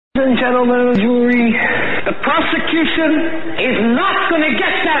and gentlemen of the jury, the prosecution is not going to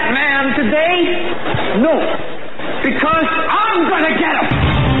get that man today. No, because I'm going to get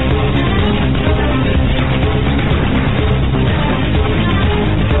him.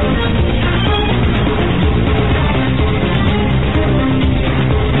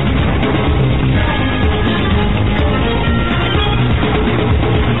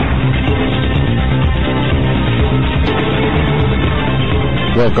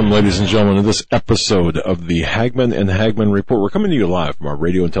 Welcome, ladies and gentlemen, to this episode of the Hagmann and Hagmann Report. We're coming to you live from our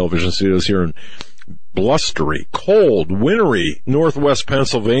radio and television studios here in blustery, cold, wintry Northwest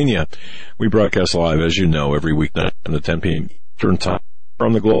Pennsylvania. We broadcast live, as you know, every weeknight at 10 p.m. Eastern Time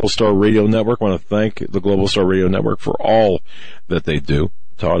from the Global Star Radio Network. I want to thank the Global Star Radio Network for all that they do.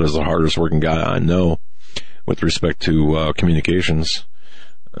 Todd is the hardest working guy I know with respect to communications.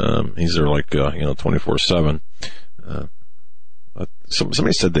 He's there like 24/7.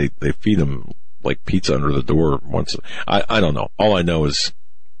 Somebody said they feed him like pizza under the door once. I don't know. All I know is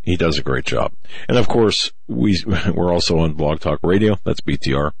he does a great job. And of course, we're also on Blog Talk Radio. That's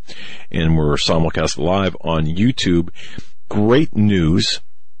BTR. And we're simulcast live on YouTube. Great news.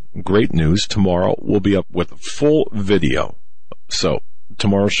 Tomorrow we'll be up with full video. So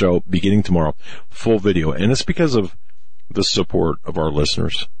tomorrow's show, beginning tomorrow, full video. And it's because of the support of our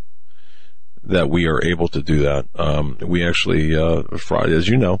listeners that we are able to do that. We actually, fried, as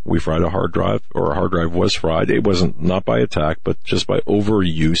you know, we fried a hard drive, or a hard drive was fried. It wasn't, not by attack, but just by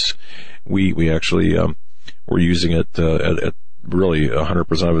overuse. We actually, were using it, at really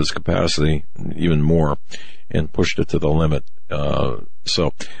 100% of its capacity, even more, and pushed it to the limit.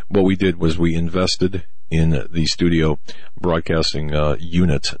 So what we did was we invested in the studio broadcasting,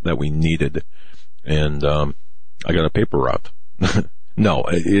 unit that we needed. And, I got a paper route. No,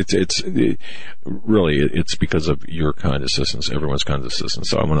 it's because of your kind assistance, everyone's kind assistance.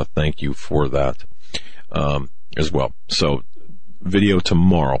 So I want to thank you for that, as well. So video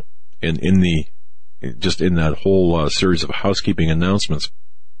tomorrow, and in that whole series of housekeeping announcements,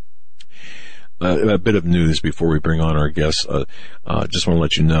 a bit of news before we bring on our guests. Just want to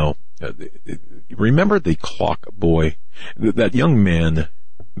let you know, remember the clock boy, that young man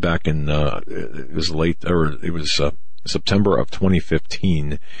back in, it was September of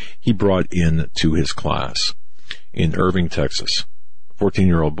 2015, he brought in to his class in Irving, Texas,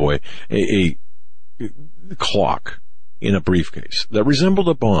 14-year-old boy, a clock in a briefcase that resembled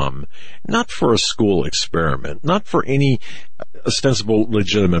a bomb, not for a school experiment, not for any ostensible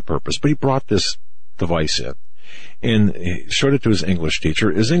legitimate purpose, but he brought this device in and he showed it to his English teacher.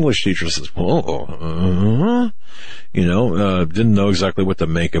 His English teacher says, didn't know exactly what to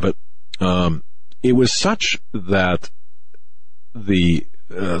make of it. It was such that the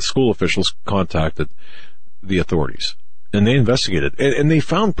school officials contacted the authorities, and they investigated, and they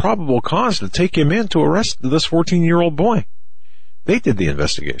found probable cause to take him in to arrest this 14-year-old boy. They did the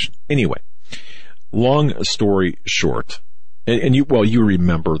investigation. Anyway, long story short, and you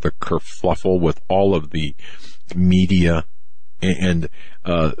remember the kerfluffle with all of the media, and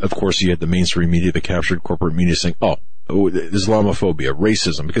of course you had the mainstream media, the captured corporate media saying, Islamophobia,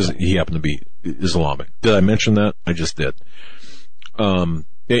 racism, because he happened to be Islamic. Did I mention that? I just did.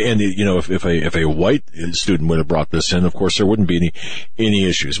 If a white student would have brought this in, of course there wouldn't be any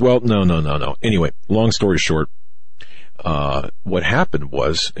issues. Well, no. Anyway, long story short, what happened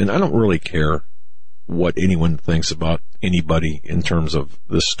was, and I don't really care what anyone thinks about anybody in terms of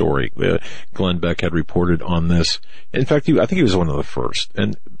this story. Glenn Beck had reported on this. In fact, I think he was one of the first.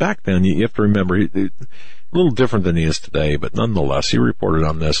 And back then, you have to remember, a little different than he is today, but nonetheless, he reported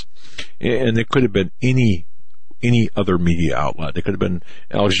on this. And it could have been any other media outlet. It could have been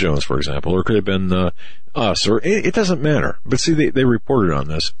Alex Jones, for example, or it could have been us, or it doesn't matter. But see, they reported on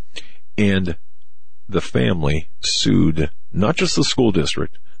this, and the family sued not just the school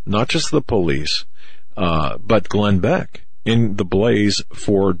district, not just the police, but Glenn Beck in the blaze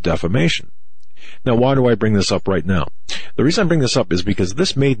for defamation. Now, why do I bring this up right now? The reason I bring this up is because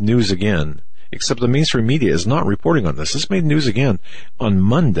this made news again, except the mainstream media is not reporting on this. This made news again on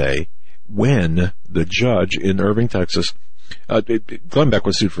Monday when the judge in Irving, Texas, Glenn Beck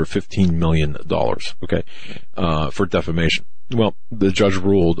was sued for $15 million, okay, for defamation. Well, the judge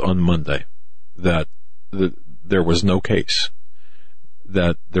ruled on Monday that there was no case,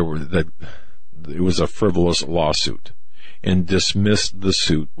 that it was a frivolous lawsuit, and dismissed the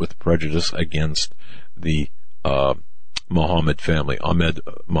suit with prejudice against the Mohammed family. Ahmed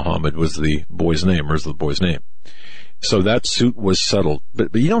Mohammed was the boy's name, or is the boy's name. So that suit was settled,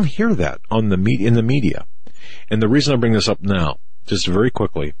 but you don't hear that in the media. And the reason I bring this up now, just very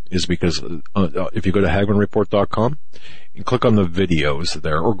quickly, is because if you go to HagmannReport.com and click on the videos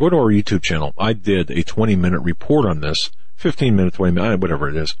there, or go to our YouTube channel. I did a 20-minute report on this, 15-minute, 20-minute, whatever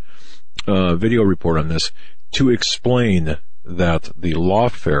it is, video report on this to explain that the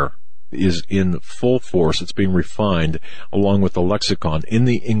lawfare is in full force. It's being refined along with the lexicon in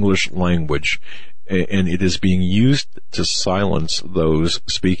the English language, and it is being used to silence those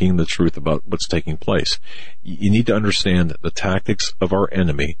speaking the truth about what's taking place. You need to understand the tactics of our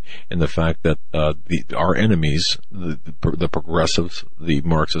enemy and the fact that our enemies, the progressives, the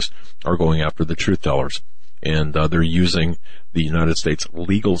Marxists, are going after the truth tellers, and they're using the United States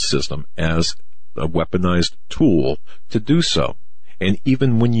legal system as a weaponized tool to do so. And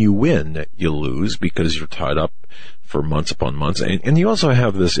even when you win, you lose because you're tied up for months upon months. And you also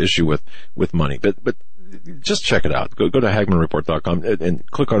have this issue with money. But just check it out. Go to HagmannReport.com and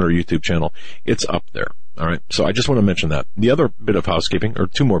click on our YouTube channel. It's up there. All right. So I just want to mention that. The other bit of housekeeping, or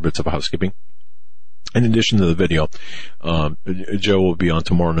two more bits of housekeeping. In addition to the video, Joe will be on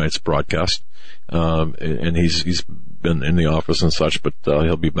tomorrow night's broadcast. And he's been in the office and such, but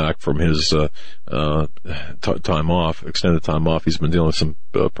he'll be back from his time off, extended time off. He's been dealing with some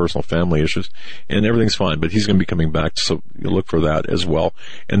personal family issues, and everything's fine, but he's going to be coming back, so you look for that as well.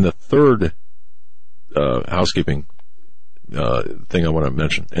 And the third housekeeping thing I want to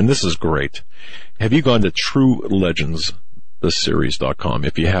mention, and this is great. Have you gone to TrueLegendsTheSeries.com?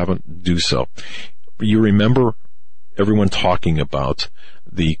 If you haven't, do so. You remember everyone talking about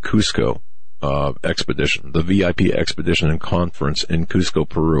the Cusco expedition, the VIP expedition and conference in Cusco,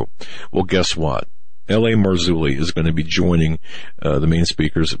 Peru. Well, guess what? L.A. Marzulli is going to be joining the main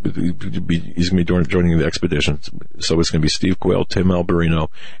speakers. He's going to be joining the expedition. So it's going to be Steve Quayle, Tim Alberino,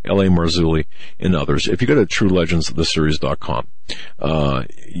 L.A. Marzulli, and others. If you go to TrueLegendsTheSeries.com,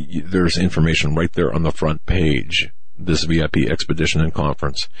 there's information right there on the front page. This VIP expedition and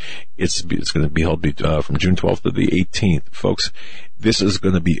conference. It's going to be held from June 12th to the 18th, folks. This is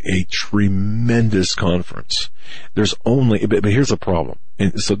going to be a tremendous conference. There's only, but here's the problem.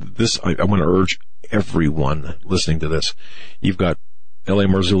 And so this, I want to urge everyone listening to this. You've got L.A.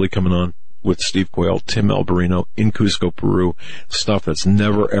 Marzulli coming on with Steve Quayle, Tim Alberino in Cusco, Peru, stuff that's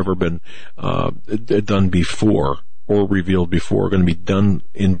never ever been done before or revealed before, going to be done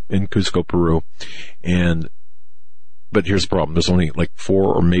in Cusco, Peru. But here's the problem. There's only like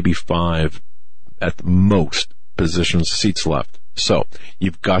 4 or maybe 5 at the most seats left. So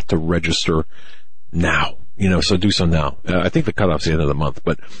you've got to register now, so do so now. I think the cutoff's the end of the month,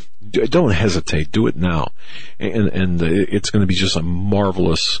 but don't hesitate. Do it now. And it's going to be just a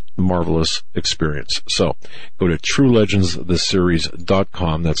marvelous, marvelous experience. So go to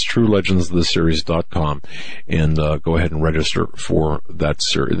TrueLegendsTheSeries.com. That's TrueLegendsTheSeries.com, and go ahead and register for that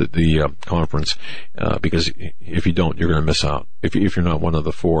the conference, because if you don't, you're going to miss out. If you're not one of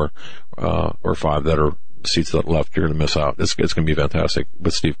the 4 or 5 that are seats that left, you're going to miss out. It's going to be fantastic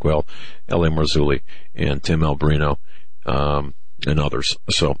with Steve Quayle, L.A. Marzulli, and Tim Alberino, and others.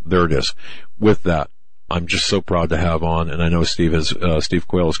 So there it is. With that, I'm just so proud to have on, and I know Steve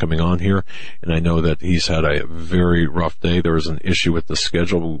Quayle is coming on here, and I know that he's had a very rough day. There was an issue with the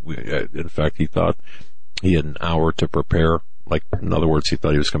schedule. In fact, he thought he had an hour to prepare. Like, in other words, he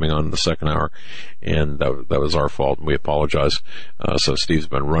thought he was coming on in the second hour, and that was our fault, and we apologize. So Steve's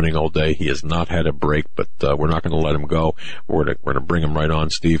been running all day. He has not had a break, but we're not going to let him go. We're going to bring him right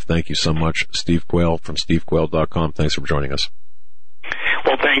on. Steve, thank you so much. Steve Quayle from SteveQuayle.com. Thanks for joining us.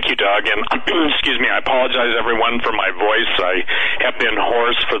 Well, thank you, Doug, and excuse me, I apologize, everyone, for my voice. I have been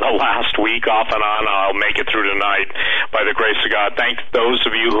hoarse for the last week, off and on. I'll make it through tonight by the grace of God. Thank those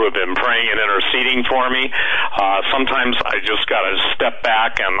of you who have been praying and interceding for me. Sometimes I just got to step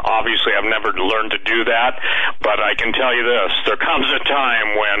back, and obviously I've never learned to do that, but I can tell you this, there comes a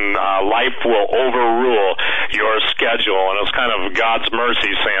time when life will overrule your schedule, and it's kind of God's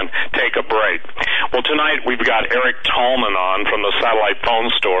mercy saying, take a break. Well, tonight we've got Eric Tallman on from the Satellite Phone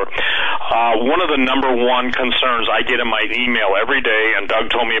Store. One of the number one concerns I get in my email every day, and Doug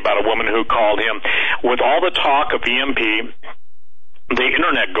told me about a woman who called him, with all the talk of EMP, the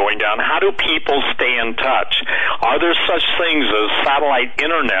internet going down, how do people stay in touch? Are there such things as satellite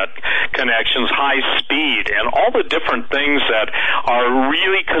internet connections, high speed, and all the different things that are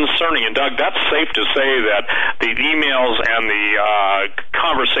really concerning? And Doug, that's safe to say that the emails and the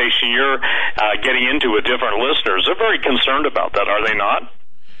conversation you're getting into with different listeners, they're very concerned about that, are they not?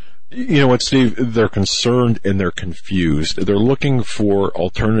 You know what, Steve? They're concerned and they're confused. They're looking for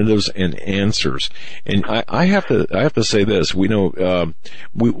alternatives and answers. And I have to say this. We know,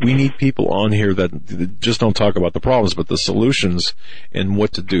 we need people on here that just don't talk about the problems, but the solutions and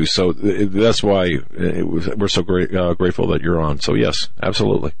what to do. So that's why we're so grateful that you're on. So yes,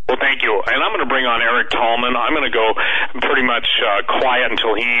 absolutely. Well, thank you. And I'm going want to bring on Eric Tallman. I'm going to go pretty much quiet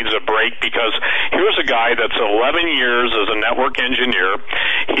until he needs a break, because here's a guy that's 11 years as a network engineer.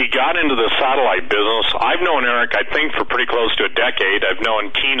 He got into the satellite business. I've known Eric, I think, for pretty close to a decade. I've known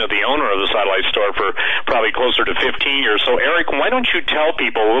Tina, the owner of the satellite store, for probably closer to 15 years. So, Eric, why don't you tell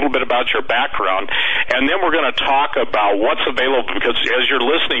people a little bit about your background, and then we're going to talk about what's available, because as you're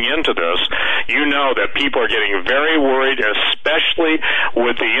listening into this, you know that people are getting very worried, especially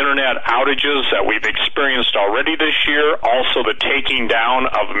with the internet outages that we've experienced already this year, also the taking down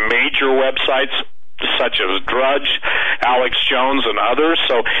of major websites such as Drudge, Alex Jones, and others.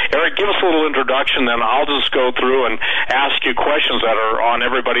 So, Eric, give us a little introduction, then I'll just go through and ask you questions that are on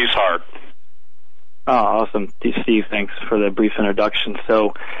everybody's heart. Oh, awesome. Steve, thanks for the brief introduction.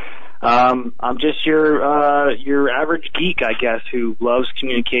 So, I'm just your average geek, I guess, who loves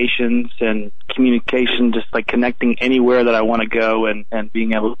communications, and communication, just like connecting anywhere that I want to go, and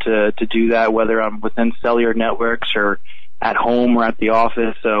being able to do that, whether I'm within cellular networks or at home or at the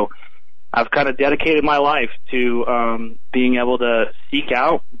office. So I've kind of dedicated my life to being able to seek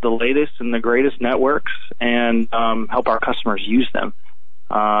out the latest and the greatest networks and help our customers use them.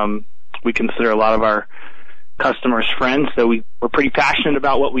 We consider a lot of our customers friends, so we're pretty passionate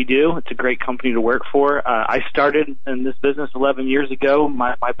about what we do. It's a great company to work for. I started in this business 11 years ago.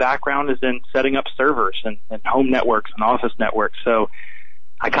 My background is in setting up servers and home networks and office networks, so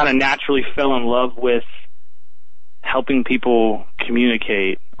I kind of naturally fell in love with helping people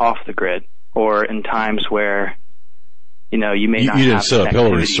communicate off the grid, or in times where, you know, you may not have. You didn't set up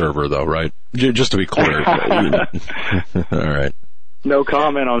Hillary's server, though, right? Just to be clear. All right. No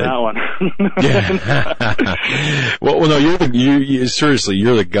comment on that one. Well, no, seriously,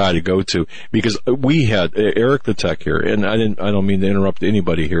 you're the guy to go to, because we had Eric the Tech here, and I don't mean to interrupt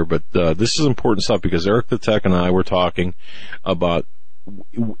anybody here, but this is important stuff, because Eric the Tech and I were talking about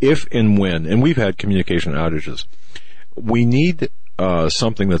if and when, and we've had communication outages. We need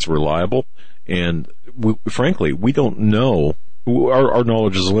something that's reliable, and frankly, we don't know. Our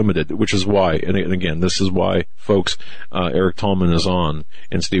knowledge is limited, which is why, and again, this is why, folks, Eric Tallman is on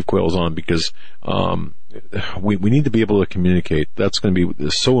and Steve Quayle is on, because we need to be able to communicate. That's going to be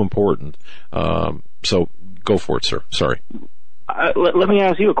so important. So go for it, sir. Sorry. Let me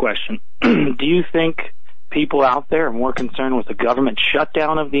ask you a question. Do you think people out there are more concerned with the government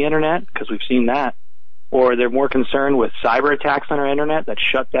shutdown of the internet, because we've seen that, or they're more concerned with cyber attacks on our internet that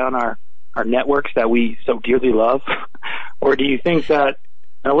shut down our networks that we so dearly love? Or do you think that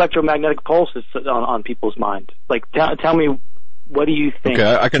an electromagnetic pulse is on people's minds? Like, tell me, what do you think?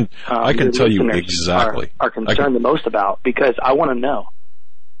 Okay, I can tell you exactly. Are concerned the most about, because I want to know.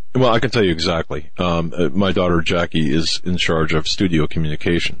 Well, I can tell you exactly. My daughter Jackie is in charge of studio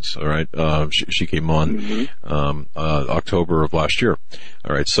communications. All right, she came on October of last year.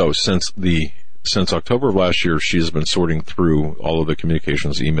 All right, so since October of last year, she has been sorting through all of the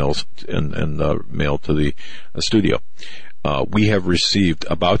communications emails and mail to the studio. We have received,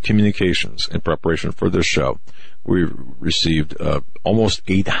 about communications in preparation for this show, we've received almost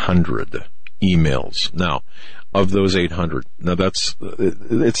 800 emails. Now, of those 800, now it's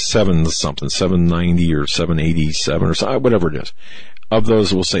 790 or 787 or so, whatever it is. Of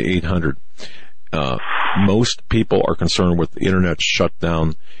those, we'll say 800. Most people are concerned with the internet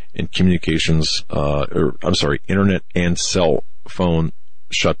shutdown and communications, internet and cell phone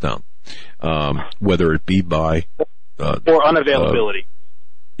shutdown, whether it be by or unavailability.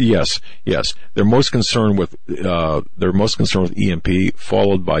 Yes. They're most concerned with EMP,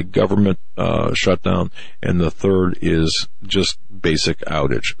 followed by government shutdown, and the third is just basic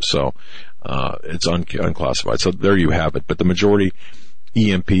outage. So it's unclassified. So there you have it. But the majority,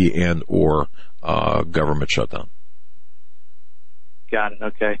 EMP and or government shutdown. Got it.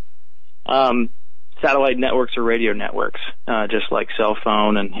 Okay. Satellite networks or radio networks, just like cell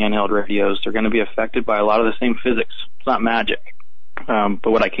phone and handheld radios, they're going to be affected by a lot of the same physics. It's not magic. But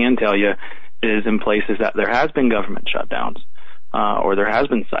what I can tell you is, in places that there has been government shutdowns, or there has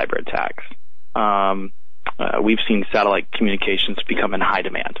been cyber attacks, we've seen satellite communications become in high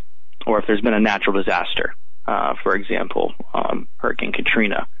demand. Or if there's been a natural disaster, for example, Hurricane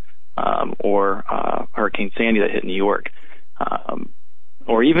Katrina, or Hurricane Sandy that hit New York,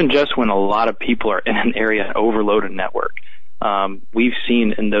 or even just when a lot of people are in an area and overload a network. We've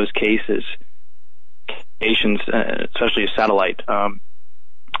seen in those cases, especially a satellite,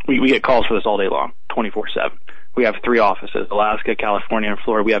 we get calls for this all day long, 24/7. We have 3 offices, Alaska, California, and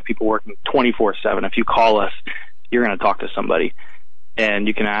Florida. We have people working 24/7. If you call us, you're going to talk to somebody, and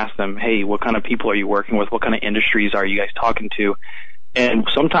you can ask them, hey, what kind of people are you working with? What kind of industries are you guys talking to? And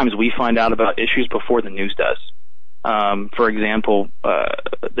sometimes we find out about issues before the news does. For example,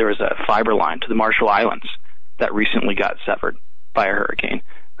 there was a fiber line to the Marshall Islands that recently got severed by a hurricane.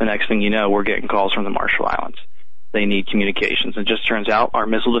 The next thing you know, we're getting calls from the Marshall Islands. They need communications. It just turns out our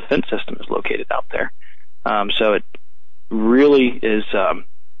missile defense system is located out there. So it really is a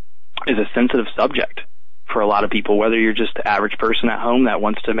sensitive subject for a lot of people, whether you're just the average person at home that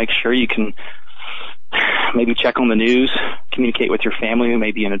wants to make sure you can maybe check on the news, communicate with your family who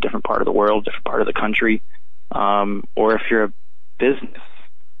may be in a different part of the world, different part of the country, or if you're a business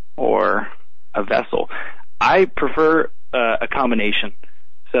or a vessel. I prefer a combination.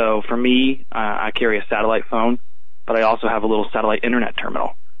 So for me, I carry a satellite phone, but I also have a little satellite internet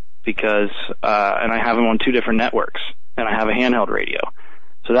terminal because, and I have them on 2 different networks, and I have a handheld radio.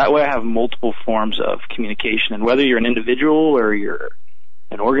 So that way I have multiple forms of communication. And whether you're an individual or you're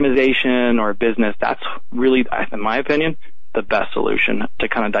an organization or a business, that's really, in my opinion, the best solution to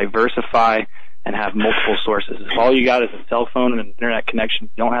kind of diversify and have multiple sources. If all you got is a cell phone and an internet connection,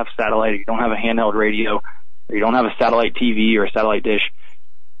 you don't have satellite, or you don't have a handheld radio, or you don't have a satellite TV or a satellite dish,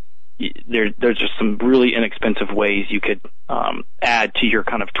 there's just some really inexpensive ways you could add to your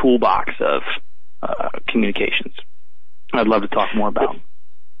kind of toolbox of communications. I'd love to talk more about.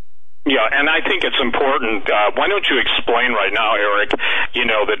 Yeah, and I think it's important. Why don't you explain right now, Eric,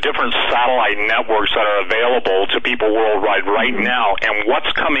 the different satellite networks that are available to people worldwide right now and what's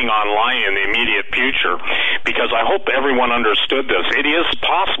coming online in the immediate future? Because I hope everyone understood this. It is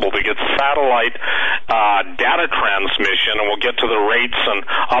possible to get satellite data transmission, and we'll get to the rates and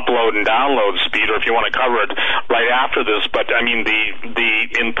upload and download speed, or if you want to cover it right after this. But, I mean,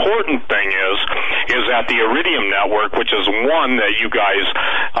 the important thing is that the Iridium network, which is one that you guys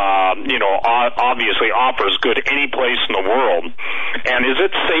obviously offers good any place in the world. And is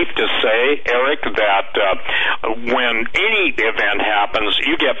it safe to say, Eric, that when any event happens,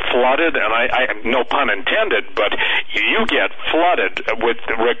 you get flooded, and I no pun intended, but you get flooded with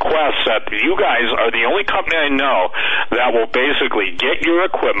requests that you guys are the only company I know that will basically get your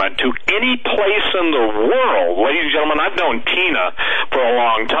equipment to any place in the world. Ladies and gentlemen, I've known Tina for a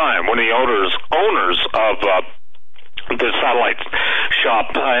long time, one of the owners of the satellite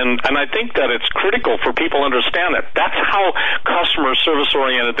shop, and I think that it's critical for people to understand that that's how customer service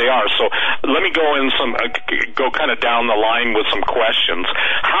oriented they are. So let me go kind of down the line with some questions.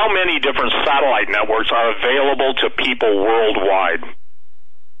 How many different satellite networks are available to people worldwide?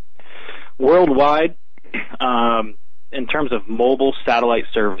 Worldwide, in terms of mobile satellite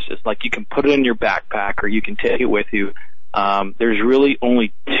services, like you can put it in your backpack or you can take it with you, there's really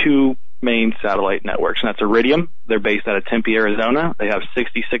only 2 main satellite networks, and that's Iridium. They're based out of Tempe, Arizona. They have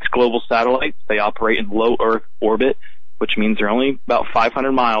 66 global satellites. They operate in low Earth orbit, which means they're only about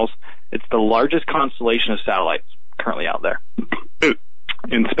 500 miles. It's the largest constellation of satellites currently out there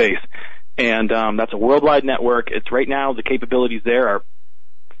in space. And that's a worldwide network. It's right now, the capabilities there are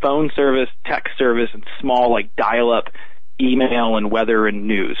phone service, text service, and small like dial-up email and weather and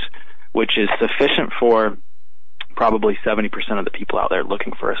news, which is sufficient for probably 70% of the people out there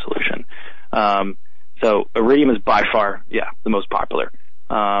looking for a solution. So Iridium is by far, the most popular.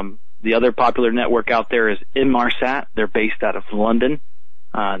 The other popular network out there is Inmarsat. They're based out of London,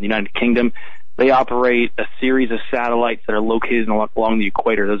 the United Kingdom. They operate a series of satellites that are located along the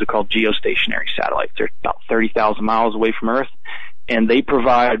equator. Those are called geostationary satellites. They're about 30,000 miles away from Earth, and they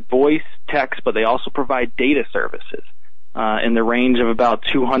provide voice, text, but they also provide data services in the range of about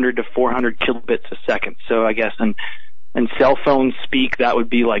 200 to 400 kilobits a second. So I guess in cell phone speak, that would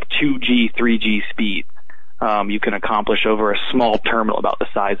be like 2G, 3G speeds. You can accomplish over a small terminal about the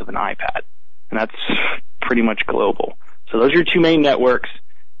size of an iPad, and that's pretty much global. So those are your 2 main networks,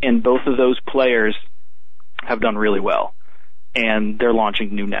 and both of those players have done really well, and they're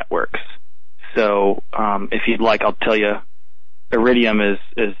launching new networks. So if you'd like, I'll tell you, Iridium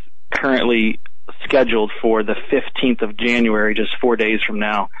is currently scheduled for the 15th of January, just 4 days from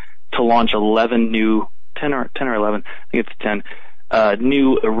now, to launch 11 new, 10 or 11, I think it's 10,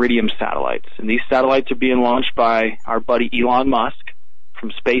 new Iridium satellites. And these satellites are being launched by our buddy Elon Musk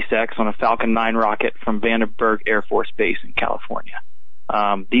from SpaceX on a Falcon 9 rocket from Vandenberg Air Force Base in California.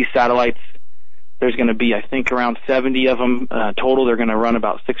 These satellites, there's going to be, I think, around 70 of them total. They're going to run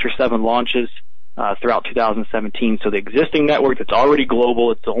about 6 or 7 launches throughout 2017. So the existing network that's already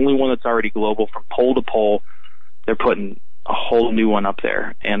global, it's the only one that's already global from pole to pole. They're putting a whole new one up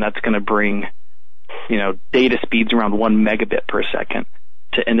there, and that's going to bring, data speeds around 1 megabit per second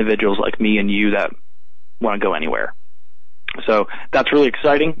to individuals like me and you that want to go anywhere. So that's really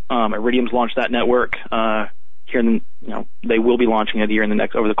exciting. Iridium's launched that network here. They will be launching it here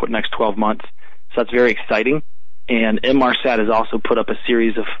over the next 12 months. So that's very exciting. And Inmarsat has also put up a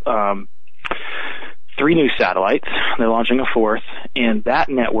series of 3 new satellites. They're launching a 4th, and that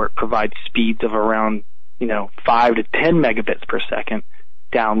network provides speeds of around 5 to 10 megabits per second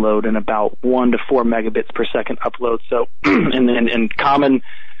download and about 1 to 4 megabits per second upload. So, and then in common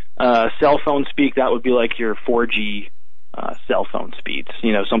cell phone speak, that would be like your 4G cell phone speeds.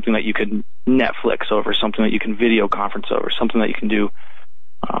 Something that you can Netflix over, something that you can video conference over, something that you can do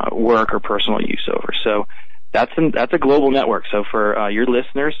work or personal use over. So that's a global network. So for your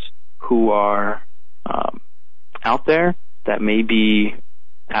listeners who are out there that may be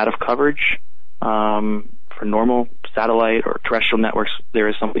out of coverage for normal satellite or terrestrial networks, there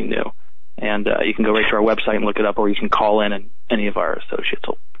is something new. And you can go right to our website and look it up, or you can call in and any of our associates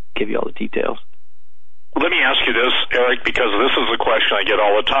will give you all the details. Let me ask you this, Eric, because this is a question I get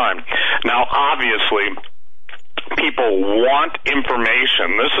all the time. Now, obviously, people want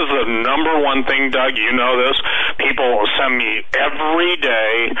information. This is the number one thing, Doug. You know this. People send me every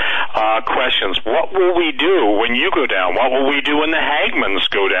day questions. What will we do when you go down? What will we do when the Hagmanns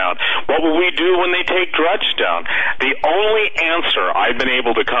go down? What will we do when they take Drudge down? The only answer I've been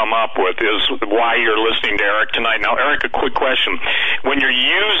able to come up with is why you're listening to Eric tonight. Now, Eric, a quick question. When you're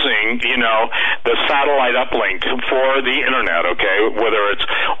using, the satellite uplink for the internet, okay, whether it's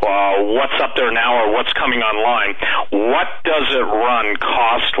what's up there now or what's coming online, what does it run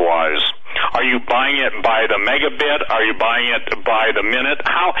cost-wise? Are you buying it by the megabit? Are you buying it by the minute?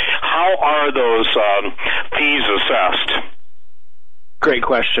 How are those fees assessed? Great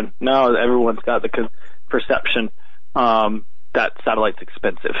question. No, everyone's got the perception that satellite's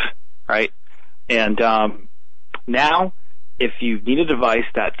expensive, right? And now, if you need a device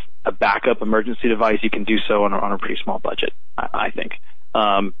that's a backup emergency device, you can do so on a pretty small budget, I think.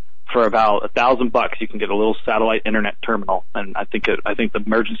 For about $1,000, you can get a little satellite internet terminal, and I think the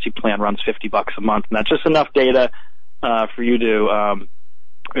emergency plan runs $50 a month, and that's just enough data for you to,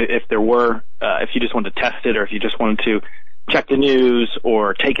 if you just wanted to test it, or if you just wanted to check the news,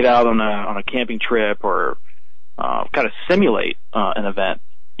 or take it out on a camping trip, or kind of simulate an event,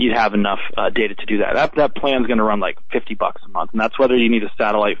 you'd have enough data to do that. That plan's going to run like $50 a month, and that's whether you need a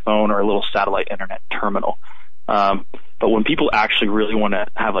satellite phone or a little satellite internet terminal. But when people actually really want to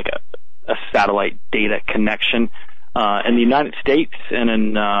have like a satellite data connection, in the United States and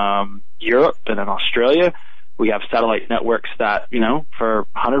in Europe and in Australia, we have satellite networks that, for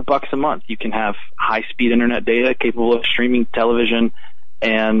 $100 a month, you can have high-speed internet data capable of streaming television,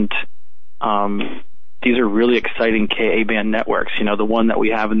 and these are really exciting Ka-band networks. The one that we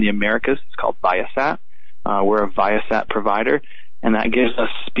have in the Americas is called Viasat. We're a Viasat provider, and that gives us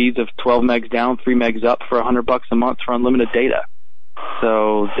speeds of 12 megs down, 3 megs up for $100 a month for unlimited data.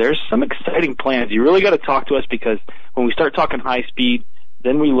 So there's some exciting plans. You really got to talk to us, because when we start talking high speed,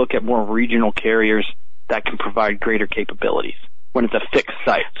 then we look at more regional carriers that can provide greater capabilities when it's a fixed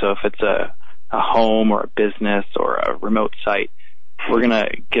site. So if it's a home or a business or a remote site, we're going to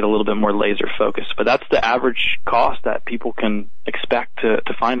get a little bit more laser focused. But that's the average cost that people can expect to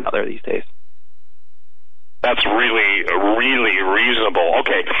find out there these days. That's really, really reasonable.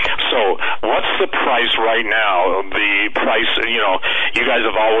 Okay, so what's the price right now? The price, you guys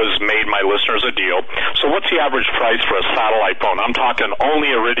have always made my listeners a deal. So what's the average price for a satellite phone? I'm talking only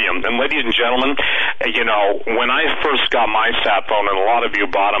Iridium. And ladies and gentlemen, when I first got my sat phone, and a lot of you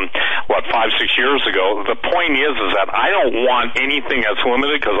bought them, 5-6 years ago, the point is that I don't want anything that's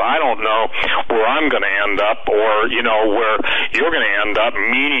limited, because I don't know where I'm going to end up, or, where you're going to end up,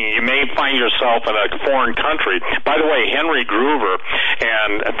 meaning you may find yourself in a foreign country. By the way, Henry Groover,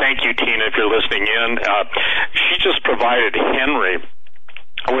 and thank you, Tina, if you're listening in, she just provided Henry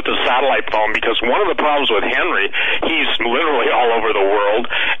with a satellite phone, because one of the problems with Henry, he's literally all over the world,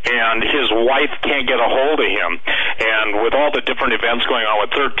 and his wife can't get a hold of him. And with all the different events going on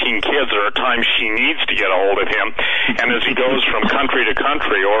with 13 kids, there are times she needs to get a hold of him. And as he goes from country to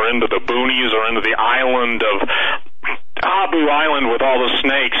country, or into the boonies, or into the island of Abu Island with all the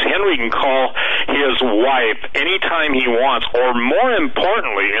snakes, Henry can call his wife anytime he wants, or more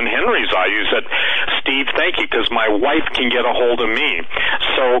importantly, in Henry's eye, you said, Steve, thank you, because my wife can get a hold of me.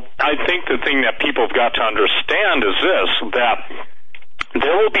 So I think the thing that people have got to understand is this, that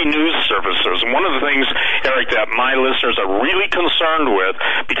there will be news services. And one of the things, Eric, that my listeners are really concerned with,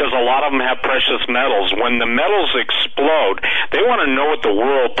 because a lot of them have precious metals, when the metals explode, they want to know what the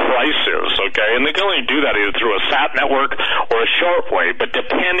world price is, okay? And they can only do that either through a sat network or a shortwave. But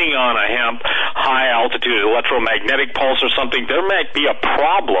depending on a high-altitude electromagnetic pulse or something, there might be a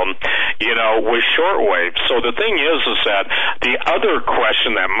problem, with shortwave. So the thing is that the other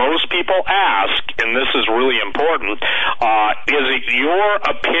question that most people ask, and this is really important, is it your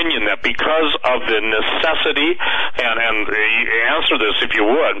opinion that that because of the necessity, and answer this if you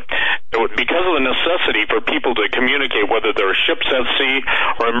would, because of the necessity for people to communicate, whether they're ships at sea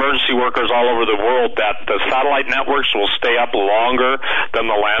or emergency workers all over the world, that the satellite networks will stay up longer than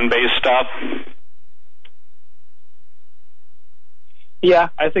the land-based stuff? Yeah,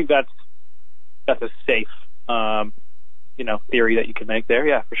 I think that's a safe, theory that you can make there.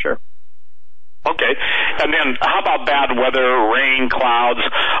 Yeah, for sure. Okay. And then how about bad weather, rain, clouds,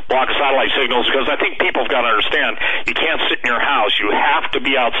 block satellite signals? Because I think people have got to understand, you can't sit in your house. You have to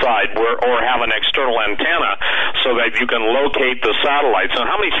be outside or have an external antenna so that you can locate the satellites. And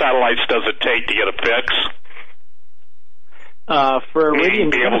how many satellites does it take to get a fix? For radio,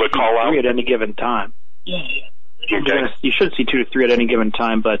 be able to call out 3 at any given time. Okay. You should see 2 to 3 at any given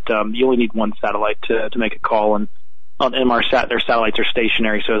time, but you only need one satellite to make a call. And on Inmarsat, their satellites are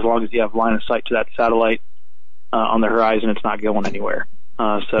stationary, so as long as you have line of sight to that satellite on the horizon, it's not going anywhere.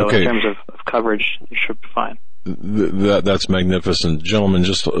 In terms of coverage, you should be fine. That's magnificent. Gentlemen,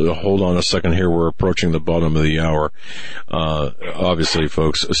 just hold on a second here. We're approaching the bottom of the hour. Obviously,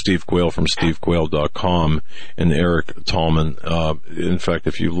 folks, Steve Quayle from stevequayle.com and Eric Tallman. In fact,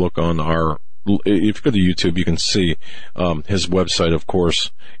 if you look on if you go to YouTube, you can see his website, of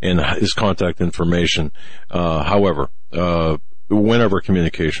course, and his contact information. However, Whenever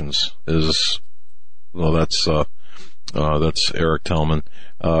Communications is, that's Eric Tallman,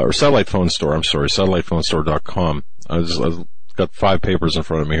 or Satellite Phone Store. I'm sorry, satellitephonestore.com. I've got 5 papers in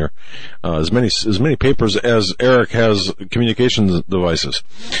front of me here. As many papers as Eric has communications devices.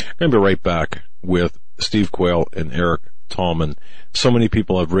 I'm going to be right back with Steve Quayle and Eric Tallman. So many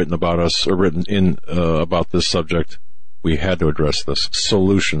people have written about us, or written in about this subject. We had to address this.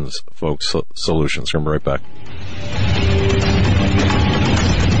 Solutions, folks. Solutions. Come right back.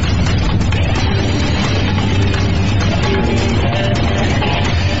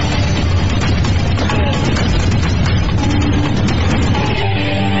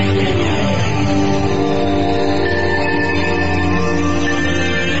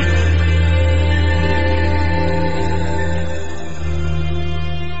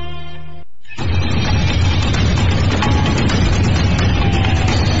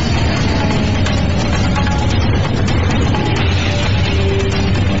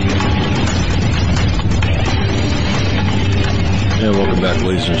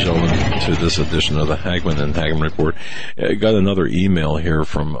 Ladies and gentlemen, to this edition of the Hagmann and Hagmann Report. I got another email here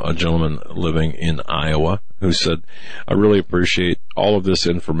from a gentleman living in Iowa who said, I really appreciate all of this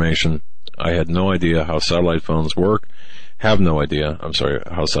information. I had no idea how satellite phones work. How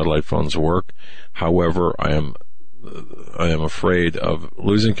satellite phones work. However, I am afraid of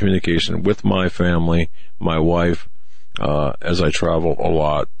losing communication with my family, my wife, as I travel a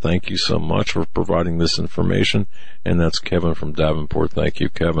lot. Thank you so much for providing this information. And that's Kevin from Davenport. Thank you,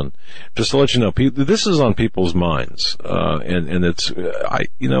 Kevin. Just to let you know, this is on people's minds. And it's,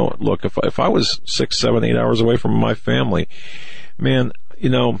 look, if I was 6, 7, 8 hours away from my family, man,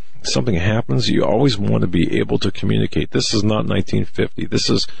 something happens, you always want to be able to communicate. This is not 1950. This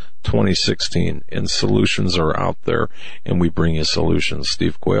is 2016, and solutions are out there, and we bring you solutions.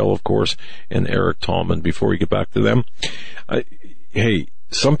 Steve Quayle, of course, and Eric Tallman. Before we get back to them, hey,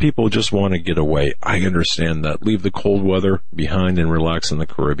 some people just want to get away. I understand that. Leave the cold weather behind and relax in the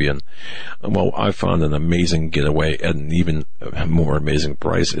Caribbean. Well, I found an amazing getaway at an even more amazing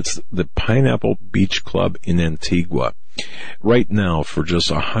price. It's the Pineapple Beach Club in Antigua. Right now, for just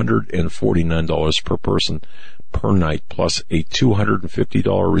 $149 per person per night, plus a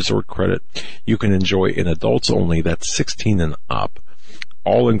 $250 resort credit, you can enjoy an adults only, that's 16 and up,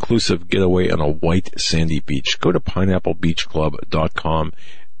 all-inclusive getaway on a white sandy beach. Go to pineapplebeachclub.com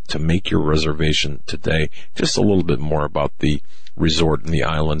to make your reservation today. Just a little bit more about the resort and the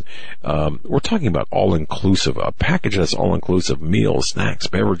island. We're talking about all-inclusive, a package that's all-inclusive, meals, snacks,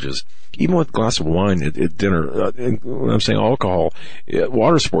 beverages, even with a glass of wine at dinner. When I'm saying alcohol,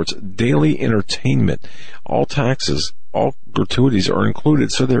 water sports, daily entertainment, all taxes, all gratuities are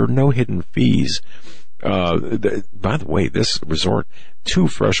included, so there are no hidden fees. By the way, this resort, 2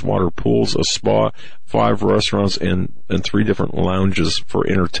 freshwater pools, a spa, 5 restaurants, and 3 different lounges for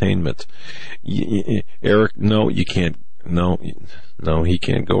entertainment. Eric, no, you can't. No, he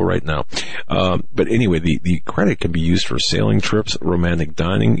can't go right now. But anyway, the credit can be used for sailing trips, romantic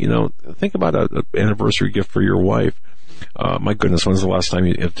dining. Think about an anniversary gift for your wife. My goodness, when's the last time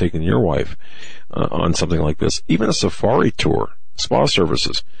you have taken your wife on something like this? Even a safari tour, spa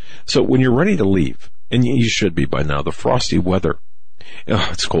services. So when you're ready to leave, and you should be by now, the frosty weather,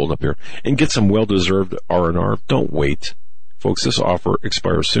 it's cold up here, and get some well-deserved R&R, don't wait. Folks, this offer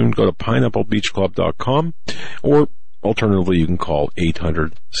expires soon. Go to pineapplebeachclub.com or Alternatively, you can call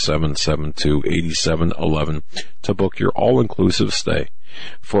 800-772-8711 to book your all-inclusive stay.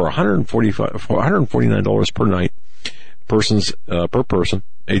 For $149 per night, per person,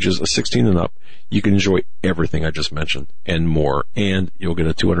 ages 16 and up, you can enjoy everything I just mentioned and more, and you'll get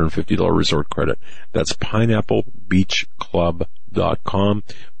a $250 resort credit. That's pineapplebeachclub.com.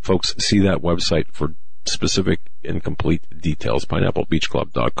 Folks, see that website for specific and complete details,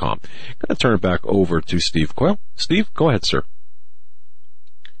 pineapplebeachclub.com. I'm going to turn it back over to Steve Coyle. Steve, go ahead, sir.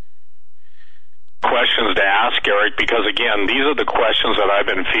 Questions to ask, Eric, because again, these are the questions that I've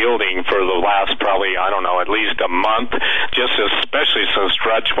been fielding for the last probably, I don't know, at least a month, just especially since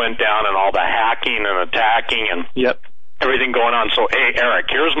Stretch went down and all the hacking and attacking and everything going on. So, hey, Eric,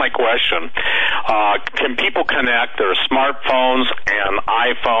 here's my question. Can people connect their smartphones and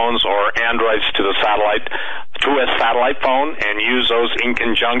iPhones or Androids to a satellite phone and use those in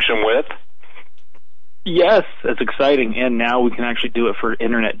conjunction with? Yes, that's exciting, and now we can actually do it for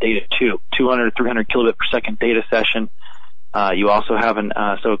internet data too. 200 to 300 kilobit per second data session. You also have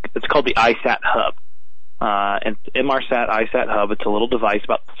so it's called the iSat Hub. And Inmarsat iSat Hub, it's a little device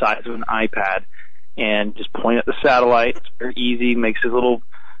about the size of an iPad, and just point at the satellite. It's very easy, makes a little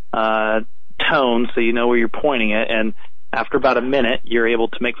tone so you know where you're pointing it, and after about a minute, you're able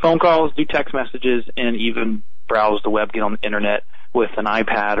to make phone calls, do text messages, and even browse the web, get on the internet with an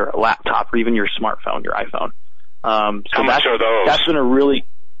iPad or a laptop or even your smartphone, your iPhone. How much are those? That's been a really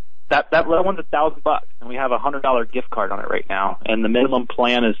that one's $1,000, and we have a $100 gift card on it right now. And the minimum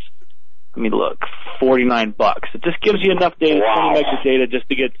plan is, $49. It just gives you enough data, 20 megs of data just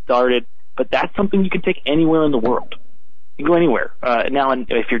to get started. But that's something you can take anywhere in the world. You can go anywhere. Now,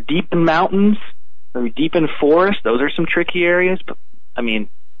 if you're deep in mountains or deep in forest, those are some tricky areas. But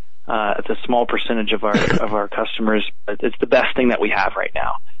it's a small percentage of our customers. It's the best thing that we have right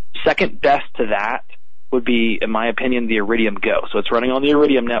now. Second best to that would be, in my opinion, the Iridium Go. So it's running on the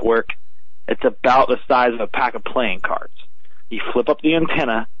Iridium network. It's about the size of a pack of playing cards. You flip up the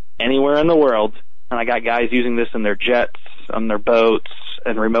antenna anywhere in the world, and I got guys using this in their jets, on their boats,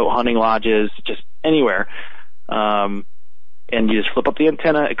 and remote hunting lodges, just anywhere. And you just flip up the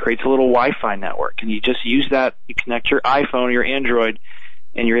antenna. It creates a little Wi-Fi network, and you just use that. You connect your iPhone or your Android,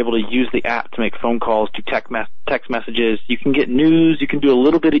 and you're able to use the app to make phone calls, to text messages. You can get news. You can do a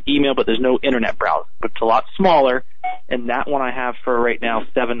little bit of email, but there's no internet browser. But it's a lot smaller, and that one I have for right now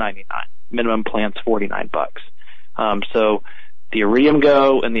 $7.99. Minimum plan's $49. So the Iridium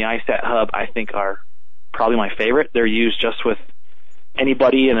Go and the iSat Hub, I think, are probably my favorite. They're used just with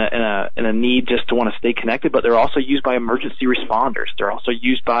anybody in a need just to want to stay connected, but they're also used by emergency responders. They're also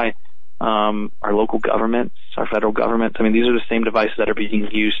used by our local governments, our federal governments. These are the same devices that are being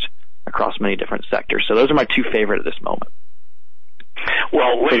used across many different sectors. So those are my two favorite at this moment.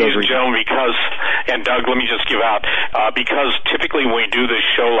 Well, ladies and gentlemen, and Doug, let me just give out, because typically when we do this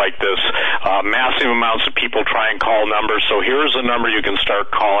show like this, massive amounts of people try and call numbers. So here's a number you can start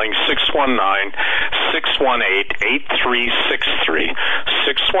calling, 619-618-8363.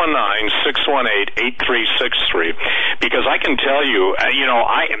 619-618-8363. Because I can tell you,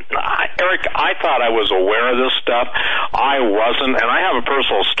 Eric, I thought I was aware of this stuff. I wasn't, and I have a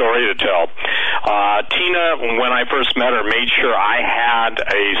personal story to tell. Tina, when I first met her, made sure I had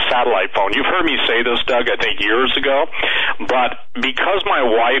a satellite phone. You've heard me say this, Doug, I think years ago, but because my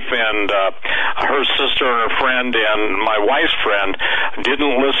wife and her sister and her friend and my wife's friend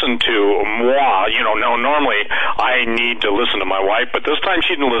didn't listen to moi, normally I need to listen to my wife, but this time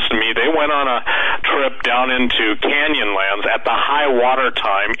she didn't listen to me. They went on a trip down into Canyonlands at the high water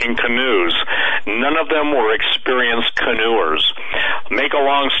time in canoes. None of them were experienced canoers. Make a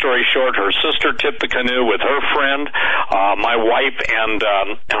long story short, her sister tipped the canoe with her friend. My wife and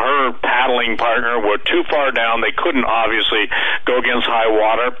her paddling partner were too far down. They couldn't obviously go against high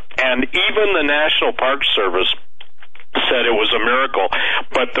water. And even the National Park Service said it was a miracle.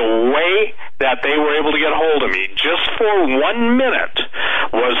 But the way that they were able to get hold of me just for 1 minute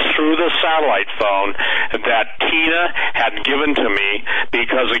was through the satellite phone that Tina had given to me,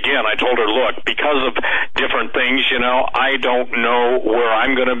 because again, I told her, look, because of different things, I don't know where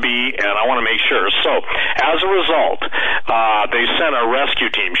I'm going to be, and I want to make sure. So as a result, they sent a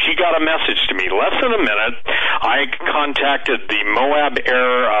rescue team. She got a message to me. Less than a minute, I contacted the Moab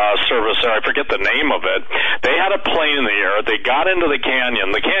Air Service there. I forget the name of it. They had a plane in the air. They got into the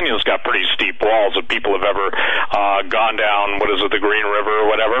canyon. The canyon's got pretty steep walls if people have ever gone down, the Green River or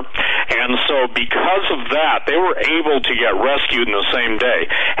whatever. And so because of that, they were able to get rescued in the same day.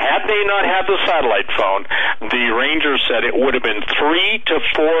 Had they not had the satellite phone, the rangers said it would have been 3 to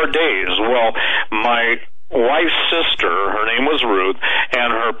 4 days. Well, my wife's sister, her name was Ruth,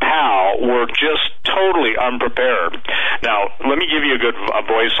 and her pal were just totally unprepared. Now, let me give you a good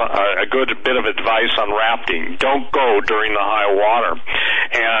bit of advice on rafting. Don't go during the high water.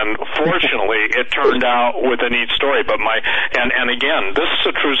 And fortunately, it turned out with a neat story. But and again, this is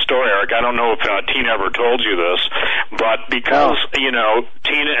a true story, Eric. I don't know if Tina ever told you this, but because Tina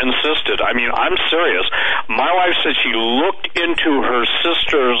insisted. I mean, I'm serious. My wife said she looked into her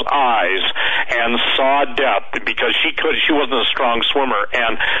sister's eyes and saw death because she wasn't a strong swimmer,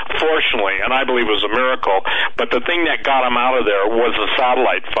 and fortunately, and I believe it was a miracle, but the thing that got him out of there was a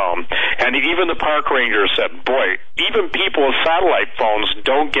satellite phone. And even the park ranger said, boy, even people with satellite phones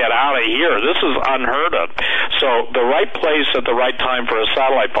don't get out of here. This is unheard of. So the right place at the right time for a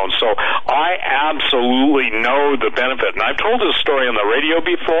satellite phone. So I absolutely know the benefit. And I've told this story on the radio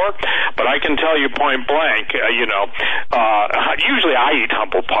before, but I can tell you point blank, usually I eat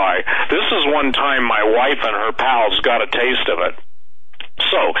humble pie. This is one time my wife and her pals got a taste of it.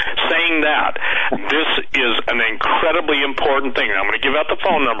 So, saying that, this is an incredibly important thing. I'm going to give out the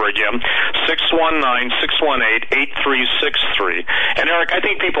phone number again, 619-618-8363. And Eric, I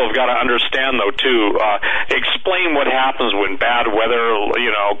think people have got to understand, though, too, explain what happens when bad weather,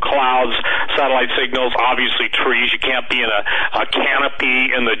 clouds, satellite signals, obviously trees. You can't be in a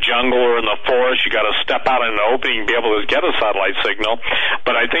canopy in the jungle or in the forest. You got to step out in an opening and be able to get a satellite signal.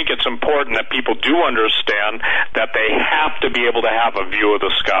 But I think it's important that people do understand that they have to be able to have a view of the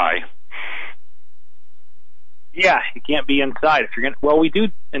sky. Yeah, you can't be inside. We do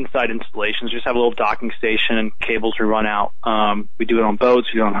inside installations. Just have a little docking station and cables we run out. We do it on boats,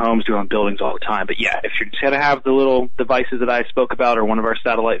 we do it on homes, we do it on buildings all the time. But yeah, if you're just going to have the little devices that I spoke about or one of our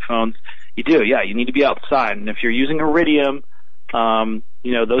satellite phones, you do. Yeah, you need to be outside. And if you're using Iridium,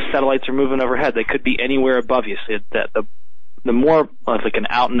 those satellites are moving overhead. They could be anywhere above you. So that the more like an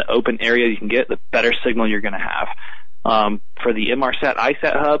out in the open area you can get, the better signal you're going to have. For the Inmarsat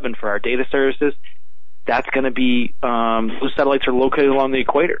iSat hub and for our data services, that's going to be, those satellites are located along the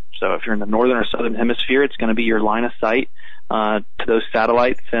equator. So if you're in the northern or southern hemisphere, it's going to be your line of sight, to those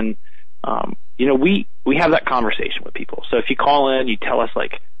satellites. And, we have that conversation with people. So if you call in, you tell us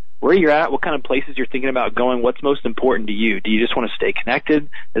like where you're at, what kind of places you're thinking about going, what's most important to you. Do you just want to stay connected?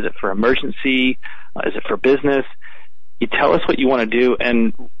 Is it for emergency? Is it for business? You tell us what you want to do.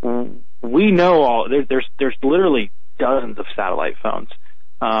 And we know there's literally dozens of satellite phones.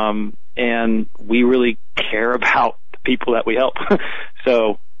 And we really care about the people that we help.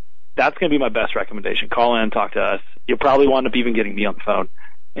 So that's going to be my best recommendation. Call in, talk to us. You'll probably wind up even getting me on the phone.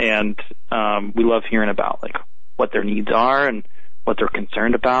 And we love hearing about like what their needs are and what they're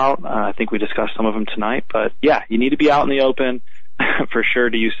concerned about. I think we discussed some of them tonight. But yeah, you need to be out in the open for sure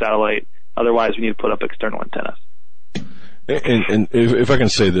to use satellite. Otherwise, we need to put up external antennas. And if I can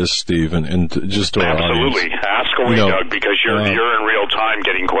say this, Steve, and just to our absolutely audience, ask away, Doug, because you're in real time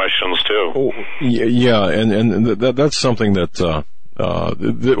getting questions too. Yeah, and that's something that.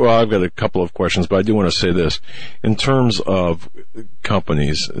 I've got a couple of questions, but I do want to say this in terms of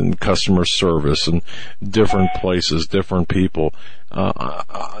companies and customer service and different places, different people.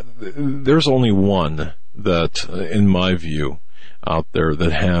 There's only one that, in my view, out there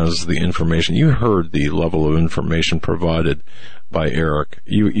that has the information. You heard the level of information provided by Eric.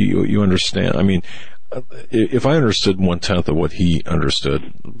 You understand. I mean, if I understood 1/10 of what he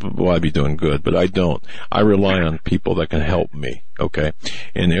understood, well, I'd be doing good, but I don't. I rely on people that can help me, okay?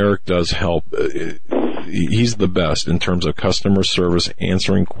 And Eric does help. He's the best in terms of customer service,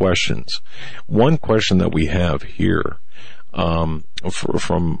 answering questions. One question that we have here, from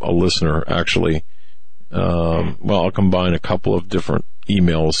a listener, actually, I'll combine a couple of different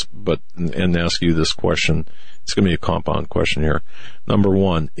emails, and ask you this question. It's going to be a compound question here. Number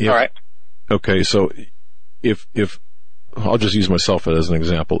one. All right. Okay, so if I'll just use myself as an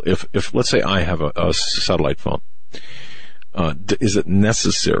example. If let's say I have a satellite phone, is it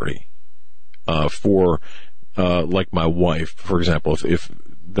necessary for like my wife, for example, if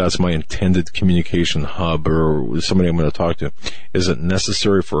that's my intended communication hub or somebody I'm going to talk to, is it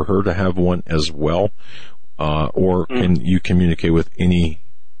necessary for her to have one as well? Or can you communicate with any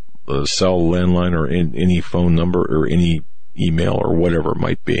cell, landline, or any phone number or any email or whatever it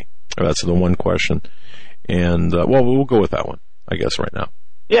might be? That's the one question. And, we'll go with that one, I guess, right now.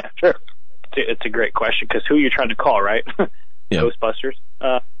 Yeah, sure. It's a great question because who are you trying to call, right? Yeah. Ghostbusters.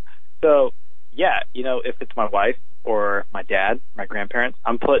 So, yeah, if it's my wife or my dad, my grandparents,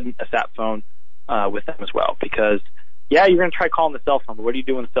 I'm putting a sat phone with them as well because, yeah, you're going to try calling the cell phone, but what do you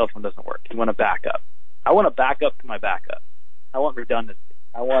do when the cell phone doesn't work? You want to back up. I want to back up to my backup. I want redundancy.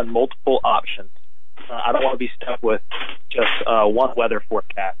 I want multiple options. I don't want to be stuck with just one weather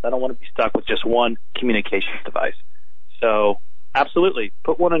forecast. I don't want to be stuck with just one communications device. So absolutely.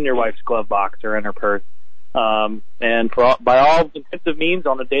 Put one in your wife's glove box or in her purse. And by all intensive means,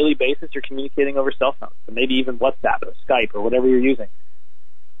 on a daily basis, you're communicating over cell phones, so maybe even WhatsApp or Skype or whatever you're using.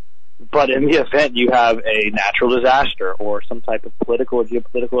 But in the event you have a natural disaster or some type of political or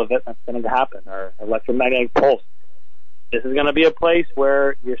geopolitical event that's going to happen, or electromagnetic pulse, this is going to be a place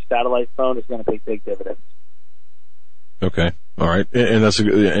where your satellite phone is going to pay big dividends. Okay. All right.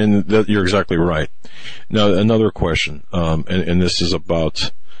 And you're exactly right. Now, another question, and this is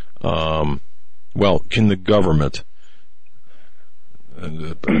about, can the government,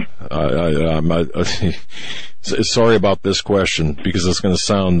 sorry about this question because it's going to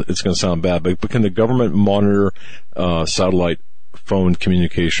sound bad, but can the government monitor, satellite phone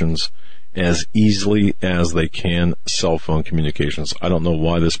communications as easily as they can cell phone communications? I don't know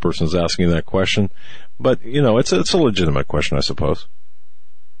why this person is asking that question, but it's a legitimate question, I suppose.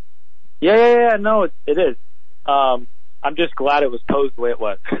 Yeah. No, it is. I'm just glad it was posed the way it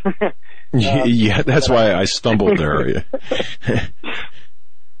was. Yeah, that's why I stumbled there.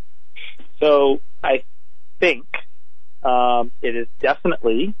 So I think it is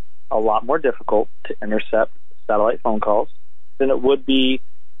definitely a lot more difficult to intercept satellite phone calls than it would be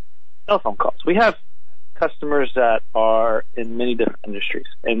cell phone calls. We have customers that are in many different industries,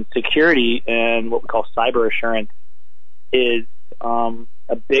 and security and what we call cyber assurance is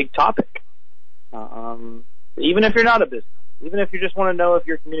a big topic. Even if you're not a business, even if you just want to know if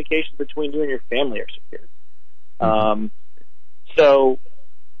your communications between you and your family are secure. So,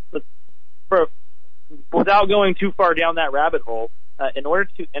 without going too far down that rabbit hole, in order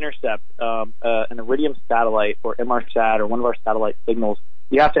to intercept an Iridium satellite or Inmarsat or one of our satellite signals,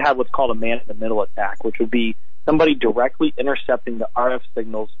 you have to have what's called a man-in-the-middle attack, which would be somebody directly intercepting the RF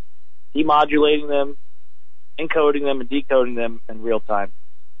signals, demodulating them, encoding them, and decoding them in real time.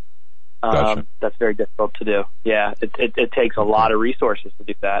 Gotcha. That's very difficult to do. Yeah, it takes a lot of resources to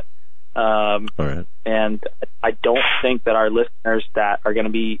do that. All right. And I don't think that our listeners that are going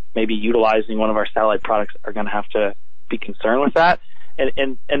to be maybe utilizing one of our satellite products are going to have to be concerned with that.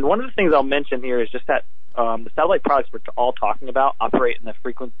 And one of the things I'll mention here is just that the satellite products we're all talking about operate in the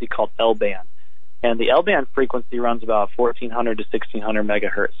frequency called L-band. And the L-band frequency runs about 1,400 to 1,600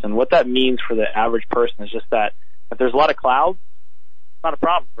 megahertz. And what that means for the average person is just that if there's a lot of clouds, it's not a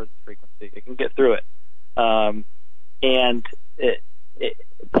problem for the frequency. It can get through it. And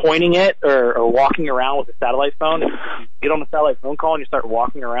pointing it or walking around with a satellite phone, if you get on a satellite phone call and you start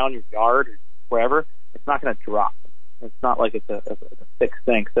walking around your yard or wherever, it's not going to drop. It's not like it's a fixed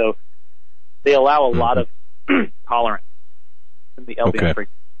thing. So they allow a lot of tolerance in the LBN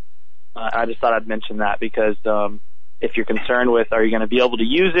frequency. I just thought I'd mention that because if you're concerned with are you going to be able to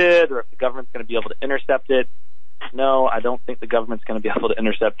use it or if the government's going to be able to intercept it, no, I don't think the government's going to be able to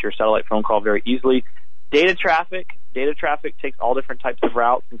intercept your satellite phone call very easily. Data traffic takes all different types of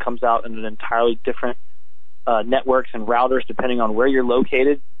routes and comes out in an entirely different networks and routers depending on where you're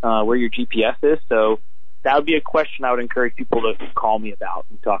located, where your GPS is. So that would be a question I would encourage people to call me about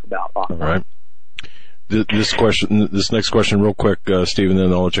and talk about. All right. This next question, real quick, Stephen,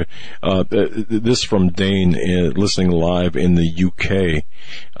 then I'll let you. This from Dane, listening live in the UK,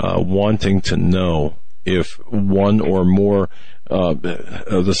 wanting to know if one or more of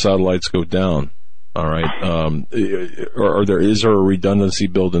the satellites go down. All right. Is there a redundancy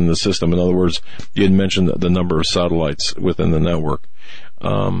built in the system? In other words, you had mentioned the number of satellites within the network.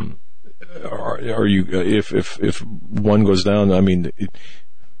 Are you if one goes down? I mean,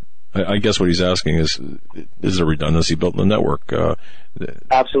 I guess what he's asking is there redundancy built in the network?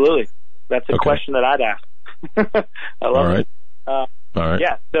 Absolutely. That's a question that I'd ask. I love it. All right.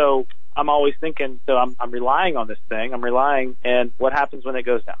 Yeah. So I'm always thinking. So I'm relying on this thing. And what happens when it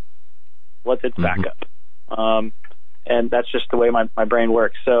goes down? What's its backup? And that's just the way my brain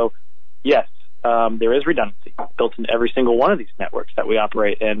works. So, yes, there is redundancy built into every single one of these networks that we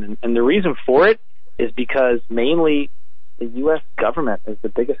operate in. And the reason for it is because mainly the U.S. government is the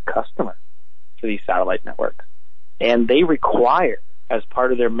biggest customer for these satellite networks. And they require, as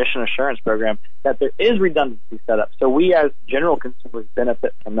part of their mission assurance program, that there is redundancy set up. So we as general consumers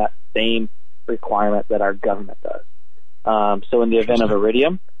benefit from that same requirement that our government does. So in the event of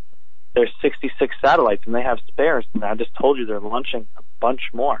Iridium, there's 66 satellites, and they have spares. And I just told you they're launching a bunch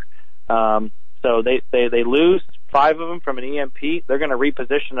more. So they lose 5 of them from an EMP. They're going to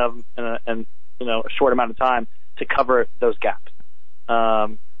reposition them in a short amount of time to cover those gaps.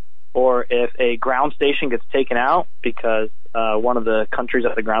 Or if a ground station gets taken out because one of the countries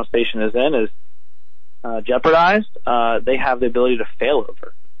that the ground station is in is jeopardized, they have the ability to fail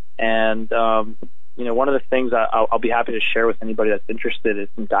over. And one of the things I'll be happy to share with anybody that's interested is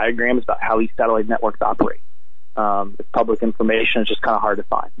some diagrams about how these satellite networks operate. It's public information. It's just kind of hard to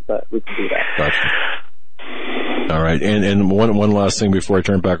find, but we can do that. Gotcha. All right, and one last thing before I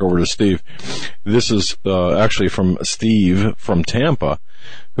turn it back over to Steve. This is actually from Steve from Tampa,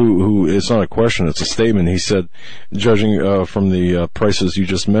 who it's not a question, it's a statement. He said, judging from the prices you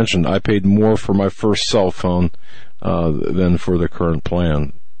just mentioned, I paid more for my first cell phone than for the current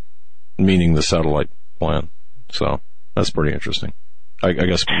plan, meaning the satellite plan. So that's pretty interesting. I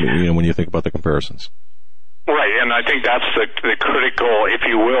guess when you think about the comparisons. Right, and I think that's the critical, if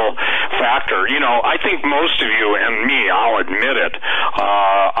you will, factor. I think most of you, and me, I'll admit it,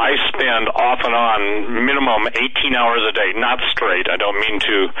 I spend off and on minimum 18 hours a day, not straight, I don't mean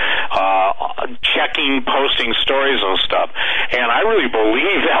to, checking, posting stories and stuff. And I really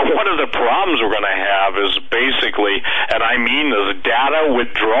believe that one of the problems we're going to have is basically, and I mean this data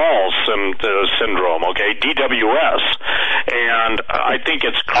withdrawal syndrome, okay, DWS. And I think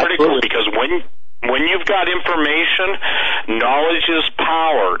it's critical because when you've got information, knowledge is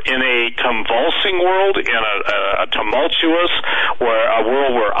power. In a convulsing world, in a tumultuous, a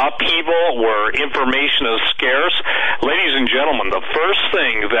world where upheaval, where information is scarce, ladies and gentlemen, the first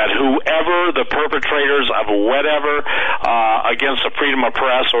thing that whoever the perpetrators of whatever against the freedom of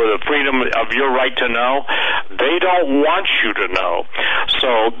press or the freedom of your right to know, they don't want you to know.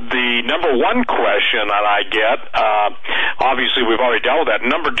 So the number one question that I get, obviously we've already dealt with that.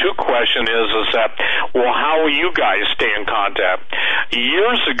 Number two question is that, well, how will you guys stay in contact?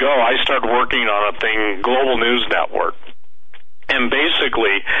 Years ago, I started working on a thing, Global News Network. And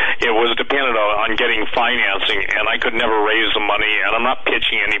basically, it was dependent on getting financing, and I could never raise the money, and I'm not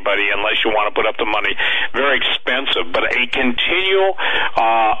pitching anybody unless you want to put up the money. Very expensive, but a continual,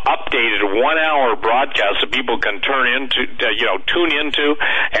 updated 1-hour broadcast that people can tune into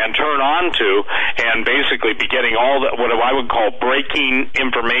and turn on to, and basically be getting all that, what I would call breaking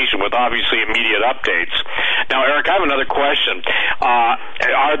information with obviously immediate updates. Now, Eric, I have another question.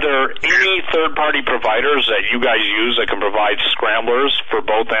 Are there any third-party providers that you guys use that can provide scramblers for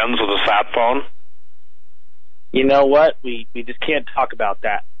both ends of the sat phone? You know what? We just can't talk about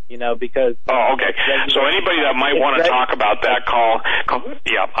that. Because... Oh, okay. So anybody that might want to talk about that, call.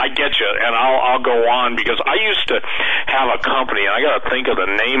 Yeah, I get you, and I'll go on, because I used to have a company, and I got to think of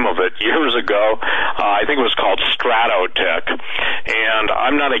the name of it, years ago. I think it was called Stratotech, and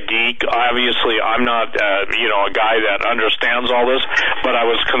I'm not a geek. Obviously, I'm not, a guy that understands all this, but I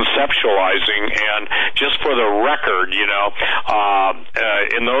was conceptualizing, and just for the record,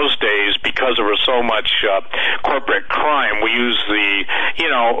 in those days, because there was so much corporate crime, we used the,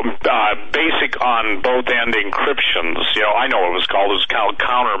 basic on both end encryptions. I know what it was called. It was called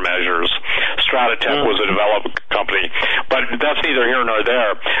countermeasures. Stratotech was a development company, but that's neither here nor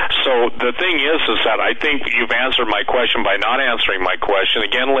there. So the thing is that I think you've answered my question by not answering my question.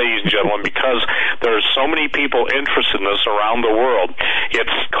 Again, ladies and gentlemen, because there's so many people interested in this around the world,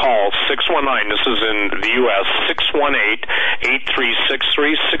 it's called 619. This is in the U.S.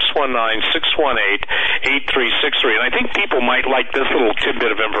 618-8363, 619-618-8363. And I think people might like this little tidbit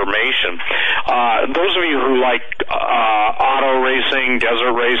of information. Those of you who like auto racing,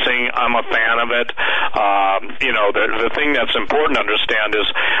 desert racing, I'm a fan of it. The thing that's important to understand is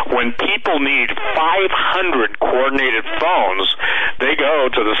when people need 500 coordinated phones, they go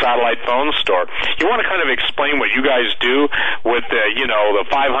to the satellite phone store. You want to kind of explain what you guys do with the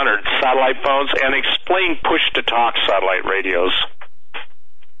 500 satellite phones, and explain push-to-talk satellite radios.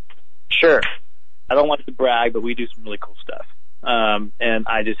 Sure. I don't want to brag, but we do some really cool stuff. And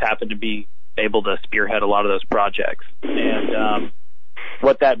I just happen to be able to spearhead a lot of those projects. And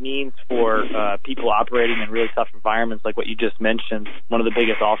what that means for people operating in really tough environments like what you just mentioned, one of the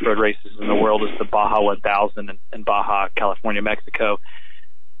biggest off-road races in the world is the Baja 1000 in Baja, California, Mexico.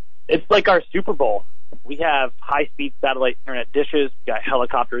 It's like our Super Bowl. We have high-speed satellite internet dishes. We got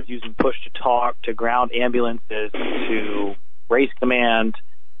helicopters using push-to-talk to ground ambulances to race command.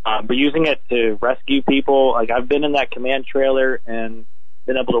 We're using it to rescue people. Like, I've been in that command trailer and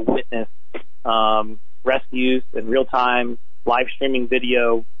been able to witness rescues in real time, live streaming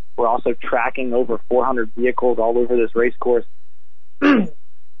video. We're also tracking over 400 vehicles all over this race course.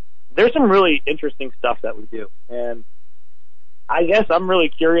 There's some really interesting stuff that we do. And I guess I'm really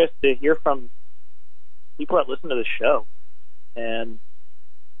curious to hear from people that listen to the show and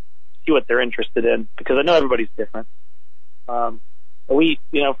see what they're interested in, because I know everybody's different. We,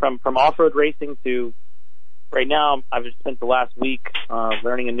 from off-road racing to right now, I've just spent the last week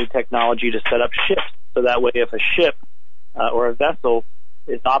learning a new technology to set up ships. So that way, if a ship or a vessel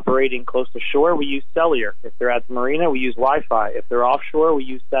is operating close to shore, we use cellular. If they're at the marina, we use Wi-Fi. If they're offshore, we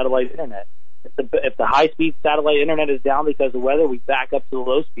use satellite internet. If the high-speed satellite internet is down because of weather, we back up to the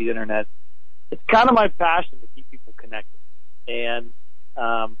low-speed internet. It's kind of my passion to keep And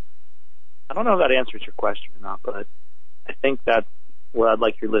I don't know if that answers your question or not, but I think that's what I'd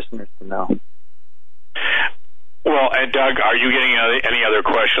like your listeners to know. Well, and Doug, are you getting any other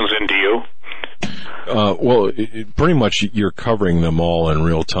questions into you? Well, pretty much you're covering them all in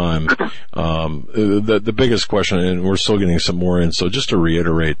real time. The biggest question, and we're still getting some more in, so just to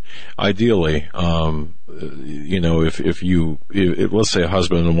reiterate, ideally, if let's say a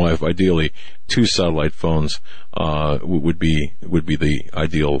husband and wife, ideally 2 satellite phones, would be the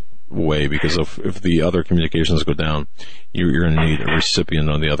ideal way, because if the other communications go down, you're going to need a recipient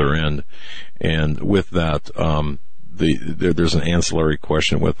on the other end. And with that, there's an ancillary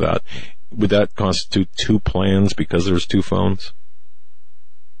question with that. Would that constitute 2 plans because there's 2 phones?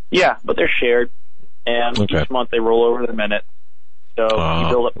 Yeah, but they're shared, and each month they roll over the minute. So you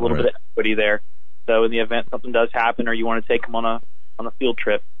build up a little bit of equity there. So in the event something does happen, or you want to take them on a field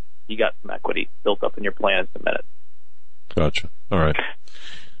trip, you got some equity built up in your plan in a minute. Gotcha. All right.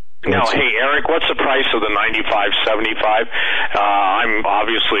 Now, hey, Eric, what's the price of the 9575? I'm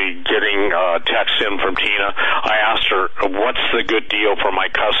obviously getting texts in from Tina. I asked her, what's the good deal for my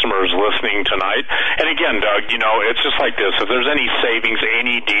customers listening tonight? And again, Doug, it's just like this. If there's any savings,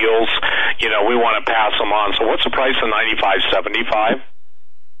 any deals, we want to pass them on. So what's the price of 9575?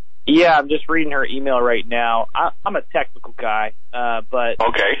 Yeah, I'm just reading her email right now. I'm a technical guy, but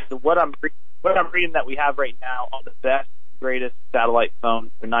okay. What I'm reading that we have right now on the best, greatest satellite phone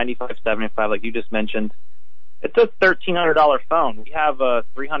for $95.75, like you just mentioned. It's a $1,300 phone. We have a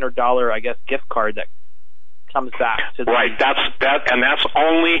 $300, I guess, gift card that comes back to the right. That's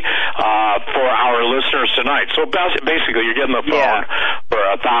only for our listeners tonight. So basically, you're getting the phone for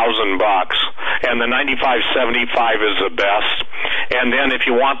 $1,000, and the 9575 is the best. And then if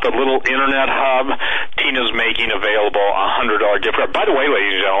you want the little internet hub, Tina's making available a $100 gift card. By the way,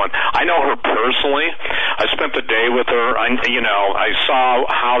 ladies and gentlemen, I know her personally. I spent the day with her. I saw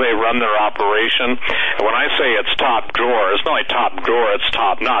how they run their operation. And when I say it's top drawer, it's not like top drawer, it's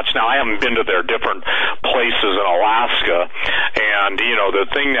top notch. Now, I haven't been to their different places in Alaska, and the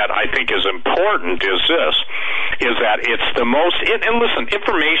thing that I think is important is that it's the most, and listen,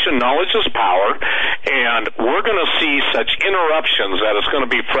 information, knowledge is power, and we're going to see such interruptions that it's going to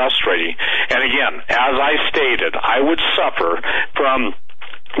be frustrating. And again, as I stated, I would suffer from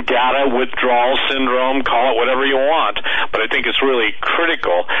data withdrawal syndrome, call it whatever you want, but I think it's really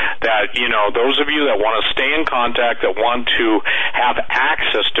critical that, those of you that want to stay in contact, that want to have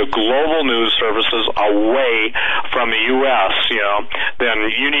access to global news services away from the U.S., then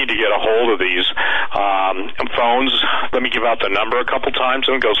you need to get a hold of these phones. Let me give out the number a couple times.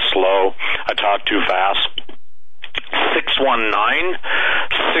 I'm going to go slow. I talk too fast.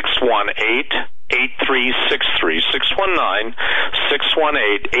 619-618 8363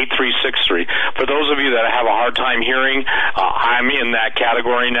 619-618-8363. For those of you that have a hard time hearing, I'm in that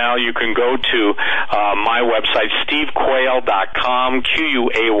category now. You can go to my website, stevequayle.com,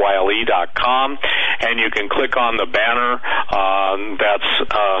 QUAYLE.com, and you can click on the banner that's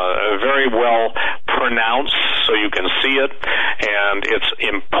very well pronounced so you can see it. And it's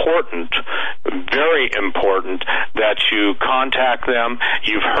important, very important, that you contact them.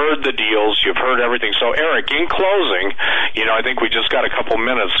 You've heard the deals. You've heard everything. So, Eric, in closing, I think we just got a couple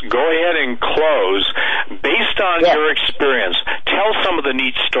minutes. Go ahead and close. Based on your experience, tell some of the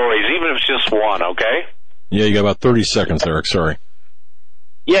neat stories, even if it's just one, okay? Yeah, you got about 30 seconds, Eric. Sorry.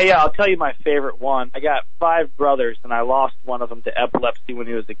 Yeah, I'll tell you my favorite one. I got 5 brothers, and I lost one of them to epilepsy when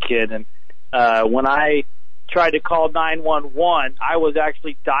he was a kid. And when I tried to call 911, I was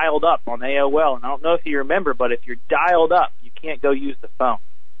actually dialed up on AOL. And I don't know if you remember, but if you're dialed up, you can't go use the phone.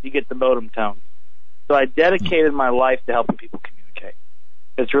 You get the modem tone. So I dedicated my life to helping people communicate.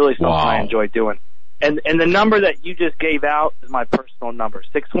 It's really something I enjoy doing. And the number that you just gave out is my personal number,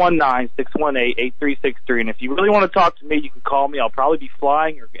 619-618-8363. And if you really want to talk to me, you can call me. I'll probably be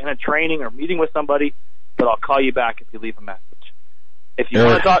flying or in a training or meeting with somebody, but I'll call you back if you leave a message. If you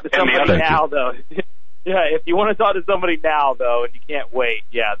want to talk to somebody now, though, if you want to talk to somebody now, though, and you can't wait,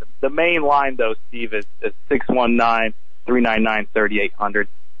 the main line, though, Steve, is 619-399-3800.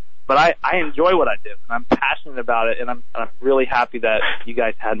 But I enjoy what I do, and I'm passionate about it, and I'm really happy that you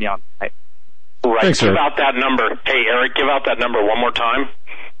guys had me on tonight. Right. Thanks, give out that number. Hey, Eric, give out that number one more time.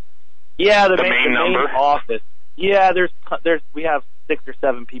 Yeah, the main number. Office. Yeah, we have 6 or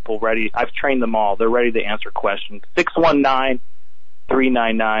 7 people ready. I've trained them all. They're ready to answer questions.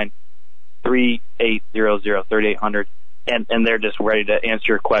 619-399-3800, 3800. And they're just ready to answer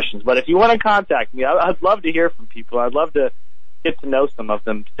your questions. But if you want to contact me, I'd love to hear from people. I'd love to get to know some of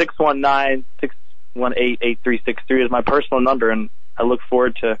them. 619-618-8363 is my personal number, and I look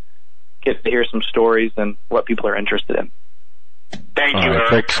forward to get to hear some stories and what people are interested in. Thank you,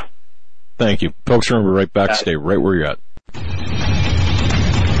 Eric. Folks. Thank you. Folks, remember, right back. Stay right where you're at.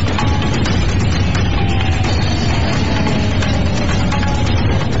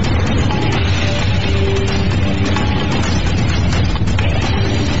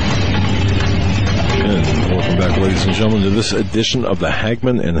 Welcome back, ladies and gentlemen, to this edition of the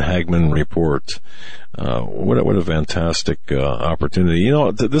Hagmann and Hagmann Report. What a fantastic opportunity. You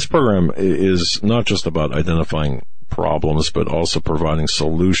know, this program is not just about identifying problems, but also providing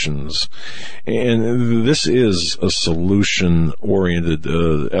solutions. And this is a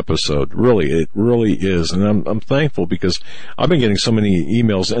solution-oriented episode. Really, it really is. And I'm thankful because I've been getting so many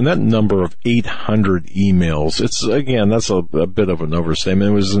emails, and that number of 800 emails, it's, again, that's a bit of an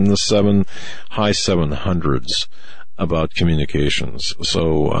overstatement. It was in the high 700s. About communications.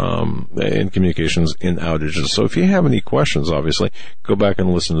 So, in communications in outages. So if you have any questions, obviously, go back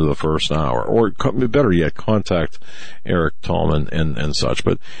and listen to the first hour, or better yet, contact Eric Tallman and such.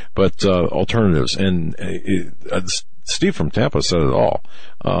 But alternatives. And Steve from Tampa said it all.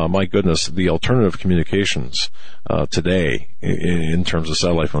 My goodness, the alternative communications, today, in terms of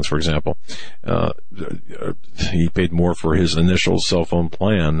satellite phones, for example, he paid more for his initial cell phone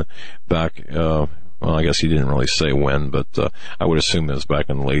plan back, well, I guess he didn't really say when, but I would assume it was back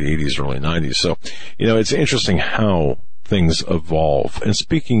in the late 80s, early 90s. So, you know, it's interesting how things evolve. And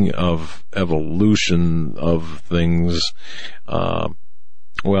speaking of evolution of things, that's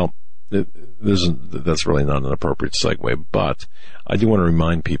really not an appropriate segue, but I do want to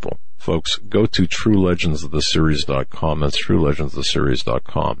remind people, folks, go to TrueLegendsOfTheSeries.com. That's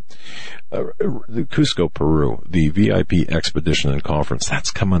TrueLegendsOfTheSeries.com. Cusco, Peru, the VIP Expedition and Conference, that's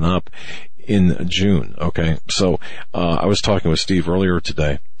coming up in June. Okay. So, I was talking with Steve earlier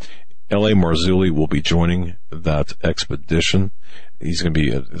today. L.A. Marzulli will be joining that expedition. He's going to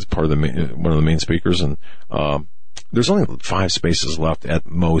be as part of one of the main speakers, and, there's only 5 spaces left at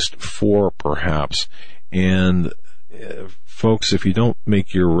most, 4 perhaps. And, folks, if you don't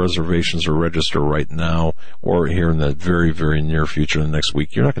make your reservations or register right now, or here in the very, very near future, in the next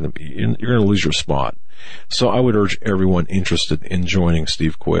week, you're going to lose your spot. So I would urge everyone interested in joining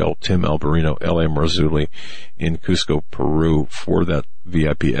Steve Quayle, Tim Alberino, L.A. Marzulli in Cusco, Peru for that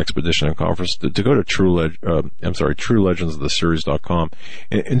VIP Expedition and Conference to go to TrueLegendsOfTheSeries.com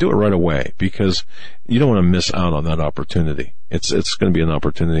and do it right away, because you don't want to miss out on that opportunity. It's going to be an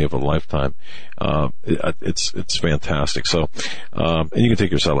opportunity of a lifetime. It's fantastic. So, and you can take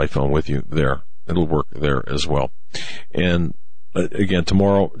your satellite phone with you there. It'll work there as well. And again,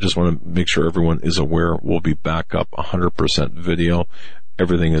 tomorrow, just want to make sure everyone is aware, we'll be back up 100% video.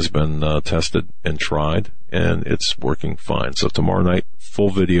 Everything has been tested and tried, and it's working fine. So tomorrow night, full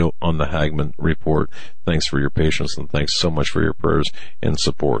video on the Hagmann Report. Thanks for your patience, and thanks so much for your prayers and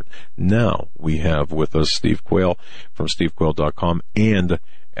support. Now we have with us Steve Quayle from stevequayle.com and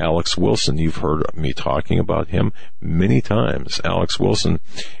Alex Wilson. You've heard me talking about him many times. Alex Wilson,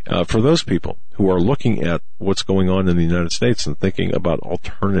 for those people who are looking at what's going on in the United States and thinking about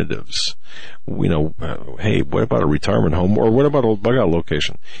alternatives, hey, what about a retirement home, or what about a bug out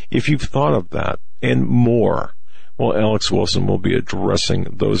location? If you've thought of that and more, well, Alex Wilson will be addressing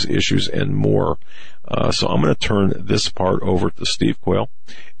those issues and more. So I'm going to turn this part over to Steve Quayle,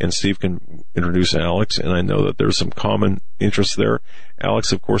 and Steve can introduce Alex, and I know that there's some common interest there.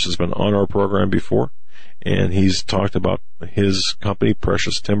 Alex, of course, has been on our program before, and he's talked about his company,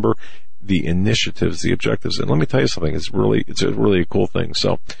 Precious Timber, the initiatives, the objectives. And let me tell you something, it's a really cool thing.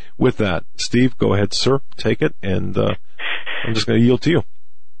 So with that, Steve, go ahead, sir, take it, and I'm just going to yield to you.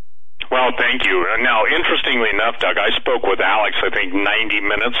 Well, thank you. Now, interestingly enough, Doug, I spoke with Alex, I think, 90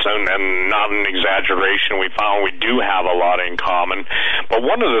 minutes, and not an exaggeration. We found we do have a lot in common. But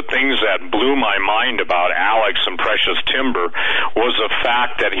one of the things that blew my mind about Alex and Precious Timber was the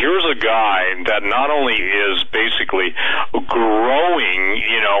fact that here's a guy that not only is basically growing,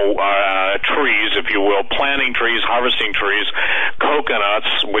 trees, if you will, planting trees, harvesting trees,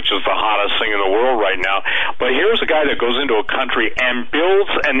 coconuts, which is the hottest thing in the world right now, but here's a guy that goes into a country and builds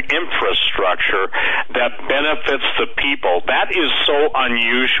an infrastructure that benefits the people. That is so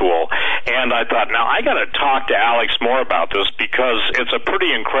unusual. And I thought, now I got to talk to Alex more about this, because it's a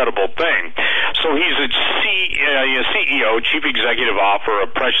pretty incredible thing. So he's a CEO, Chief Executive Officer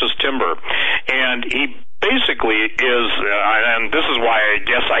of Precious Timber, and he basically is, and this is why I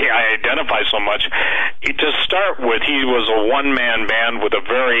guess I identify so much, to start with, he was a one-man band with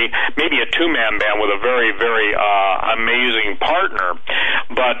maybe a two-man band with a very, very amazing partner.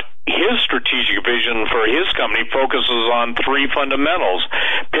 But his strategic vision for his company focuses on 3 fundamentals: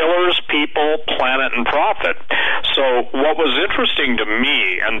 pillars, people, planet, and profit. So what was interesting to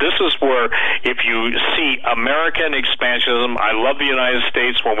me, and this is where if you see American expansionism, I love the United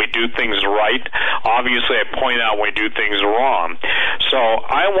States when we do things right. Obviously, I point out when we do things wrong. So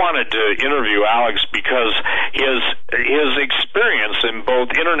I wanted to interview Alex because his experience in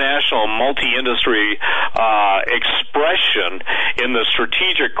both international and multi-industry expression in the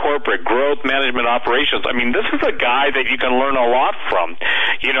strategic corporate growth management operations. I mean, this is a guy that you can learn a lot from.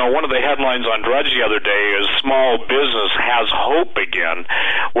 You know, one of the headlines on Drudge the other day is small business has hope again.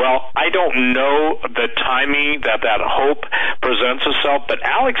 Well, I don't know the timing that hope presents itself, but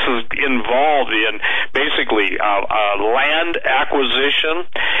Alex is involved in basically land acquisition.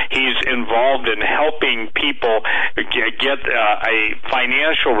 He's involved in helping people get a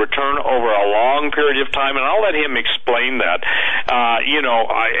financial return over a long period of time, and I'll let him explain that.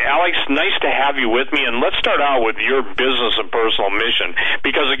 Alex, nice to have you with me, and let's start out with your business and personal mission,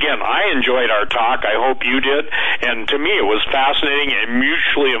 because again, I enjoyed our talk. I hope you did, and to me it was fascinating and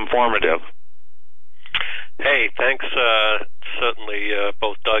mutually informative. Hey, thanks, certainly,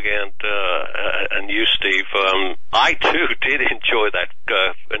 both Doug and you, Steve. I, too, did enjoy that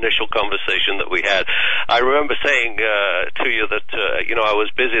initial conversation that we had. I remember saying to you that, I was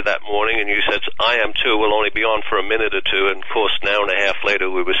busy that morning, and you said, I am, too. We'll only be on for a minute or two, and, of course, an hour and a half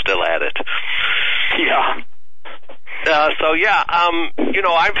later, we were still at it. Yeah.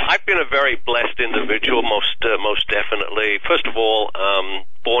 I've been a very blessed individual, most definitely. First of all,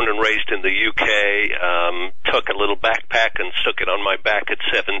 born and raised in the UK, took a little backpack and stuck it on my back at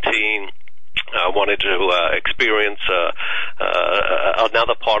 17. Wanted to experience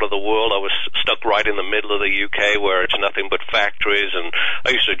another part of the world. I was stuck right in the middle of the UK, where it's nothing but factories. And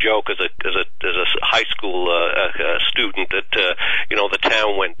I used to joke as a high school student that the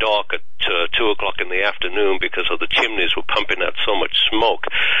town went dark at 2:00 in the afternoon because of the chimneys were pumping out so much smoke.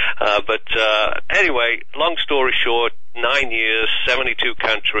 But anyway, long story short, 9 years, 72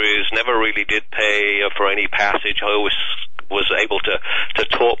 countries. Never really did pay for any passage. I always was able to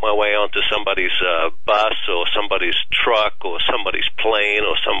talk my way onto somebody's bus or somebody's truck or somebody's plane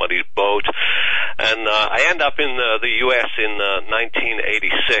or somebody's boat. And I end up in the U.S. in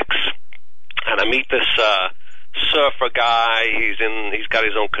 1986, and I meet this surfer guy. He's got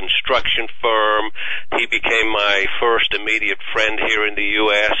his own construction firm. He became my first immediate friend here in the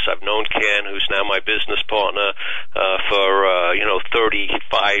U.S. I've known Ken, who's now my business partner, for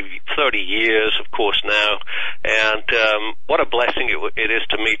 30 years, of course, now. And what a blessing it is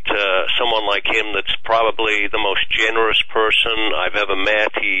to meet someone like him that's probably the most generous person I've ever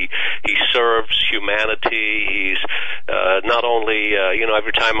met. He serves humanity. He's not only,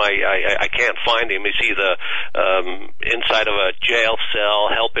 every time I can't find him, he's either inside of a jail cell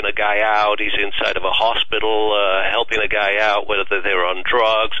helping a guy out. He's inside of a hospital helping a guy out, whether they're on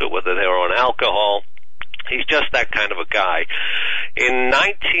drugs or whether they're on alcohol. He's just that kind of a guy. In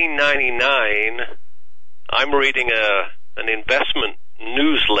 1999, I'm reading an investment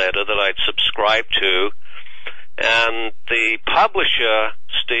newsletter that I'd subscribed to, and the publisher,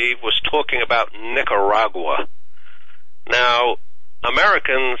 Steve, was talking about Nicaragua. Now,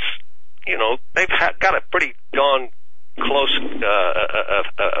 Americans, they've got a pretty darn close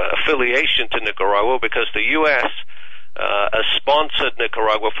affiliation to Nicaragua because the U.S. Has sponsored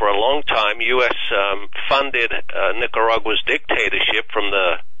Nicaragua for a long time. U.S. Funded Nicaragua's dictatorship from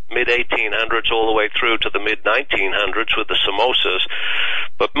the mid-1800s all the way through to the mid-1900s with the Somosas.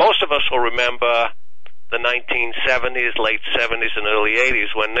 But most of us will remember the 1970s, late 70s, and early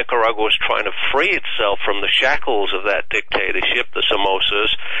 80s when Nicaragua was trying to free itself from the shackles of that dictatorship, the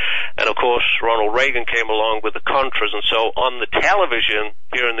Somosas. And, of course, Ronald Reagan came along with the Contras. And so on the television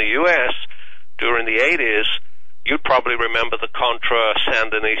here in the U.S. during the 80s, you'd probably remember the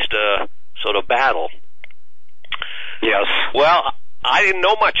Contra-Sandinista sort of battle. Yes. Well, I didn't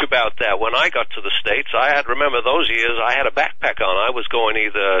know much about that when I got to the States. Remember those years, I had a backpack on. I was going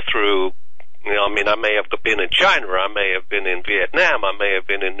either through, I may have been in China, I may have been in Vietnam, I may have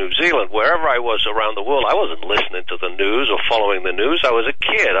been in New Zealand. Wherever I was around the world, I wasn't listening to the news or following the news. I was a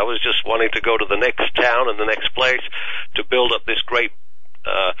kid. I was just wanting to go to the next town and the next place to build up this great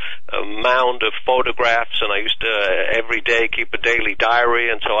a mound of photographs, and I used to every day keep a daily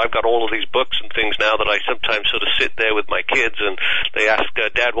diary, and so I've got all of these books and things now that I sometimes sort of sit there with my kids and they ask,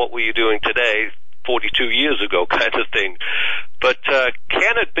 Dad, what were you doing today? 42 years ago kind of thing. But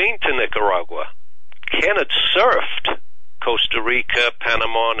Ken had been to Nicaragua. Ken had surfed Costa Rica,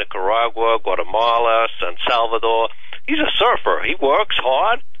 Panama, Nicaragua, Guatemala, San Salvador. He's a surfer. He works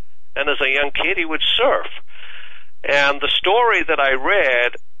hard, and as a young kid he would surf. And the story that I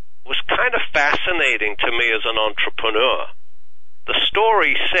read was kind of fascinating to me as an entrepreneur. the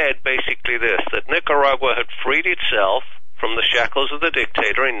story said basically this, that Nicaragua had freed itself from the shackles of the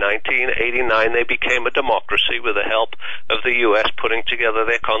dictator in 1989. They became a democracy with the help of the U.S. putting together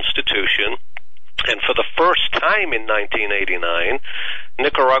their constitution. And for the first time in 1989,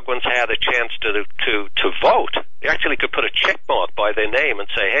 Nicaraguans had a chance to vote. They actually could put a check mark by their name and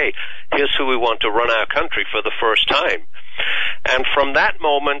say, hey, here's who we want to run our country for the first time. And from that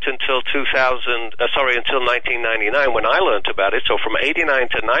moment until 1999, when I learned about it, so from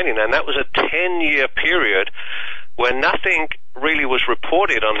 89 to 99, that was a 10-year period where nothing really was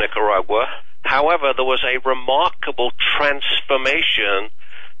reported on Nicaragua. However, there was a remarkable transformation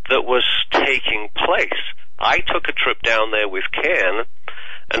that was taking place. I took a trip down there with Ken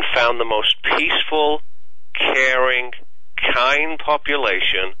and found the most peaceful, caring, kind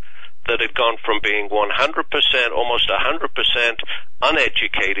population that had gone from being 100%, almost 100%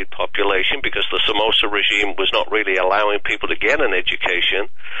 uneducated population, because the Somoza regime was not really allowing people to get an education,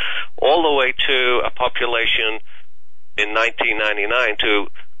 all the way to a population in 1999 to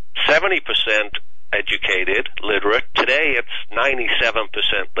 70% educated, literate. Today it's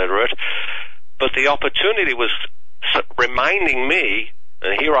 97% literate. But the opportunity was reminding me,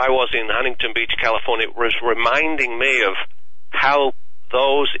 and here I was in Huntington Beach, California, it was reminding me of how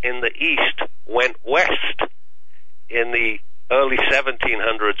those in the East went west in the early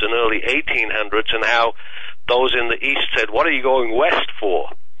 1700s and early 1800s, and how those in the East said, what are you going west for?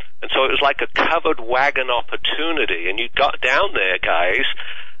 And so it was like a covered wagon opportunity, and you got down there, guys,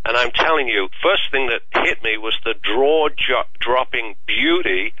 and I'm telling you, first thing that hit me was the jaw-dropping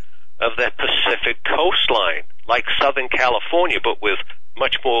beauty of their Pacific coastline, like Southern California, but with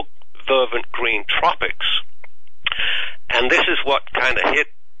much more verdant green tropics. And this is what kind of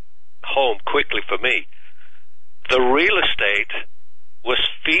hit home quickly for me. The real estate was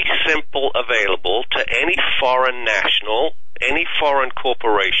fee simple available to any foreign national, any foreign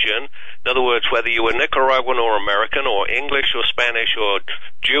corporation. In other words, whether you were Nicaraguan or American or English or Spanish or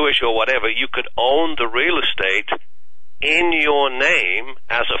Jewish or whatever, you could own the real estate in your name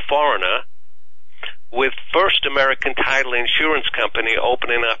as a foreigner, with First American Title Insurance Company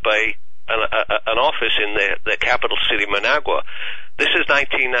opening up an office in the capital city, Managua. This is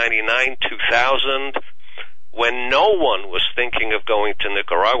 1999, 2000, when no one was thinking of going to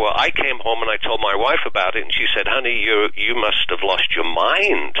Nicaragua. I came home and I told my wife about it, and she said, honey, you must have lost your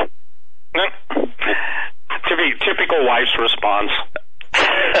mind. Typical wife's response.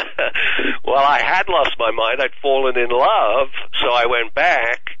 Well, I had lost my mind. I'd fallen in love, so I went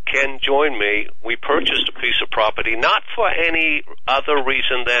back. Ken joined me. We purchased a piece of property, not for any other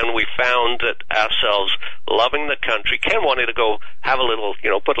reason than we found that ourselves loving the country. Ken wanted to go have a little,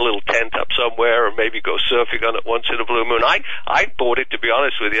 put a little tent up somewhere, or maybe go surfing on it once in a blue moon. I bought it, to be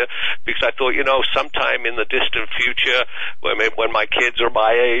honest with you, because I thought, sometime in the distant future, when my kids are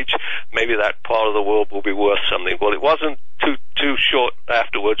my age, maybe that part of the world will be worth something. Well, it wasn't too short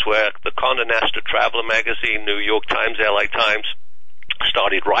afterwards where the Condé Nast Traveler magazine, New York Times, LA Times,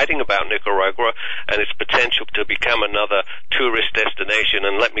 started writing about Nicaragua and its potential to become another tourist destination.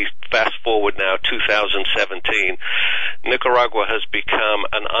 And let me fast forward now, 2017. Nicaragua has become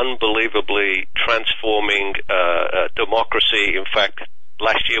an unbelievably transforming democracy. In fact,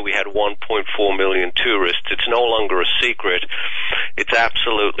 last year we had 1.4 million tourists. It's no longer a secret. It's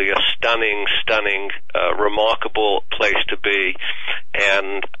absolutely a stunning, remarkable place to be.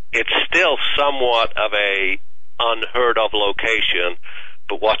 And it's still somewhat of a unheard of location.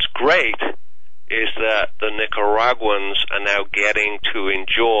 But what's great is that the Nicaraguans are now getting to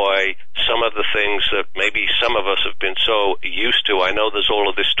enjoy some of the things that maybe some of us have been so used to. I know there's all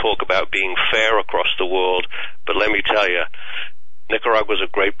of this talk about being fair across the world, but let me tell you, Nicaragua is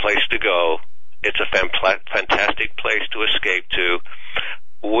a great place to go. It's a fantastic place to escape to.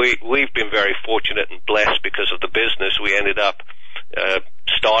 We've been very fortunate and blessed because of the business. We ended up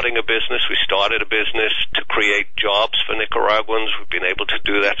starting a business. We started a business to create jobs for Nicaraguans. We've been able to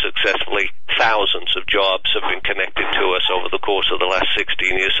do that successfully. Thousands of jobs have been connected to us over the course of the last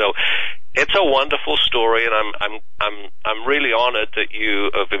 16 years. So it's a wonderful story, and I'm really honored that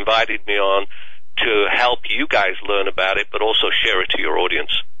you have invited me on to help you guys learn about it, but also share it to your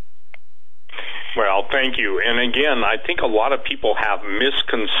audience. Well, thank you. And again, I think a lot of people have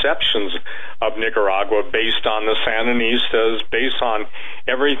misconceptions of Nicaragua based on the Sandinistas, based on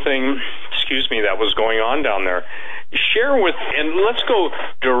everything, that was going on down there. share with, and let's go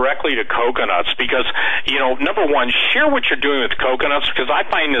directly to coconuts because, number one, share what you're doing with coconuts because I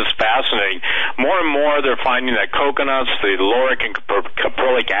find this fascinating. More and more they're finding that coconuts, the lauric and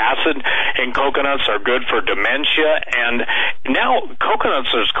caprylic acid in coconuts are good for dementia, and now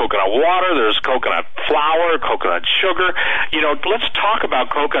coconuts, there's coconut water, there's coconut flour, coconut sugar. Let's talk about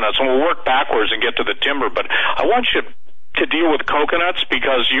coconuts, and we'll work backwards and get to the timber, but I want you to deal with coconuts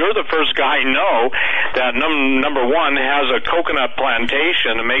because you're the first guy I know that number one has a coconut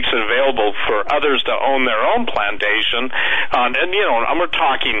plantation and makes it available for others to own their own plantation. And we're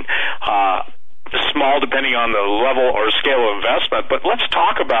talking small depending on the level or scale of investment, but let's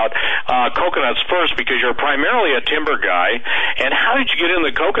talk about coconuts first because you're primarily a timber guy. And how did you get in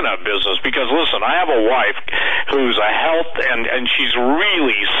the coconut business? Because listen, I have a wife who's a health and she's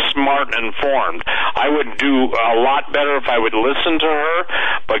really smart and informed. I would do a lot better if I would listen to her,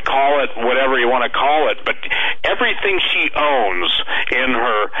 but call it whatever you want to call it. But everything she owns in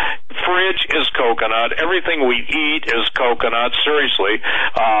her fridge is coconut. Everything we eat is coconut. Seriously,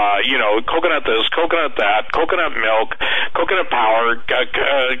 coconut this, coconut that, coconut milk, coconut power,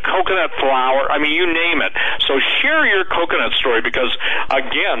 coconut flour. I mean, you name it. So share your coconut story because,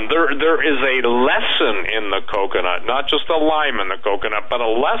 again, there is a lesson in the coconut, not just a lime in the coconut, but a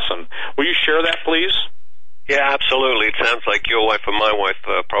lesson. Will you share that, please? Yeah, absolutely. It sounds like your wife and my wife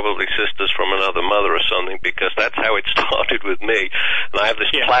are probably sisters from another mother or something because that's how it started with me. And I have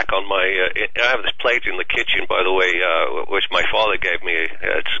this plaque on I have this plate in the kitchen, by the way, which my father gave me.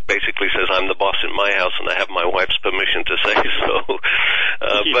 It basically says I'm the boss in my house and I have my wife's permission to say so.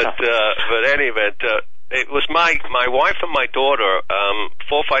 But anyway, it was my wife and my daughter,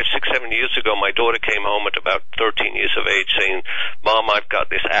 4, 5, 6, 7 years ago, my daughter came home at about 13 years of age saying, Mom, I've got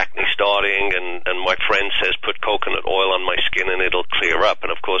this acne starting, and my friend says put coconut oil on my skin and it'll clear up.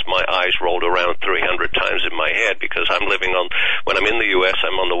 And of course my eyes rolled around 300 times in my head because I'm living when I'm in the U.S.,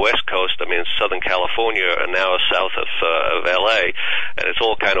 I'm on the West Coast, I'm in Southern California and now south of L.A., and it's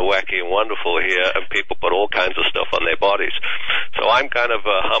all kind of wacky and wonderful here, and people put all kinds of stuff on their bodies. So I'm kind of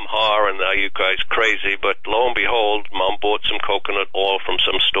hum-ha, and are you guys crazy? But lo and behold, Mom bought some coconut oil from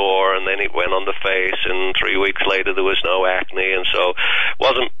some store, and then it went on the face, and 3 weeks later there was no acne, and so it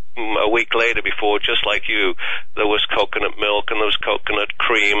wasn't a week later before, just like you, there was coconut milk, and there was coconut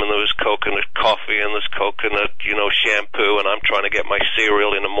cream, and there was coconut coffee, and there's coconut, shampoo, and I'm trying to get my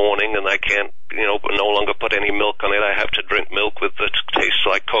cereal in the morning, and I can't, no longer put any milk on it. I have to drink milk that tastes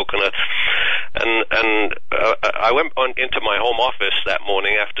like coconut. And I went into my home office that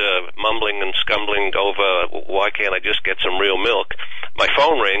morning after mumbling and scumbling over why can't I just get some real milk. My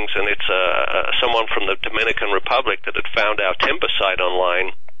phone rings, and it's someone from the Dominican Republic that had found our timber site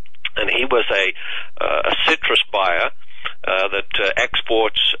online. And he was a citrus buyer that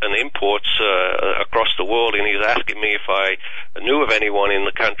exports and imports across the world, and he's asking me if I knew of anyone in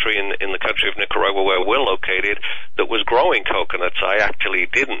the country of Nicaragua where we're located that was growing coconuts. I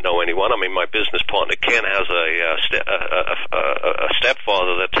actually didn't know anyone. I mean, my business partner Ken has a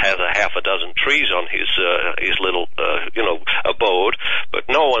stepfather that has a half a dozen trees on his little abode, but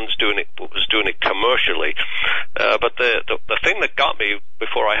no one's was doing it commercially. But the thing that got me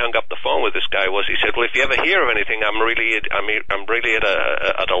before I hung up the phone with this guy was he said, well, if you ever hear of anything, I'm really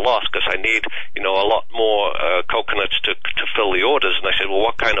at a loss because I need a lot more coconuts to fill the orders. And I said, well,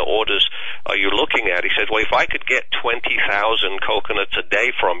 what kind of orders are you looking at? He said, well, if I could get 20,000 coconuts a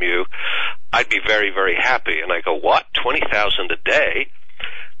day from you, I'd be very, very happy. And I go, what? 20,000 a day?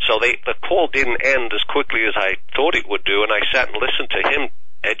 So the call didn't end as quickly as I thought it would do, and I sat and listened to him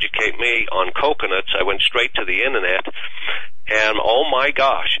educate me on coconuts. I went straight to the internet, and oh my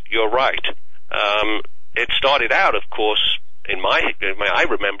gosh, you're right. It started out, of course, I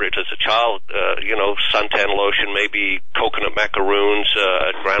remember it as a child, suntan lotion, maybe coconut macaroons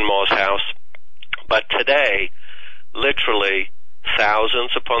at grandma's house. But today, literally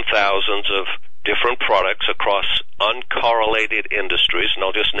thousands upon thousands of different products across uncorrelated industries, and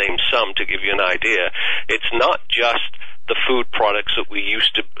I'll just name some to give you an idea. It's not just the food products that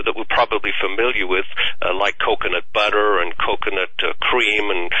we're probably familiar with, like coconut butter and coconut cream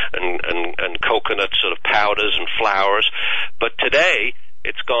and coconut sort of powders and flours. But today,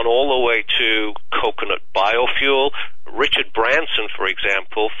 it's gone all the way to coconut biofuel. Richard Branson, for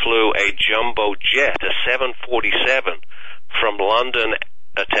example, flew a jumbo jet, a 747, from London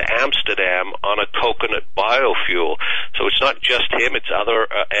to Amsterdam on a coconut biofuel. So it's not just him, it's other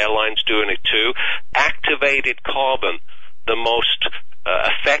airlines doing it too. Activated carbon, the most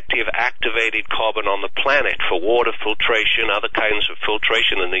effective activated carbon on the planet for water filtration, other kinds of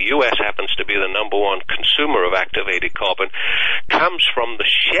filtration, and the U.S. happens to be the number one consumer of activated carbon, comes from the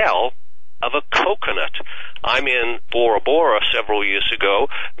shell of a coconut. I'm in Bora Bora several years ago,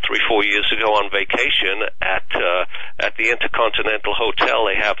 3-4 years ago, on vacation at the Intercontinental Hotel.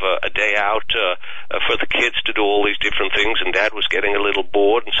 They have a day out for the kids to do all these different things, and Dad was getting a little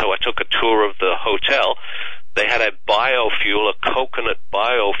bored, and so I took a tour of the hotel. They had a biofuel, a coconut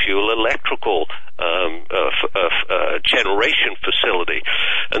biofuel electrical generation facility.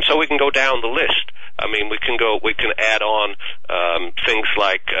 And so we can go down the list. I mean, we can add on things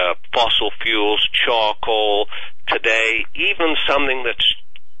like fossil fuels, charcoal, today, even something that's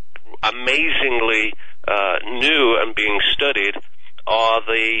amazingly new and being studied are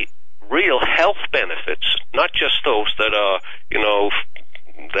the real health benefits, not just those that are,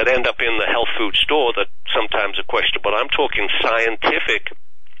 that end up in the health food store that sometimes are questionable. I'm talking scientific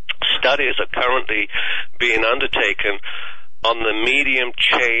studies are currently being undertaken on the medium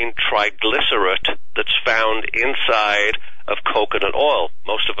chain triglyceride that's found inside of coconut oil.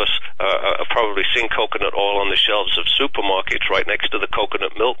 Most of us have probably seen coconut oil on the shelves of supermarkets right next to the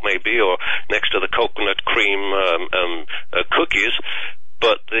coconut milk maybe, or next to the coconut cream cookies.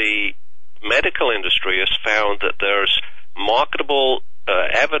 But the medical industry has found that there's marketable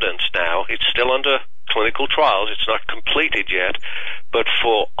evidence now. It's still under clinical trials. It's not completed yet. But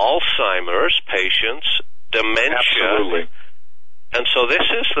for Alzheimer's patients, dementia. Absolutely. And so this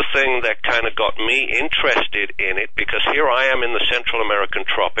is the thing that kind of got me interested in it, because here I am in the Central American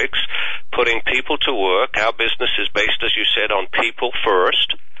tropics, putting people to work. Our business is based, as you said, on people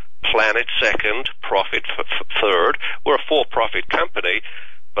first, planet second, profit third. We're a for-profit company,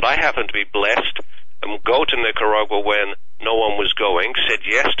 but I happen to be blessed and go to Nicaragua when no one was going, said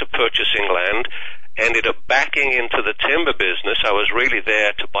yes to purchasing land, ended up backing into the timber business. I was really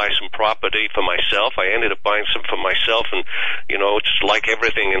there to buy some property for myself. I ended up buying some for myself, and, it's like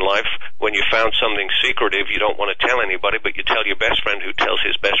everything in life. When you found something secretive, you don't want to tell anybody, but you tell your best friend who tells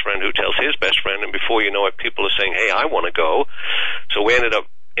his best friend who tells his best friend, and before you know it, people are saying, hey, I want to go. So we ended up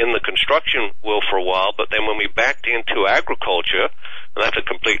in the construction world for a while, but then when we backed into agriculture, and that's a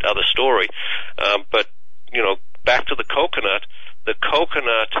complete other story, but, back to the coconut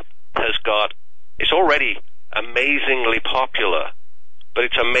it's already amazingly popular, but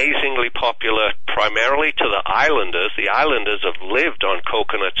it's amazingly popular primarily to the islanders. The islanders have lived on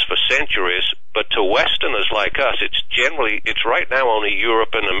coconuts for centuries, but to Westerners like us, it's right now only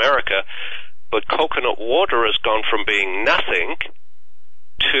Europe and America, but coconut water has gone from being nothing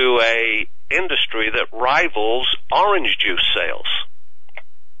to a industry that rivals orange juice sales.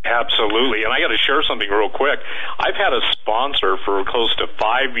 Absolutely. And I got to share something real quick. I've had a sponsor for close to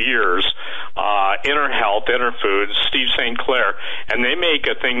 5 years, Inner Health, Inner Foods, Steve St. Clair, and they make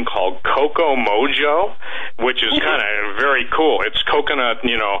a thing called Coco Mojo, which is kind of very cool. It's coconut,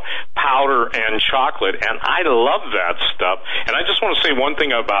 powder and chocolate, and I love that stuff. And I just want to say one thing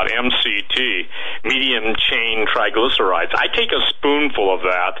about MCT, medium chain triglycerides. I take a spoonful of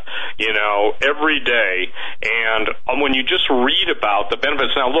that, every day, and when you just read about the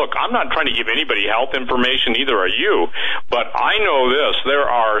benefits. Now, look, I'm not trying to give anybody health information, neither are you, but I know this. There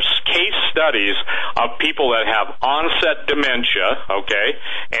are case studies of people that have onset dementia,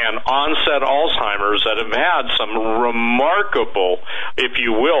 and onset Alzheimer's that have had some remarkable, if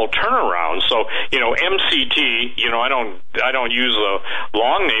you will, turnarounds. So, MCT, I don't use the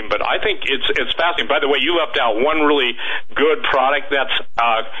long name, but I think it's fascinating. By the way, you left out one really good product. That's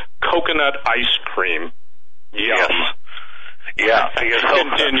coconut ice cream. Yum. Yes. Yeah.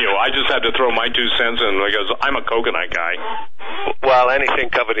 Continue. I just had to throw my 2 cents in because I'm a coconut guy. Well,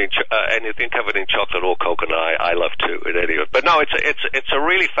 anything covered in chocolate or coconut, I love too. Anyway, but no, it's a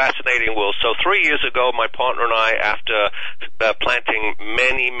really fascinating world. So 3 years ago, my partner and I, after planting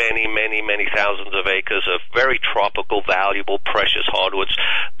many thousands of acres of very tropical, valuable, precious hardwoods,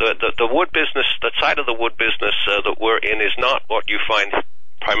 the wood business, the side of the wood business that we're in, is not what you find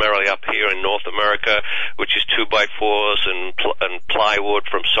primarily up here in North America, which is 2x4s and plywood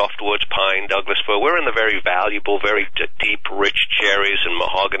from softwoods, pine, Douglas fir. We're in the very valuable, very deep, rich cherries and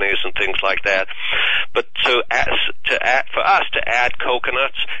mahoganies and things like that. But for us to add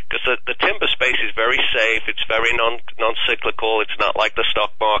coconuts, because the timber space is very safe, it's very non-cyclical. It's not like the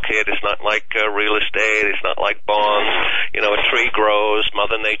stock market. It's not like real estate. It's not like bonds. A tree grows.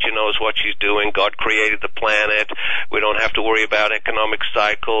 Mother Nature knows what she's doing. God created the planet. We don't have to worry about economic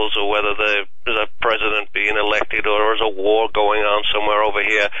cycles or whether there's a president being elected or there's a war going on somewhere over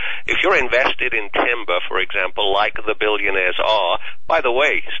here. If you're invested in timber, for example, like the billionaires are, by the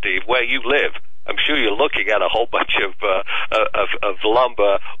way, Steve, where you live, I'm sure you're looking at a whole bunch of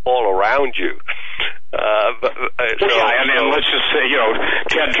lumber all around you. And let's just say,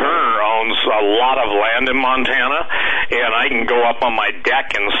 Ted Turner owns a lot of land in Montana, and I can go up on my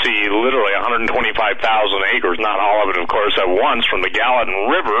deck and see literally 125,000 acres, not all of it, of course, at once, from the Gallatin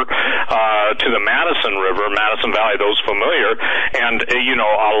River to the Madison River, Madison Valley, those familiar, and,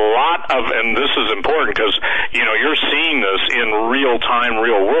 a lot of, and this is important because, you're seeing this in real time,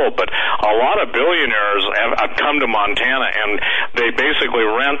 real world, but a lot of billionaires have come to Montana, and they basically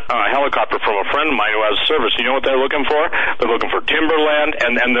rent a helicopter from a friend of mine who has service. You know what they're looking for? They're looking for timberland,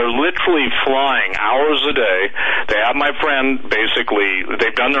 and they're literally flying hours a day. They have my friend, basically,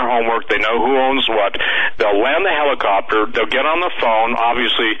 they've done their homework, they know who owns what. They'll land the helicopter, they'll get on the phone.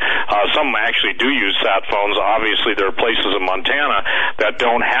 Obviously, some actually do use sat phones. Obviously, there are places in Montana that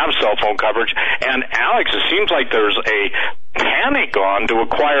don't have cell phone coverage. And Alex, it seems like there's a panic on to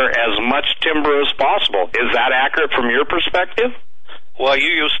acquire as much timber as possible. Is that accurate from your perspective? Well,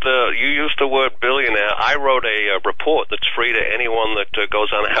 you used the word billionaire. I wrote a report that's free to anyone that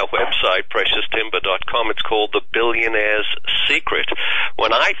goes on our website, PreciousTimber.com. It's called The Billionaire's Secret.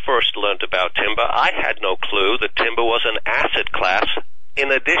 When I first learned about timber, I had no clue that timber was an asset class in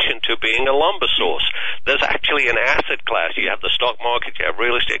addition to being a lumber source. There's actually an asset class. You have the stock market, you have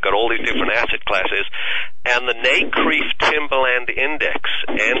real estate, got all these different asset classes. And the NCREIF Timberland Index,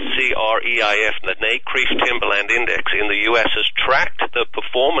 NCREIF, the NCREIF Timberland Index in the U.S. has tracked the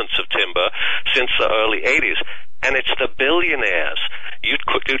performance of timber since the early 80s. And it's the billionaires. You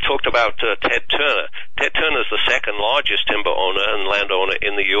talked about Ted Turner. Ted Turner's the second largest timber owner and landowner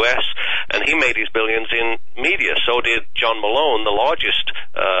in the U.S., and he made his billions in media. So did John Malone, the largest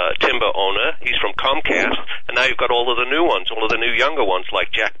timber owner. He's from Comcast, and now you've got all of the new ones, all of the new younger ones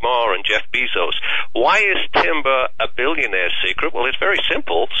like Jack Ma and Jeff Bezos. Why is timber a billionaire's secret? Well, it's very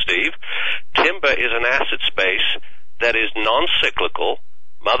simple, Steve. Timber is an asset space that is non-cyclical.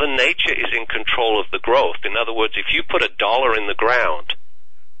 Mother Nature is in control of the growth. In other words, if you put $1 in the ground,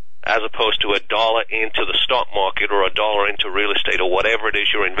 as opposed to $1 into the stock market or $1 into real estate or whatever it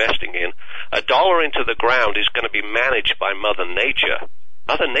is you're investing in, $1 into the ground is going to be managed by Mother Nature.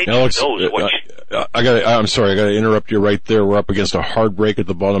 Mother Nature Alex, knows what I'm sorry, I got to interrupt you right there. We're up against a hard break at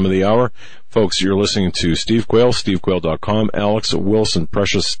the bottom of the hour. Folks, you're listening to Steve Quayle, stevequayle.com, Alex Wilson,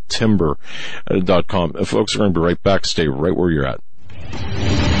 PreciousTimber.com. Folks, we're going to be right back. Stay right where you're at.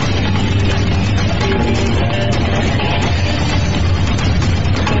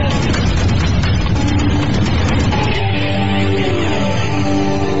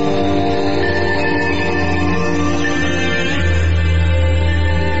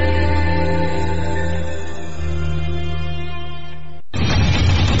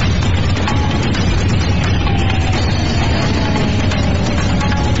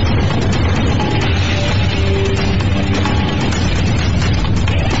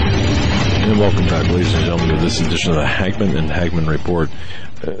 Welcome back, ladies and gentlemen, to this edition of the Hagmann and Hagmann Report.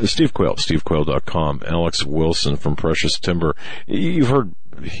 Steve Quayle, stevequayle.com, Alex Wilson from Precious Timber. You've heard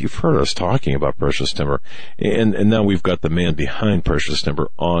us talking about Precious Timber, and now we've got the man behind Precious Timber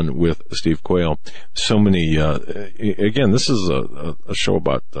on with Steve Quayle. So many, again, this is a show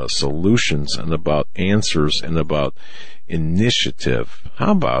about solutions and about answers and about initiative.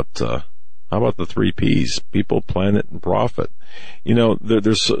 How about the 3 Ps? People, planet, and profit.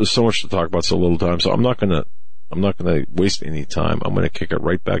 There's so much to talk about, so little time. So I'm not gonna waste any time. I'm gonna kick it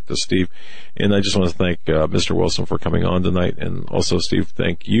right back to Steve. And I just want to thank Mr. Wilson for coming on tonight, and also Steve,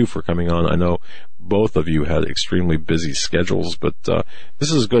 thank you for coming on. I know both of you had extremely busy schedules, but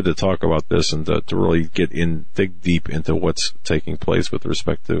this is good to talk about this and to really dig deep into what's taking place with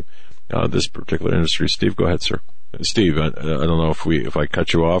respect to this particular industry. Steve, go ahead, sir. Steve, I don't know if I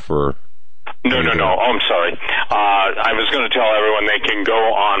cut you off or. No. Oh, I'm sorry. I was going to tell everyone they can go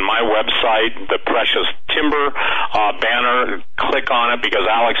on my website, the Precious Timber banner, click on it because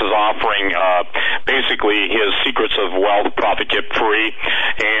Alex is offering basically his Secrets of Wealth Profit Kit free,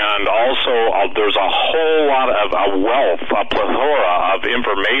 and also there's a whole lot of a plethora of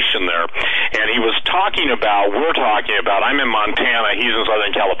information there. And we're talking about, I'm in Montana, he's in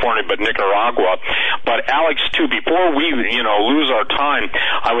Southern California, but Nicaragua. But Alex, too, before we lose our time,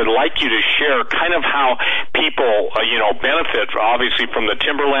 I would like you to share kind of how people benefit obviously from the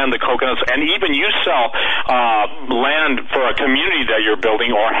timberland, the coconuts, and even you sell land for a community that you're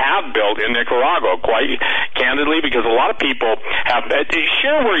building or have built in Nicaragua, quite candidly, because a lot of people have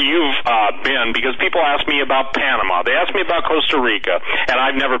share where you've been, because people ask me about Panama, they ask me about Costa Rica, and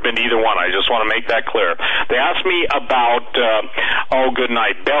I've never been to either one. I just want to make that clear. They ask me about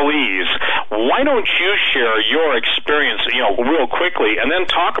Belize. Why don't you share your experience real quickly, and then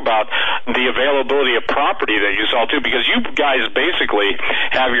talk about the availability of property commodity that you sell too, because you guys basically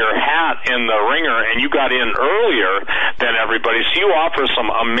have your hat in the ringer and you got in earlier than everybody, so you offer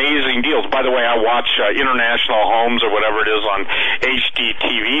some amazing deals. By the way, I watch International Homes or whatever it is on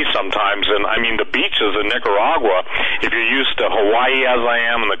HDTV sometimes, and I mean the beaches in Nicaragua, if you're used to Hawaii as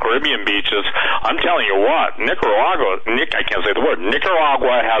I am and the Caribbean beaches, I'm telling you what, Nicaragua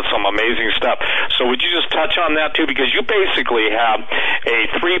has some amazing stuff. So would you just touch on that too, because you basically have a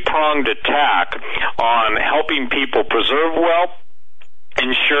three-pronged attack on helping people preserve wealth,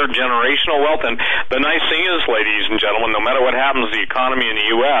 ensure generational wealth, and the nice thing is, ladies and gentlemen, no matter what happens to the economy in the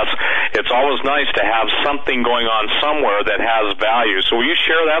U.S., it's always nice to have something going on somewhere that has value. So will you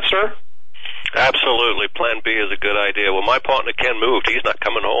share that, sir? Absolutely. Plan B is a good idea. Well, my partner Ken moved. He's not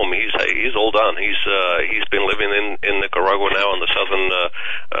coming home. He's all done. He's been living in Nicaragua now on the southern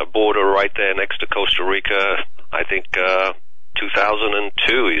border right there next to Costa Rica. I think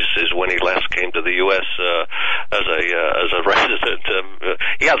 2002 is when he last came to the U.S. As a resident.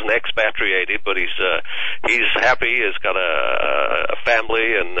 He hasn't expatriated, but he's happy. He's got a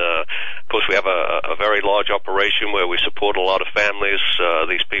family, and of course we have a very large operation where we support a lot of families.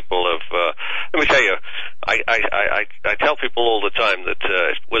 These people have. Let me tell you, I tell people all the time that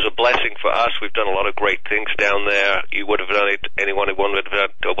it was a blessing for us. We've done a lot of great things down there. You would have done it. Anyone who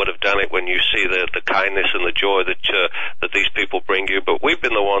would have done it when you see the kindness and the joy that these people bring you. But we've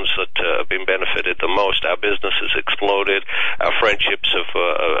been the ones that have been benefited the most. Our business has exploded. Our friendships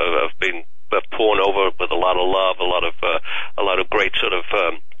have been poured over with a lot of love, a lot of great sort of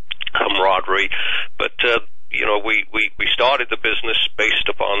camaraderie. But we started the business based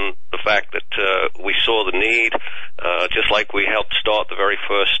upon the fact that we saw the need, just like we helped start the very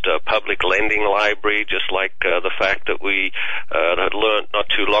first public lending library, just like the fact that we had learned not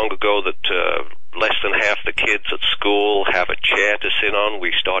too long ago that less than half the kids at school have a chair to sit on.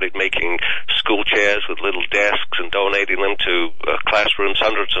 We started making school chairs with little desks and donating them to classrooms.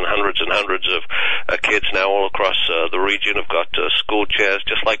 Hundreds and hundreds and hundreds of kids now all across the region have got school chairs,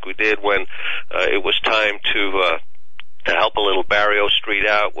 just like we did when it was time to help a little Barrio Street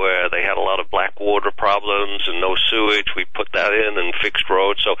out where they had a lot of black water problems and no sewage. We put that in and fixed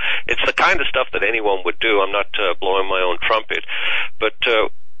roads. So it's the kind of stuff that anyone would do. I'm not blowing my own trumpet, but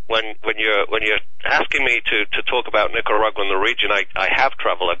when you're asking me to talk about Nicaragua and the region, I have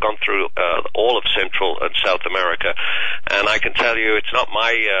traveled. I've gone through all of Central and South America, and I can tell you it's not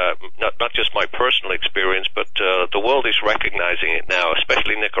my not just my personal experience, but the world is recognizing it now,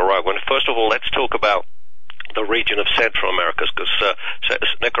 especially Nicaragua. And first of all, let's talk about the region of Central America, because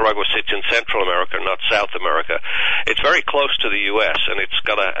Nicaragua sits in Central America, not South America. It's very close to the U.S., and it's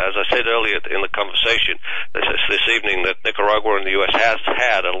got as I said earlier in the conversation this evening, that Nicaragua and the U.S. has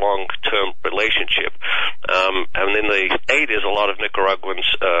had a long-term relationship. And in the 80s, a lot of Nicaraguans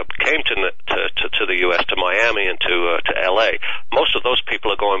came to the U.S., to Miami and to L.A. Most of those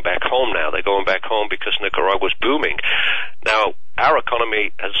people are going back home now. They're going back home because Nicaragua's booming. Now, our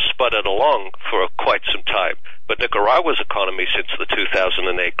economy has sputtered along for quite some time, but Nicaragua's economy since the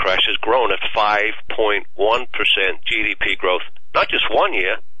 2008 crash has grown at 5.1% GDP growth, not just 1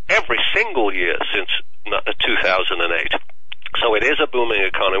 year, every single year since 2008. So it is a booming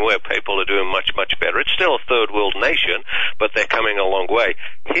economy where people are doing much, much better. It's still a third world nation, but they're coming a long way.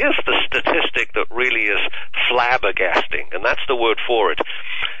 Here's the statistic that really is flabbergasting, and that's the word for it.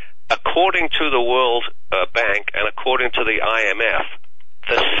 According to the World Bank and according to the IMF,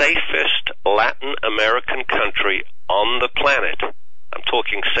 the safest Latin American country on the planet, I'm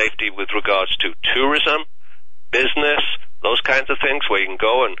talking safety with regards to tourism, business, those kinds of things where you can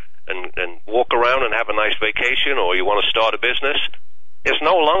go and walk around and have a nice vacation, or you want to start a business, is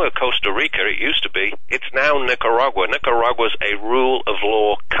no longer Costa Rica. It used to be. It's now Nicaragua. Nicaragua's a rule of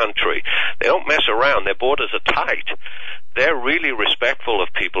law country. They don't mess around. Their borders are tight. They're really respectful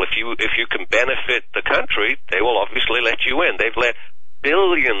of people. If you can benefit the country, they will obviously let you in. They've let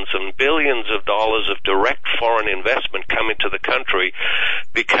billions and billions of dollars of direct foreign investment come into the country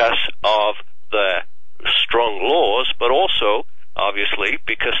because of the strong laws, but also obviously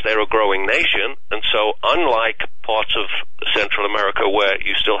because they're a growing nation. And so unlike parts of Central America where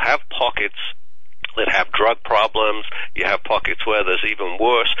you still have pockets that have drug problems, you have pockets where there's even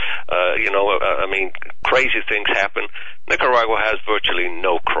worse, crazy things happen. Nicaragua has virtually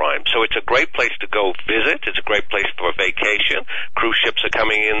no crime. So it's a great place to go visit. It's a great place for a vacation. Cruise ships are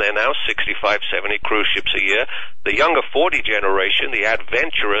coming in there now, 65, 70 cruise ships a year. The younger 40 generation, the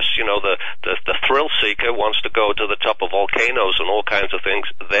adventurous, the thrill seeker wants to go to the top of volcanoes and all kinds of things.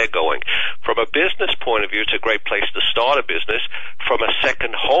 They're going. From a business point of view, it's a great place to start a business. From a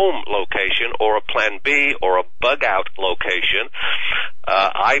second home location or a plan B or a bug out location,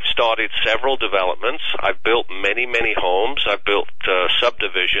 I've started several developments. I've built many, many homes. I've built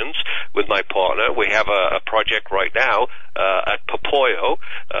subdivisions with my partner. We have a project right now at Popoyo,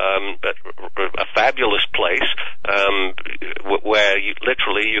 a fabulous place where you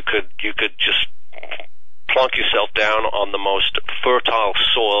could just plonk yourself down on the most fertile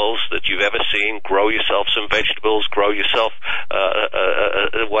soils that you've ever seen, grow yourself some vegetables, grow yourself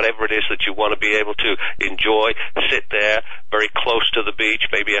whatever it is that you want to be able to enjoy, sit there very close to the beach,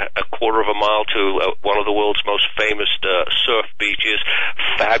 maybe a quarter of a mile to one of the world's most famous surf beaches,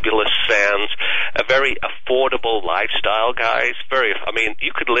 fabulous sands, a very affordable lifestyle, guys.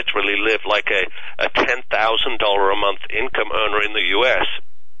 You could literally live like a $10,000 a month income earner in the U.S.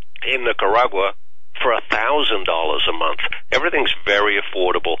 in Nicaragua for $1,000 a month. Everything's very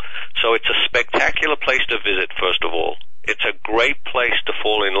affordable. So it's a spectacular place to visit, first of all. It's a great place to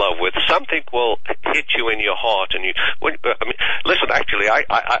fall in love with. Something will hit you in your heart, and listen. Actually,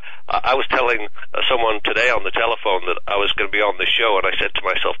 I was telling someone today on the telephone that I was going to be on the show, and I said to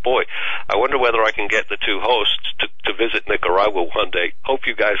myself, "Boy, I wonder whether I can get the two hosts to visit Nicaragua one day. Hope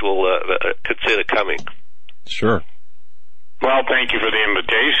you guys will consider coming." Sure. Well, thank you for the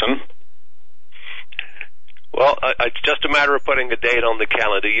invitation. Well, it's just a matter of putting a date on the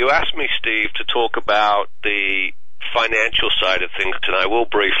calendar. You asked me, Steve, to talk about the financial side of things, and I will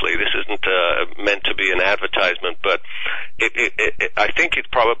briefly. This isn't meant to be an advertisement, but I think it's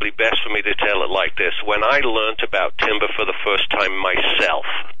probably best for me to tell it like this. When I learned about timber for the first time myself,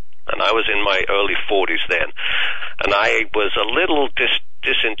 and I was in my early 40s then, and I was a little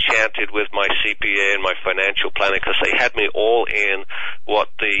disenchanted with my CPA and my financial planning because they had me all in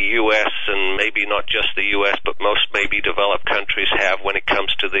what the U.S. and maybe not just the U.S. but most maybe developed countries have when it comes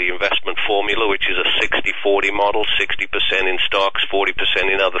to the investment formula, which is a 60-40 model, 60% in stocks, 40%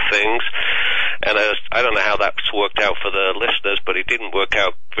 in other things. And I don't know how that's worked out for the listeners, but it didn't work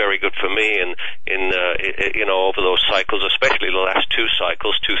out very good for me in over those cycles, especially the last two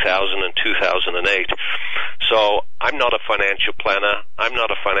cycles, 2000 and 2008. So I'm not a financial planner. I'm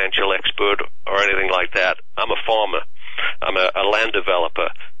not a financial expert or anything like that. I'm a farmer. I'm a land developer.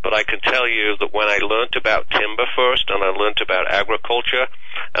 But I can tell you that when I learned about timber first and I learned about agriculture,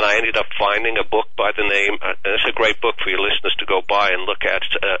 and I ended up finding a book by the name, and it's a great book for your listeners to go buy and look at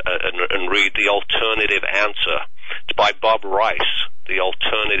and read, The Alternative Answer. It's by Bob Rice, The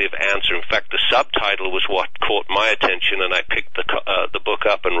Alternative Answer. In fact, the subtitle was what caught my attention, and I picked the book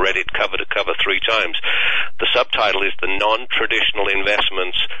up and read it cover to cover 3 times. The subtitle is The Non-Traditional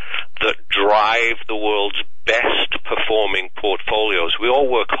Investments That Drive the World's Best Performing Portfolios. We all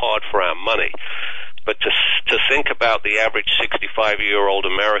work hard for our money. But to think about the average 65-year-old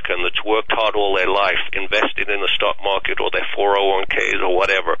American that's worked hard all their life, invested in the stock market or their 401ks or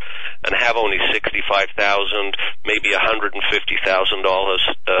whatever, and have only $65,000, maybe $150,000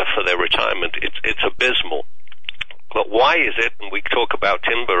 for their retirement, it's abysmal. But why is it, and we talk about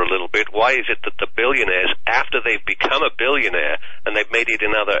timber a little bit, why is it that the billionaires, after they've become a billionaire and they've made it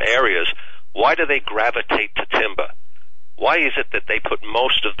in other areas, why do they gravitate to timber? Why is it that they put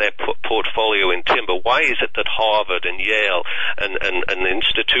most of their portfolio in timber? Why is it that Harvard and Yale and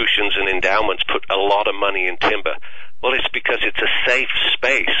institutions and endowments put a lot of money in timber? Well, it's because it's a safe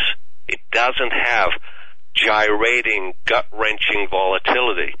space. It doesn't have gyrating, gut-wrenching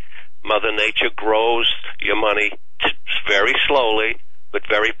volatility. Mother Nature grows your money very slowly, but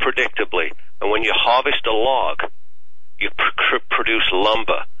very predictably. And when you harvest a log, you produce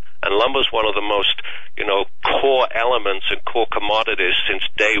lumber. And lumber's one of the most, core elements and core commodities since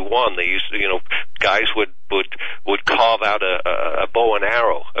day one. They used, guys would carve out a bow and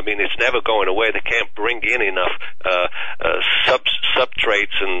arrow. I mean, it's never going away. They can't bring in enough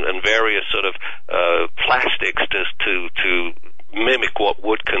substrates and various sort of plastics to mimic what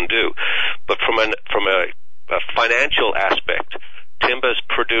wood can do. But from a financial aspect, timber's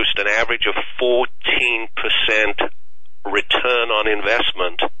produced an average of 14% return on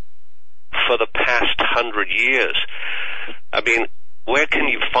investment for the past 100 years. I mean, where can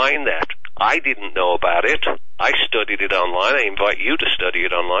you find that? I didn't know about it. I studied it online. I invite you to study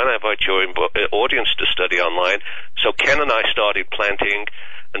it online. I invite your audience to study online. So Ken and I started planting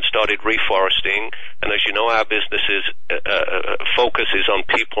and started reforesting. And as you know, our business focus is on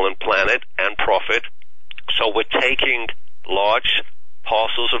people and planet and profit. So we're taking large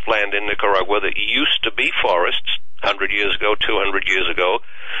parcels of land in Nicaragua that used to be forests 100 years ago, 200 years ago,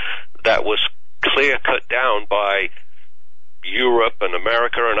 that was clear cut down by Europe and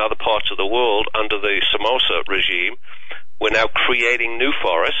America and other parts of the world under the Somoza regime. We're now creating new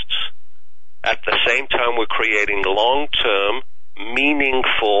forests. At the same time, we're creating long-term,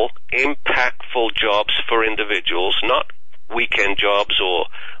 meaningful, impactful jobs for individuals, not weekend jobs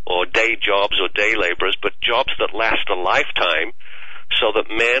or day jobs or day laborers, but jobs that last a lifetime so that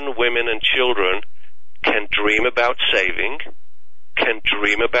men, women, and children can dream about saving, can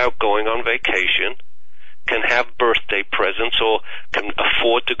dream about going on vacation, can have birthday presents, or can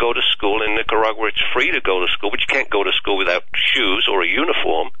afford to go to school. In Nicaragua, it's free to go to school, but you can't go to school without shoes or a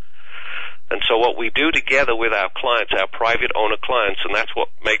uniform. And so what we do together with our clients, our private owner clients, and that's what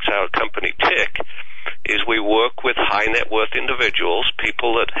makes our company tick, is we work with high net worth individuals,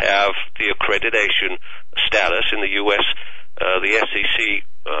 people that have the accreditation status in the U.S. The SEC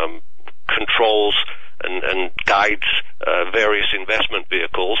controls and guides various investment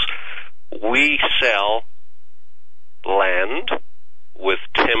vehicles. We sell land with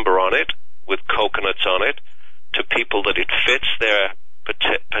timber on it, with coconuts on it, to people that it fits their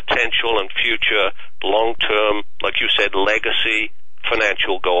potential and future long-term, like you said, legacy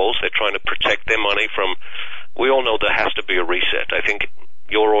financial goals. They're trying to protect their money from, we all know there has to be a reset. I think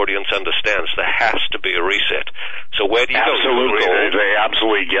your audience understands there has to be a reset. So where do you go? Absolutely. They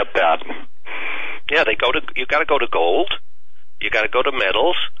absolutely get that. Yeah, you got to go to gold. You got to go to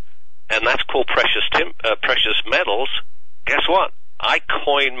metals, and that's called precious metals. Guess what? I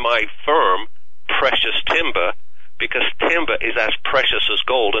coined my firm Precious Timber because timber is as precious as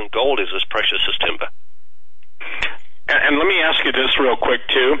gold, and gold is as precious as timber. And let me ask you this real quick,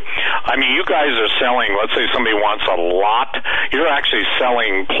 too. I mean, you guys are selling, let's say somebody wants a lot. You're actually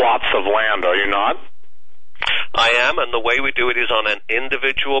selling plots of land, are you not? I am, and the way we do it is on an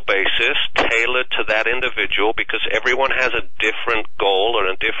individual basis, tailored to that individual, because everyone has a different goal or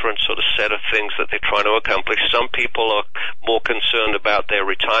a different sort of set of things that they're trying to accomplish. Some people are more concerned about their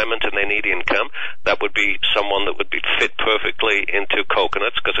retirement and they need income. That would be someone that would be fit perfectly into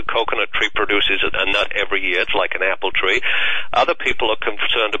coconuts, because a coconut tree produces a nut every year. It's like an apple tree. Other people are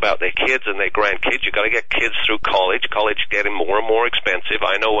concerned about their kids and their grandkids. You've got to get kids through college. College is getting more and more expensive.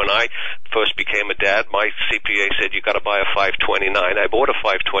 I know when I first became a dad, my CPA said you got to buy a 529. I bought a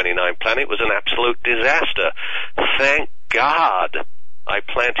 529 plan. It was an absolute disaster. Thank God I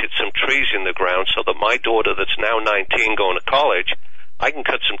planted some trees in the ground so that my daughter that's now 19 going to college, I can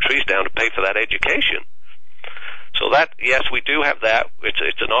cut some trees down to pay for that education. So that, yes, we do have that.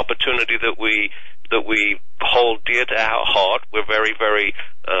 It's an opportunity that we hold dear to our heart. We're very, very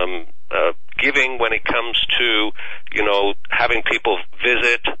giving when it comes to, having people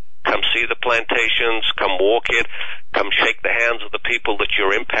visit, come see the plantations, come walk it, come shake the hands of the people that you're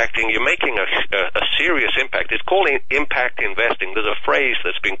impacting. You're making a serious impact. It's called impact investing. There's a phrase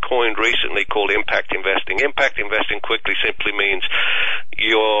that's been coined recently called impact investing. Impact investing quickly simply means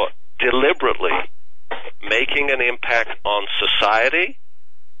you're deliberately making an impact on society,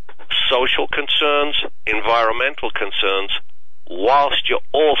 social concerns, environmental concerns, whilst you're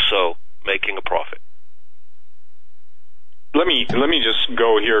also making a profit. Let me just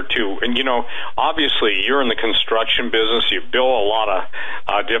go here too. And obviously you're in the construction business. You build a lot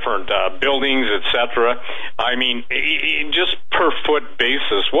of different buildings, etc. I mean, just per foot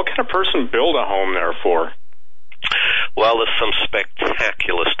basis, what can a person build a home there for? Well, there's some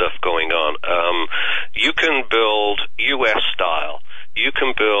spectacular stuff going on. You can build U.S. style. You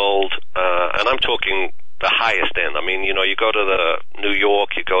can build, and I'm talking the highest end. I mean, you go to the New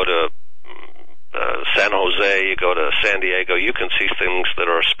York, you go to San Jose, you go to San Diego, you can see things that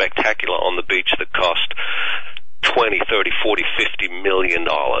are spectacular on the beach that cost $20, $30, $40, $50 million,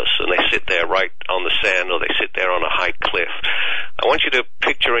 and they sit there right on the sand, or they sit there on a high cliff. I want you to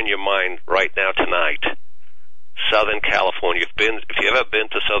picture in your mind right now tonight, Southern California. If you've ever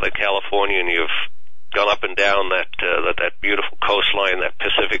been to Southern California and you've gone up and down that beautiful coastline, that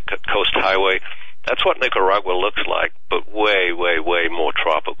Pacific Coast Highway, that's what Nicaragua looks like, but way, way, way more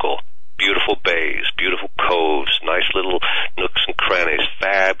tropical. Beautiful bays, beautiful coves, nice little nooks and crannies,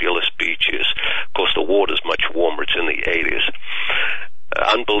 fabulous beaches. Of course, the water's much warmer. It's in the 80s.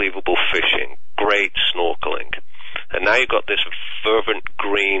 Unbelievable fishing, great snorkeling. And now you've got this fervent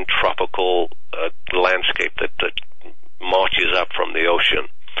green tropical landscape that marches up from the ocean.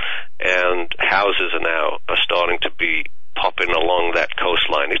 And houses are starting to be popping along that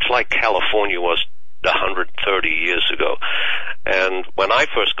coastline. It's like California was 130 years ago. And when I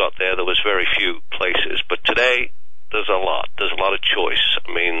first got there was very few places, but today there's a lot of choice.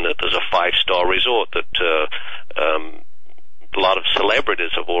 I mean, there's a 5-star resort that a lot of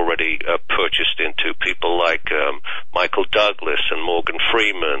celebrities have already purchased into, people like Michael Douglas and Morgan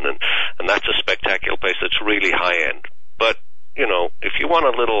Freeman, and that's a spectacular place that's really high end. But if you want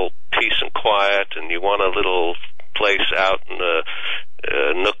a little peace and quiet, and you want a little place out in the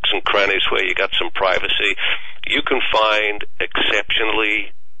nooks and crannies where you got some privacy, you can find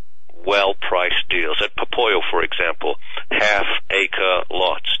exceptionally well-priced deals. At Popoyo, for example, half-acre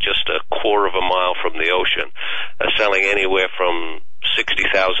lots, just a quarter of a mile from the ocean, are selling anywhere from $60,000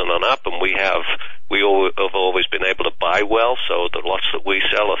 on up, and we have always been able to buy well, so the lots that we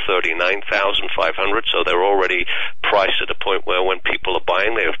sell are $39,500, so they're already priced at a point where when people are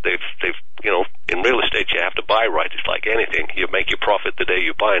buying, they've in real estate you have to buy right. It's like anything. You make your profit the day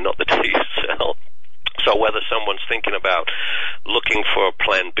you buy, not the day you sell. So whether someone's thinking about looking for a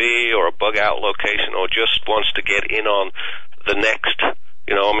plan B or a bug-out location or just wants to get in on the next,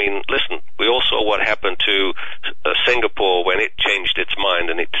 listen, we all saw what happened to Singapore when it changed its mind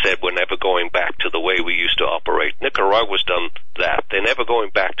and it said we're never going back to the way we used to operate. Nicaragua's done that. They're never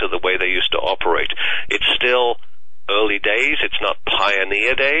going back to the way they used to operate. It's still early days. It's not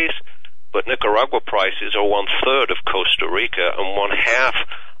pioneer days, but Nicaragua prices are 1/3 of Costa Rica and 1/2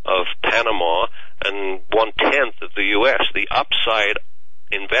 of Panama and 1/10 of the U.S. The upside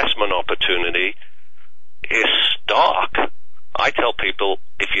investment opportunity is stark. I tell people,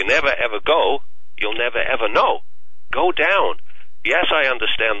 if you never ever go, you'll never ever know. Go down. Yes, I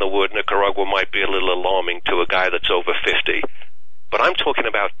understand the word Nicaragua might be a little alarming to a guy that's over 50, but I'm talking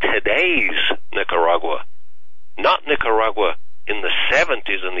about today's Nicaragua, not Nicaragua in the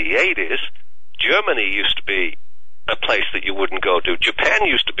 70s and the 80s. Germany used to be a place that you wouldn't go to. Japan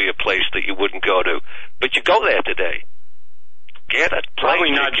used to be a place that you wouldn't go to, but you go there today. Get it.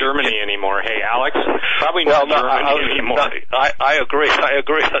 Probably not Germany anymore. Hey, Alex. Probably not Germany anymore. I agree. I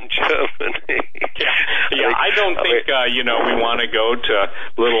agree on Germany. Yeah. I don't think we want to go to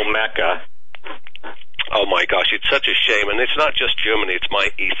little Mecca. Oh my gosh, it's such a shame, and it's not just Germany.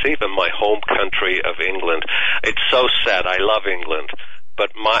 It's even my home country of England. It's so sad. I love England,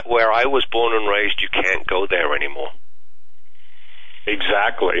 but where I was born and raised, you can't go there anymore.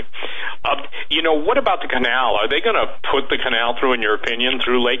 Exactly. What about the canal? Are they going to put the canal through, in your opinion,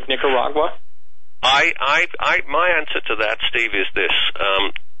 through Lake Nicaragua? My answer to that, Steve, is this.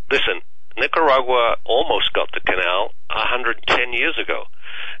 Listen, Nicaragua almost got the canal 110 years ago.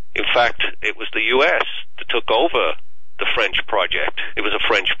 In fact, it was the U.S. that took over the French project. It was a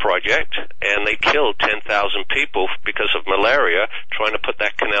French project, and they killed 10,000 people because of malaria trying to put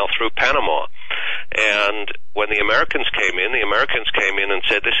that canal through Panama. And when the Americans came in and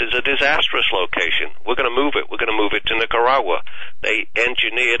said, this is a disastrous location. We're going to move it. We're going to move it to Nicaragua. They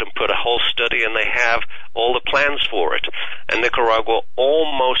engineered and put a whole study, and they have all the plans for it. And Nicaragua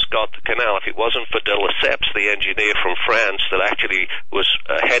almost got the canal. If it wasn't for de Lesseps, the engineer from France that actually was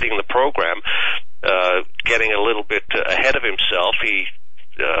heading the program, getting a little bit ahead of himself,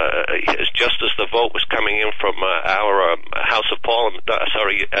 just as the vote was coming in from our House of Parliament, the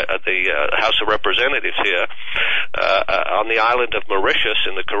House of Representatives here, on the island of Mauritius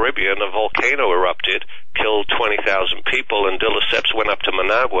in the Caribbean, a volcano erupted, killed 20,000 people, and de Lesseps went up to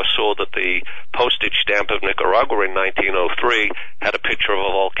Managua, saw that the postage stamp of Nicaragua in 1903 had a picture of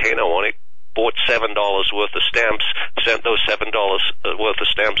a volcano on it, bought $7 worth of stamps, sent those $7 worth of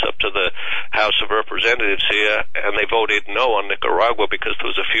stamps up to the House of Representatives here, and they voted no on Nicaragua because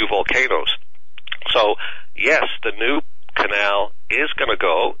there was a few volcanoes. So, yes, the new canal is going to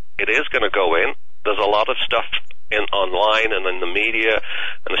go. It is going to go in. There's a lot of stuff online and in the media,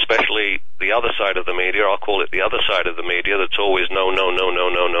 and especially the other side of the media, I'll call it the other side of the media, that's always no.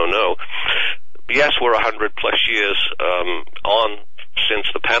 Yes, we're 100 plus years on since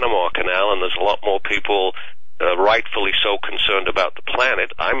the Panama Canal, and there's a lot more people rightfully so concerned about the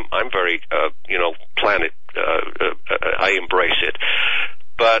planet. I'm very planet I embrace it,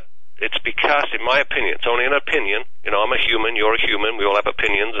 but it's because, in my opinion, it's only an opinion. I'm a human, you're a human, we all have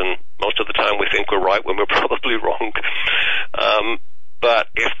opinions, and most of the time we think we're right when we're probably wrong. But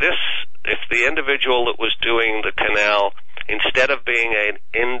if the individual that was doing the canal, instead of being an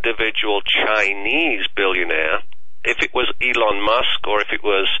individual Chinese billionaire, if it was Elon Musk or if it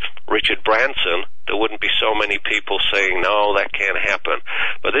was Richard Branson, there wouldn't be so many people saying, no, that can't happen.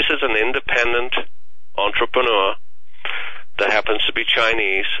 But this is an independent entrepreneur that happens to be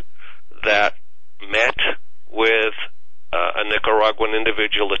Chinese that met with a Nicaraguan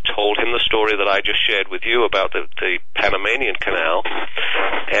individual that told him the story that I just shared with you about the Panamanian Canal.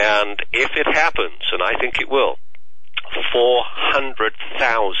 And if it happens, and I think it will,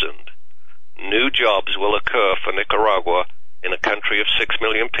 400,000 new jobs will occur for Nicaragua in a country of 6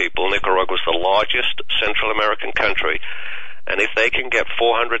 million people. Nicaragua is the largest Central American country. And if they can get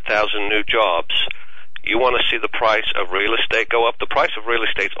 400,000 new jobs, you want to see the price of real estate go up. The price of real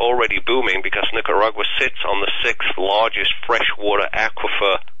estate is already booming because Nicaragua sits on the 6th largest freshwater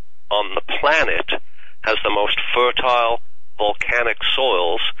aquifer on the planet, has the most fertile volcanic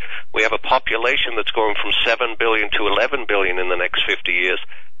soils. We have a population that's going from 7 billion to 11 billion in the next 50 years.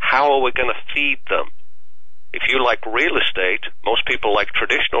 how are we going to feed them? If you like real estate, most people like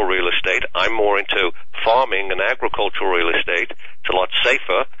traditional real estate. I'm more into farming and agricultural real estate. It's a lot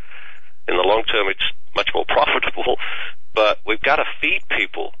safer. In the long term, it's much more profitable. But we've got to feed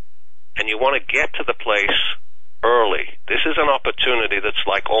people. And you want to get to the place early. This is an opportunity that's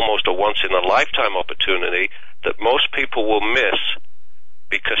like almost a once-in-a-lifetime opportunity that most people will miss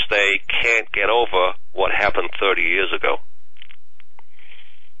because they can't get over what happened 30 years ago.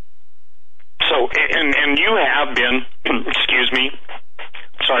 So, and you have been, excuse me,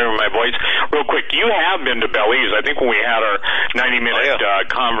 sorry for my voice, real quick, you have been to Belize. I think when we had our 90-minute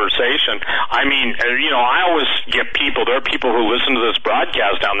conversation, I mean, I always get people, there are people who listen to this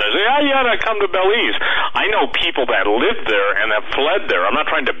broadcast down there, say, you ought to come to Belize. I know people that live there and have fled there. I'm not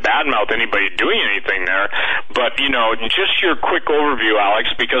trying to badmouth anybody doing anything there, but, just your quick overview,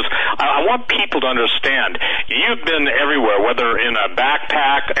 Alex, because I want people to understand, you've been everywhere, whether in a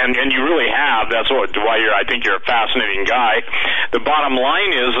backpack, and you really have, that's why I think you're a fascinating guy. The bottom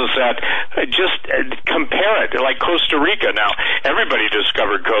line is that just compare it, like Costa Rica. Now, everybody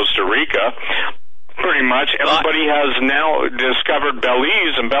discovered Costa Rica. Pretty much everybody has now discovered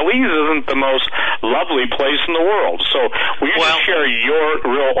Belize, and Belize isn't the most lovely place in the world. So will you just share your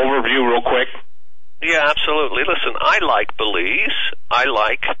real overview real quick? Yeah, absolutely. Listen, I like Belize. I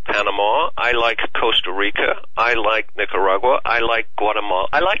like Panama. I like Costa Rica. I like Nicaragua. I like Guatemala.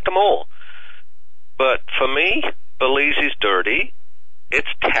 I like them all. But for me, Belize is dirty.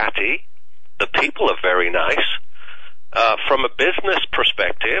 It's tatty. The people are very nice. From a business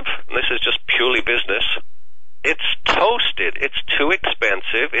perspective, and this is just purely business, it's toasted. It's too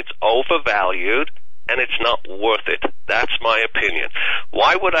expensive. It's overvalued. And it's not worth it. That's my opinion.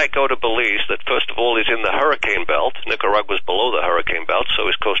 Why would I go to Belize that, first of all, is in the hurricane belt? Nicaragua's below the hurricane belt, so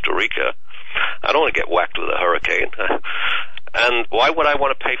is Costa Rica. I don't want to get whacked with a hurricane. And why would I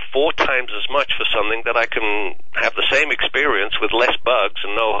want to pay 4 times as much for something that I can have the same experience with less bugs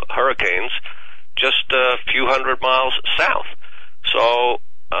and no hurricanes just a few hundred miles south? So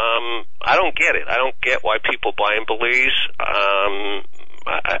I don't get it. I don't get why people buy in Belize.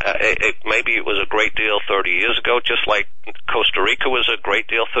 Maybe it was a great deal 30 years ago, just like Costa Rica was a great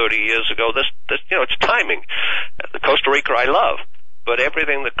deal 30 years ago. This it's timing. Costa Rica I love, but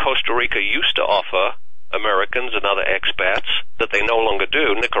everything that Costa Rica used to offer Americans and other expats that they no longer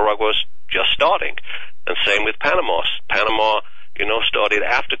do, Nicaragua's just starting. And same with Panama. Panama, started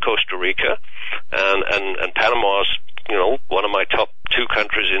after Costa Rica, and Panama's one of my top 2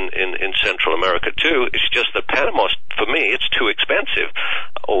 countries in Central America too. It's just that Panama, for me, it's too expensive.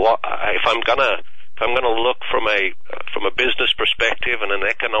 If I'm gonna look from a business perspective and an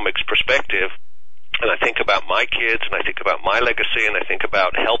economics perspective, and I think about my kids and I think about my legacy and I think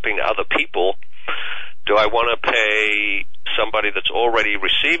about helping other people, do I want to pay somebody that's already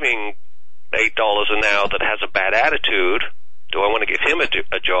receiving $8 an hour that has a bad attitude? Do I want to give him a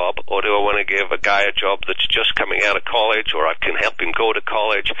job, or do I want to give a guy a job that's just coming out of college, or I can help him go to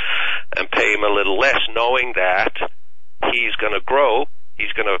college and pay him a little less, knowing that he's going to grow,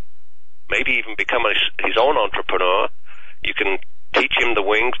 he's going to maybe even become his own entrepreneur. You can teach him the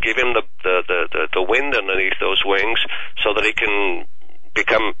wings, give him the wind underneath those wings, so that he can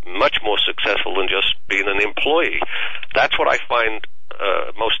become much more successful than just being an employee. That's what I find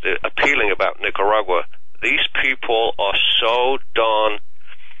most appealing about Nicaragua. These people are so darn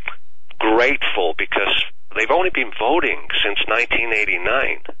grateful because they've only been voting since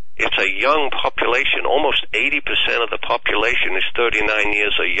 1989. It's a young population. Almost 80% of the population is 39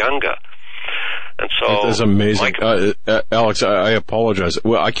 years or younger. And so, it is amazing, Alex. I apologize.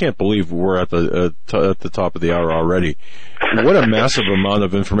 Well, I can't believe we're at the top of the hour already. What a massive amount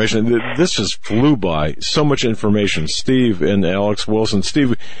of information! This just flew by. So much information. Steve and Alex Wilson.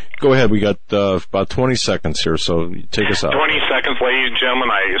 Steve, go ahead. We got about 20 seconds here, so take us out. 20 seconds, ladies and gentlemen.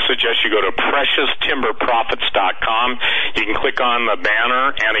 I suggest you go to PreciousTimberProfits.com. You can click on the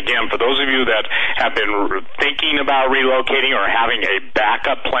banner. And again, for those of you that have been thinking about relocating or having a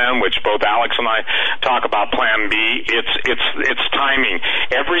backup plan, which both Alex and I talk about Plan B, it's timing.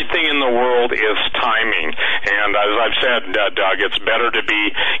 Everything in the world is timing. And as I've said, Doug, it's better to be,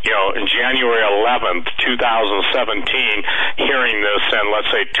 in January 11th, 2017, hearing this, and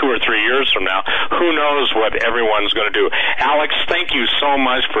let's say 2 or 3 years from now, who knows what everyone's going to do. Alex, thank you so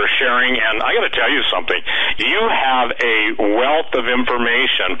much for sharing, and I got to tell you something. You have a wealth of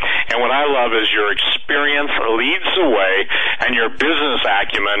information, and what I love is your experience leads the way, and your business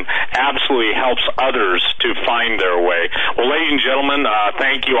acumen absolutely helps others to find their way. Well, ladies and gentlemen,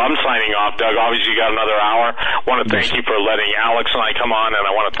 thank you. I'm signing off, Doug. Obviously, you got another hour. I want to thank you for letting Alex and I come on, and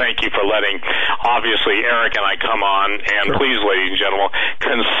I want to thank you for letting, obviously, Eric and I come on. And please, ladies and gentlemen,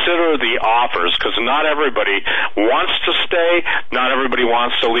 consider consider the offers, because not everybody wants to stay, not everybody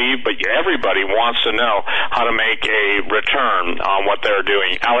wants to leave, but everybody wants to know how to make a return on what they're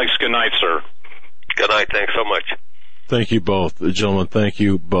doing. Alex, good night, sir. Good night. Thanks so much. Thank you both, gentlemen. Thank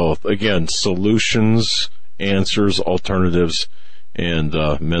you both. Again, solutions, answers, alternatives, and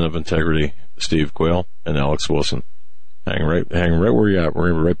men of integrity, Steve Quayle and Alex Wilson. Hang right where you're at. We're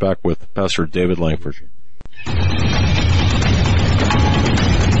going to be right back with Pastor David Langford.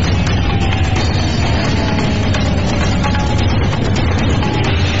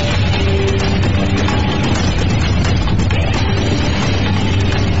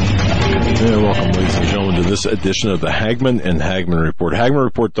 Welcome, ladies and gentlemen, to this edition of the Hagmann and Hagmann Report.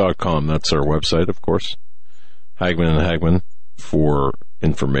 HagmannReport.com, that's our website, of course. Hagmann and Hagmann for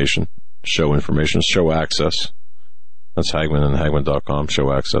information, show access. That's Hagmann and Hagmann.com,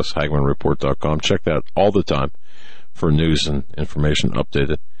 show access, HagmannReport.com. Check that all the time for news and information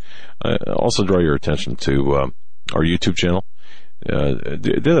updated. I also draw your attention to our YouTube channel.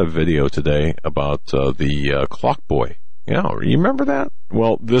 Did a video today about the clock boy. Yeah, you remember that?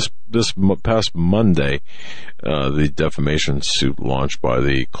 Well, this past Monday, the defamation suit launched by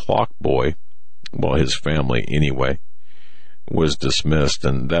the clock boy, well, his family anyway, was dismissed,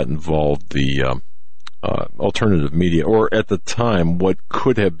 and that involved the alternative media, or at the time, what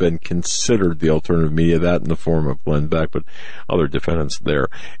could have been considered the alternative media, that in the form of Glenn Beck, but other defendants there.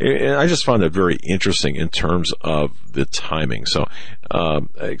 And I just found it very interesting in terms of the timing. So,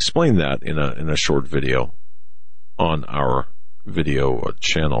 explain that in a short video on our video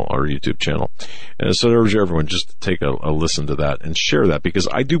channel, our YouTube channel. And so I urge everyone just to take a listen to that and share that, because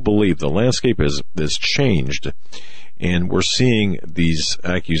I do believe the landscape has changed, and we're seeing these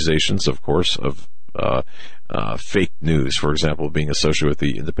accusations, of course, of fake news, for example, being associated with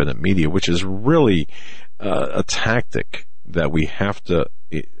the independent media, which is really a tactic that we have to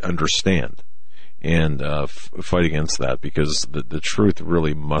understand and fight against that, because the truth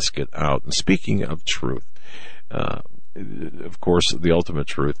really must get out. And speaking of truth, of course, the ultimate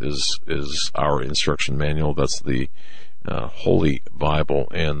truth is our instruction manual. That's the Holy Bible,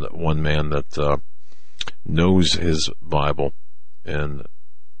 and one man that knows his Bible and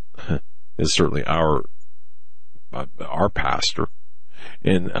is certainly our pastor,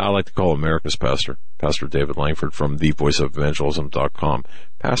 and I like to call America's pastor, Pastor David Langford from thevoiceofevangelism.com.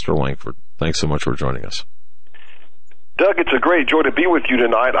 Pastor Langford, thanks so much for joining us. Doug, it's a great joy to be with you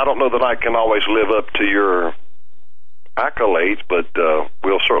tonight. I don't know that I can always live up to your accolades, but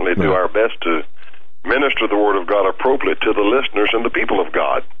we'll certainly do our best to minister the Word of God appropriately to the listeners and the people of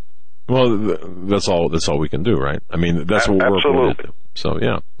God. Well, that's all we can do, right? I mean, that's what we're going to do. So,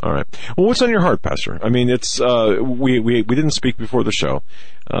 yeah, all right. Well, what's on your heart, Pastor? I mean, it's we didn't speak before the show,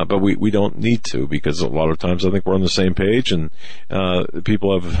 but we don't need to, because a lot of times I think we're on the same page, and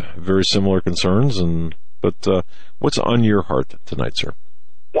people have very similar concerns. But what's on your heart tonight, sir?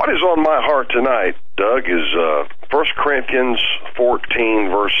 What is on my heart tonight, Doug, is 1 Corinthians 14,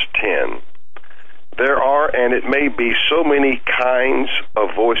 verse 10. There are, and it may be, so many kinds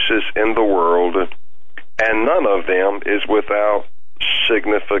of voices in the world, and none of them is without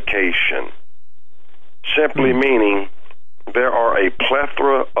signification. Simply meaning, there are a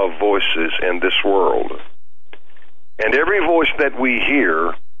plethora of voices in this world. And every voice that we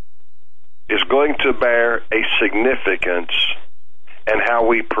hear is going to bear a significance in how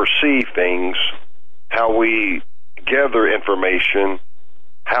we perceive things, how we gather information,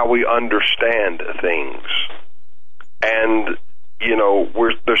 how we understand things. And, you know,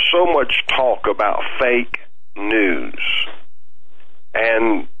 there's so much talk about fake news.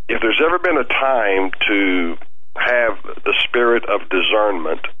 And if there's ever been a time to have the spirit of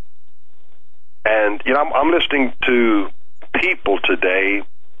discernment, and, you know, I'm listening to people today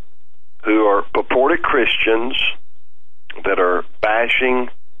who are purported Christians that are bashing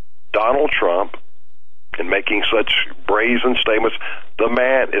Donald Trump and making such brazen statements. The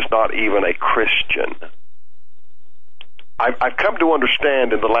man is not even a Christian. I've come to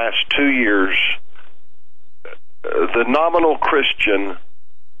understand in the last 2 years, the nominal Christian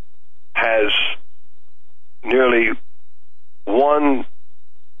has nearly 0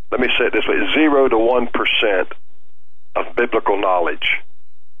 to 1% of biblical knowledge.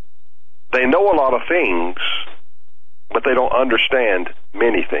 They know a lot of things, but they don't understand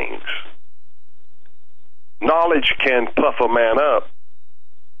many things. Knowledge can puff a man up,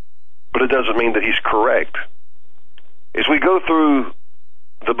 but it doesn't mean that he's correct. As we go through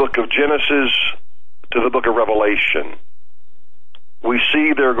the book of Genesis to the book of Revelation, we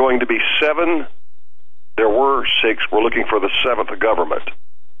see there are going to be 7. There were 6. We're looking for the 7th government.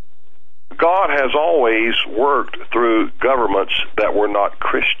 God has always worked through governments that were not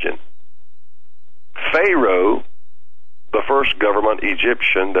Christian. Pharaoh, the first government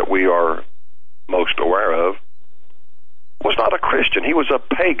Egyptian that we are most aware of, was not a Christian. He was a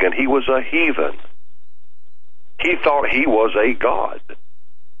pagan. He was a heathen. He thought he was a god.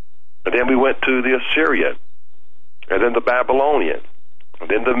 And then we went to the Assyrian, and then the Babylonian, and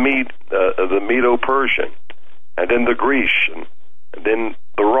then the Medo-Persian, and then the Grecian, and then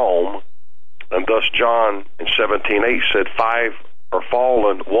the Rome. And thus John in 17:8 said, 5 are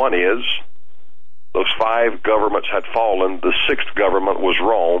fallen, one is. Those 5 governments had fallen. The 6th government was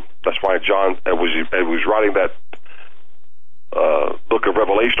Rome. That's why John was writing that book of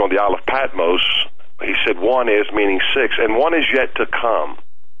Revelation on the Isle of Patmos. He said one is, meaning 6, and one is yet to come.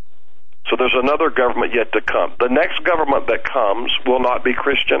 So there's another government yet to come. The next government that comes will not be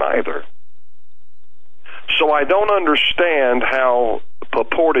Christian either. So I don't understand how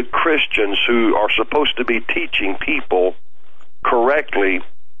purported Christians who are supposed to be teaching people correctly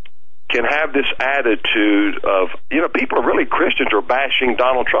can have this attitude of, people are really Christians are bashing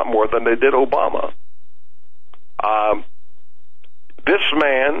Donald Trump more than they did Obama. This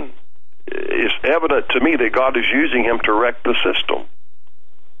man is evident to me that God is using him to wreck the system.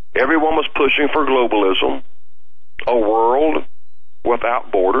 Everyone was pushing for globalism, a world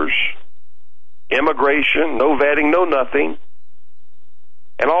without borders, immigration, no vetting, no nothing.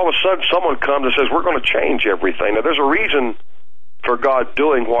 And all of a sudden someone comes and says, we're going to change everything. Now, there's a reason for God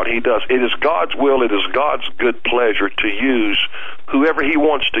doing what he does. It is God's will, it is God's good pleasure to use whoever he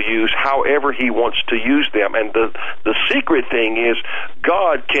wants to use, however he wants to use them. And the secret thing is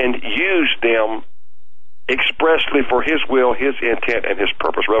God can use them expressly for his will, his intent, and his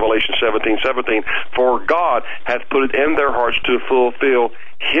purpose. Revelation 17:17, for God hath put it in their hearts to fulfill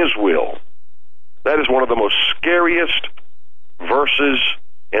his will. That is one of the most scariest verses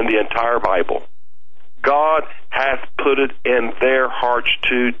in the entire Bible. God hath put it in their hearts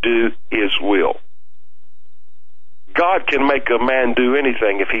to do his will. God can make a man do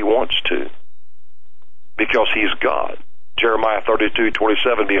anything if he wants to, because he's God. Jeremiah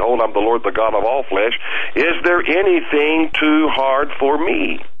 32:27, behold, I'm the Lord, the God of all flesh. Is there anything too hard for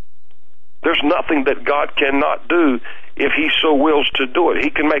me? There's nothing that God cannot do if he so wills to do it. He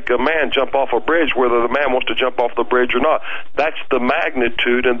can make a man jump off a bridge whether the man wants to jump off the bridge or not. That's the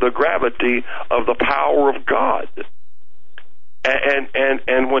magnitude and the gravity of the power of God.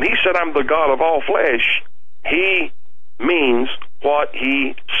 And when he said, I'm the God of all flesh, he means what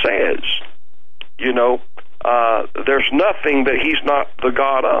he says. There's nothing that he's not the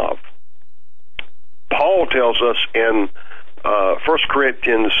God of. Paul tells us in 1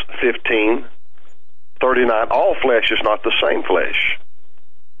 Corinthians 15:39, all flesh is not the same flesh.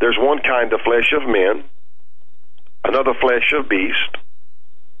 There's one kind of flesh of men, another flesh of beasts,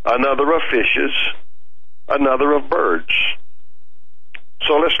 another of fishes, another of birds.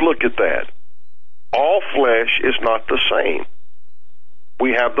 So let's look at that. All flesh is not the same.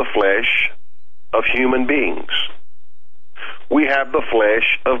 We have the flesh of human beings. We have the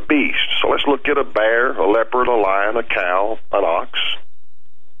flesh of beasts. So let's look at a bear, a leopard, a lion, a cow, an ox.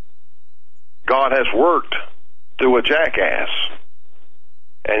 God has worked through a jackass,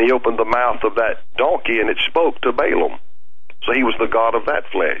 and he opened the mouth of that donkey and it spoke to Balaam. So he was the God of that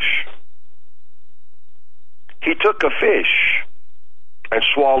flesh. He took a fish and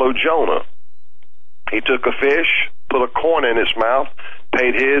swallowed Jonah. He took a fish, put a coin in his mouth,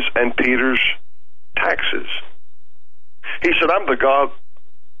 paid his and Peter's taxes. He said, I'm the God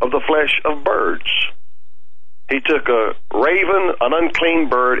of the flesh of birds. He took a raven, an unclean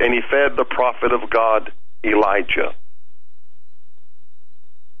bird, and he fed the prophet of God, Elijah.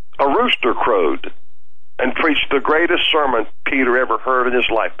 A rooster crowed and preached the greatest sermon Peter ever heard in his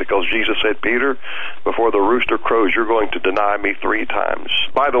life, because Jesus said, Peter, before the rooster crows, you're going to deny me 3 times.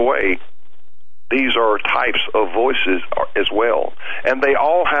 By the way, these are types of voices as well, and they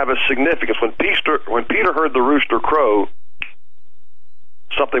all have a significance. When Peter heard the rooster crow,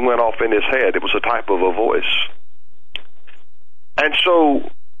 something went off in his head. It was a type of a voice. And so,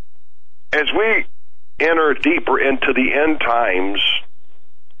 as we enter deeper into the end times,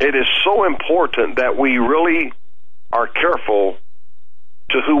 it is so important that we really are careful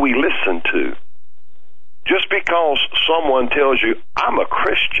to who we listen to. Just because someone tells you, I'm a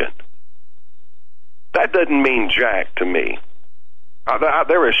Christian, that doesn't mean jack to me.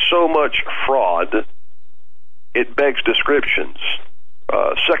 There is so much fraud, it begs descriptions.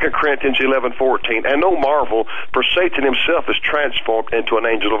 2 Corinthians 11:14, and no marvel, for Satan himself is transformed into an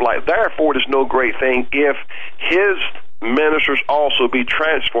angel of light. Therefore it is no great thing if his ministers also be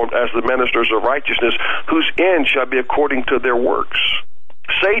transformed as the ministers of righteousness, whose end shall be according to their works.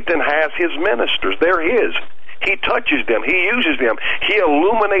 Satan has his ministers. They're his. He touches them. He uses them. He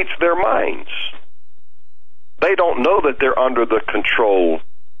illuminates their minds. They don't know that they're under the control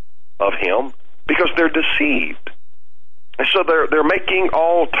of him because they're deceived. And so they're making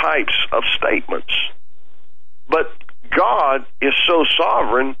all types of statements. But God is so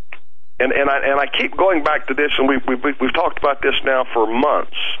sovereign, and I keep going back to this, and we've talked about this now for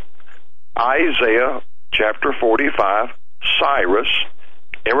months. Isaiah chapter 45, Cyrus,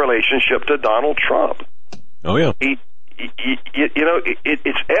 in relationship to Donald Trump. Oh, yeah. It's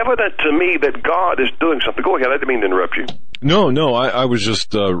evident to me that God is doing something. Go ahead, I didn't mean to interrupt you. No, I was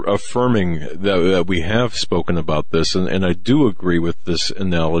just affirming that we have spoken about this, and I do agree with this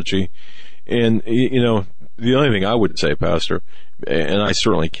analogy. And, the only thing I would say, Pastor, and I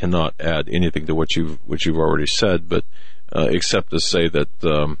certainly cannot add anything to what you've already said, but except to say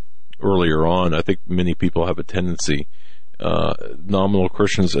that earlier on, I think many people have a tendency, nominal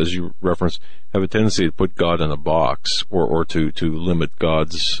Christians, as you referenced, have a tendency to put God in a box or to limit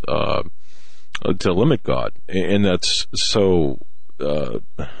God's to limit God, and that's so.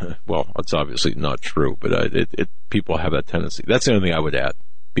 Well, it's obviously not true, but people have that tendency. That's the only thing I would add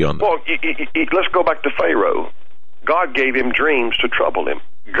beyond that. Well, let's go back to Pharaoh. God gave him dreams to trouble him.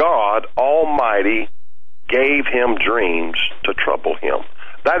 God Almighty gave him dreams to trouble him.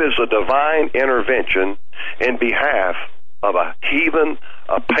 That is a divine intervention in behalf of a heathen,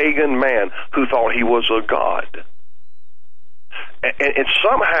 a pagan man who thought he was a god. And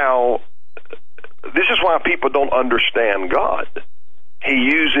somehow, this is why people don't understand God. He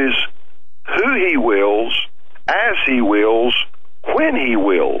uses who he wills, as he wills, when he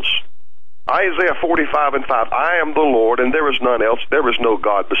wills. Isaiah 45:5, I am the Lord, and there is none else. There is no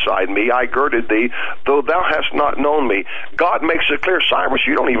God beside me. I girded thee, though thou hast not known me. God makes it clear, Cyrus,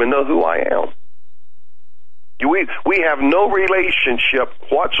 you don't even know who I am. We have no relationship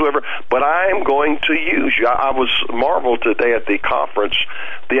whatsoever, but I am going to use you. I was marveled today at the conference,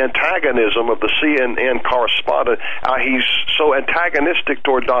 the antagonism of the CNN correspondent. He's so antagonistic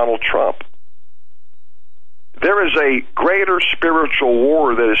toward Donald Trump. There is a greater spiritual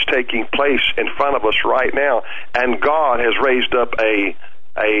war that is taking place in front of us right now, and God has raised up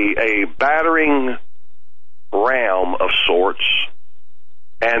a battering ram of sorts,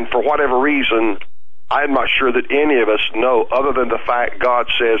 and for whatever reason, I'm not sure that any of us know, other than the fact God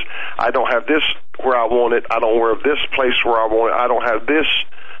says, I don't have this where I want it, I don't have this place where I want it, I don't have this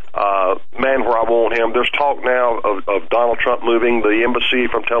man where I want him. There's talk now of Donald Trump moving the embassy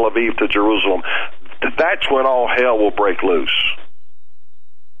from Tel Aviv to Jerusalem. That's when all hell will break loose.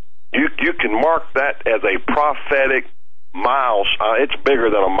 You can mark that as a prophetic milestone. It's bigger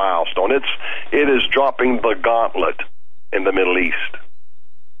than a milestone. It is dropping the gauntlet in the Middle East.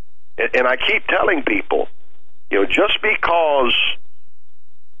 And I keep telling people, just because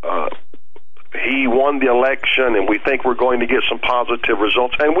he won the election and we think we're going to get some positive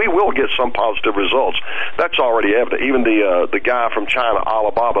results, and we will get some positive results. That's already evident. Even the guy from China,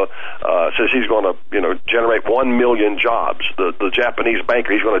 Alibaba, says he's going to generate 1 million jobs. The Japanese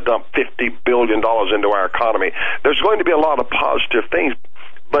banker, he's going to dump $50 billion into our economy. There's going to be a lot of positive things,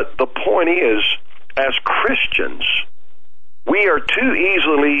 but the point is, as Christians, we are too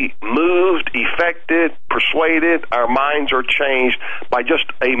easily moved, affected, persuaded, our minds are changed by just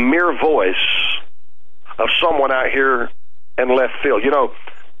a mere voice of someone out here in left field.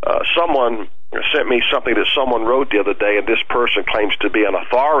 Someone sent me something that someone wrote the other day, and this person claims to be an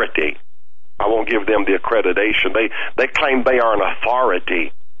authority. I won't give them the accreditation. They claim they are an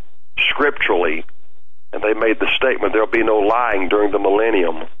authority scripturally, and they made the statement, there'll be no lying during the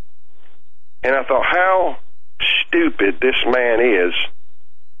millennium. And I thought, how stupid this man is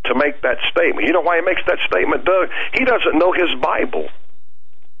to make that statement. You know why he makes that statement, Doug? He doesn't know his Bible.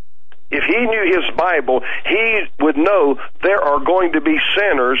 If he knew his Bible, he would know there are going to be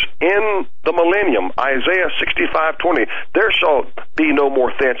sinners in the millennium. Isaiah 65:20. There shall be no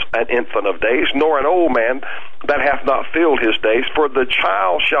more thence an infant of days, nor an old man that hath not filled his days. For the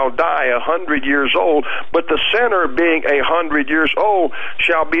child shall die 100 years old, but the sinner being 100 years old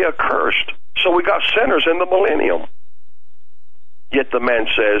shall be accursed. So we got sinners in the millennium. Yet the man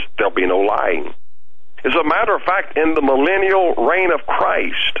says there'll be no lying. As a matter of fact, in the millennial reign of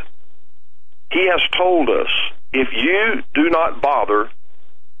Christ, he has told us, if you do not bother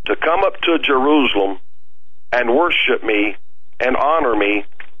to come up to Jerusalem and worship me and honor me,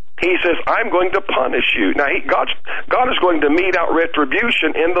 he says, I'm going to punish you. Now, God is going to mete out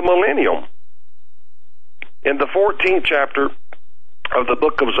retribution in the millennium. In the 14th chapter of the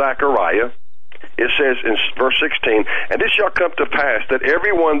book of Zechariah, it says in verse 16, and it shall come to pass that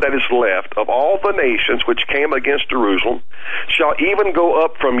everyone that is left of all the nations which came against Jerusalem shall even go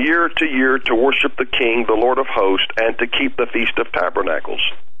up from year to year to worship the King, the Lord of hosts, and to keep the Feast of Tabernacles.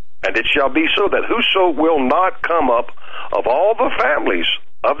 And it shall be so that whoso will not come up of all the families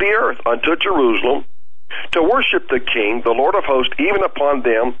of the earth unto Jerusalem to worship the King, the Lord of hosts, even upon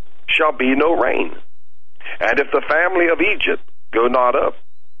them shall be no rain. And if the family of Egypt go not up,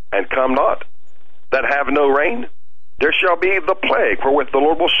 and come not, that have no rain, there shall be the plague wherewith the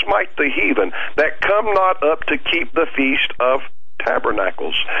Lord will smite the heathen that come not up to keep the Feast of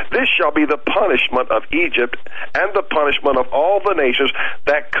Tabernacles. This shall be the punishment of Egypt and the punishment of all the nations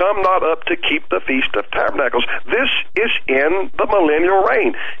that come not up to keep the Feast of Tabernacles. This is in the millennial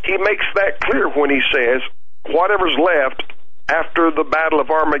reign. He makes that clear when he says, whatever's left after the battle of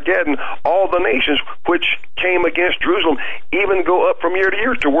Armageddon, all the nations which came against Jerusalem even go up from year to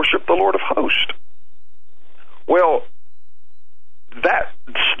year to worship the Lord of hosts. Well,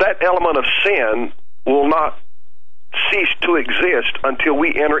 that element of sin will not cease to exist until we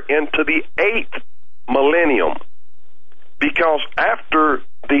enter into the 8th millennium. Because after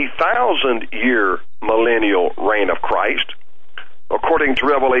the 1,000-year millennial reign of Christ, according to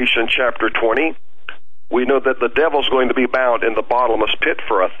Revelation chapter 20, we know that the devil's going to be bound in the bottomless pit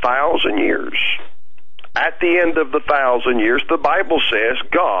for 1,000 years. At the end of the 1,000 years, the Bible says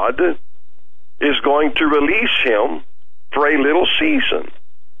God is going to release him for a little season.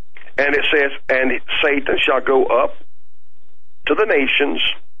 And it says, and Satan shall go up to the nations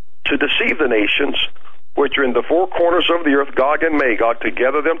to deceive the nations which are in the four corners of the earth, Gog and Magog, to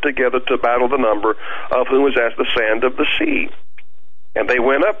gather them together to battle, the number of whom is as the sand of the sea. And they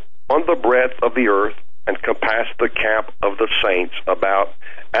went up on the breadth of the earth and compassed the camp of the saints about,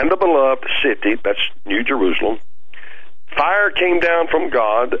 and the beloved city, that's New Jerusalem. Fire came down from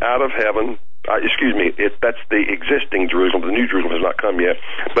God out of heaven. That's the existing Jerusalem. The New Jerusalem has not come yet.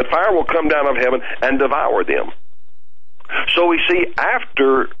 But fire will come down out of heaven and devour them. So we see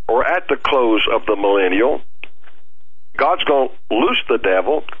after, or at the close of the millennial, God's going to loose the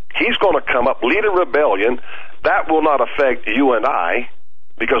devil. He's going to come up, lead a rebellion. That will not affect you and I,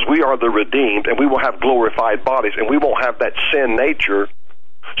 because we are the redeemed, and we will have glorified bodies, and we won't have that sin nature,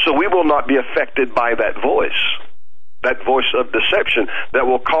 so we will not be affected by that voice of deception that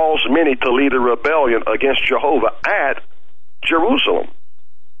will cause many to lead a rebellion against Jehovah at Jerusalem.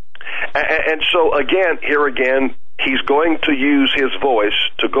 And so here again, he's going to use his voice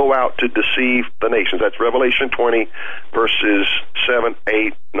to go out to deceive the nations. That's Revelation 20, verses 7,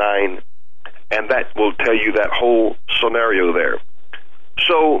 8, 9, and that will tell you that whole scenario there.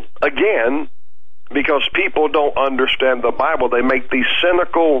 So, again, because people don't understand the Bible, they make these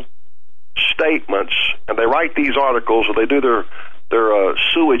cynical statements, and they write these articles, or they do their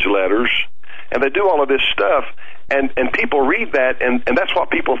sewage letters, and they do all of this stuff, and people read that, and that's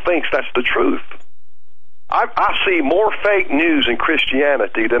what people think that's the truth. I see more fake news in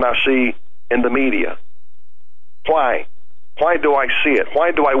Christianity than I see in the media. Why? Why do I see it?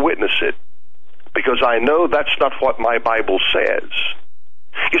 Why do I witness it? Because I know that's not what my Bible says.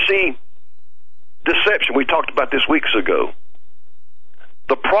 You see, deception, we talked about this weeks ago.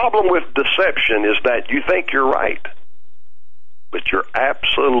 The problem with deception is that you think you're right, but you're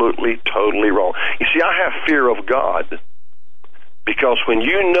absolutely, totally wrong. You see, I have fear of God because when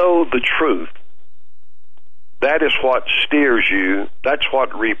you know the truth, that is what steers you, that's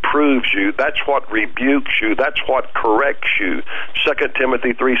what reproves you, that's what rebukes you, that's what corrects you. 2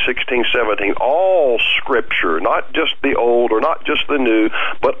 Timothy 3:16, 17, all Scripture, not just the old or not just the new,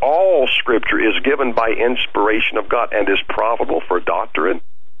 but all Scripture is given by inspiration of God and is profitable for doctrine,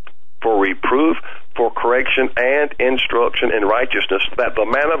 for reproof, for correction, and instruction in righteousness, that the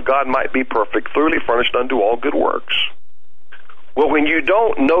man of God might be perfect, thoroughly furnished unto all good works. Well, when you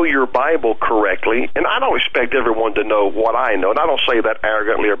don't know your Bible correctly, and I don't expect everyone to know what I know, and I don't say that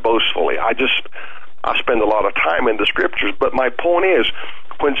arrogantly or boastfully. I spend a lot of time in the Scriptures, but my point is,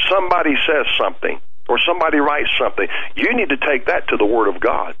 when somebody says something, or somebody writes something, you need to take that to the Word of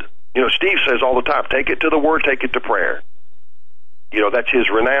God. You know, Steve says all the time, take it to the Word, take it to prayer. You know, that's his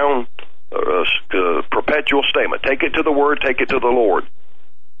renowned perpetual statement. Take it to the Word, take it to the Lord.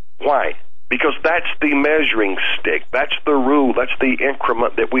 Why? Because that's the measuring stick. That's the rule. That's the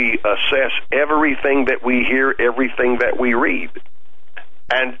increment that we assess everything that we hear, everything that we read.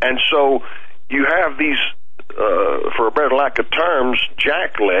 And so you have these, for a better lack of terms,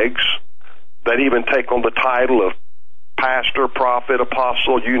 jacklegs that even take on the title of pastor, prophet,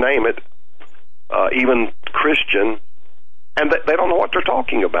 apostle, you name it, even Christian, and they don't know what they're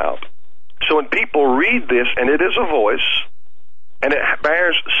talking about. So when people read this, and it is a voice, and it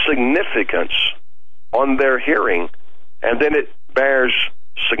bears significance on their hearing, and then it bears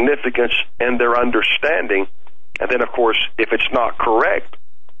significance in their understanding. And then, of course, if it's not correct,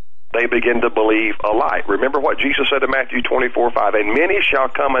 they begin to believe a lie. Remember what Jesus said in Matthew 24:5, and many shall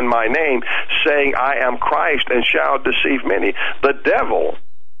come in my name, saying, I am Christ, and shall deceive many. The devil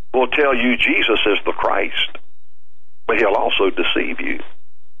will tell you Jesus is the Christ, but he'll also deceive you.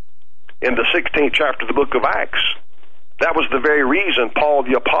 In the 16th chapter of the book of Acts, that was the very reason Paul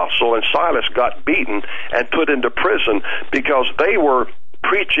the Apostle and Silas got beaten and put into prison, because they were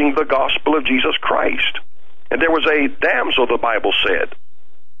preaching the gospel of Jesus Christ. And there was a damsel, the Bible said.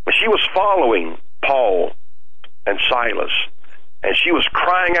 She was following Paul and Silas, and she was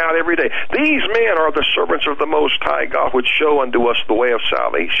crying out every day, these men are the servants of the Most High God, which show unto us the way of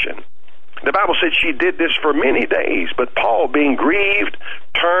salvation. The Bible said she did this for many days, but Paul, being grieved,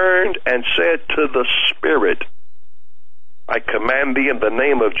 turned and said to the Spirit, I command thee in the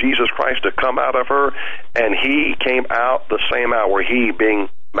name of Jesus Christ to come out of her. And he came out the same hour, he being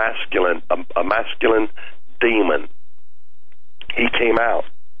masculine, a masculine demon. He came out.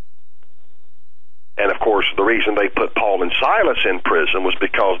 And of course, the reason they put Paul and Silas in prison was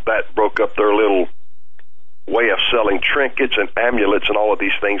because that broke up their little way of selling trinkets and amulets and all of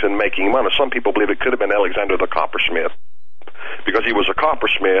these things and making money. Some people believe it could have been Alexander the coppersmith, because he was a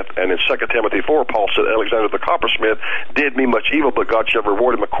coppersmith, and in 2 Timothy 4, Paul said, Alexander the coppersmith did me much evil, but God shall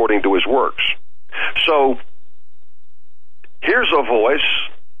reward him according to his works. So, here's a voice,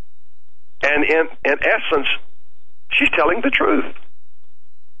 and in essence, she's telling the truth.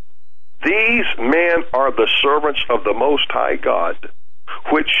 These men are the servants of the Most High God,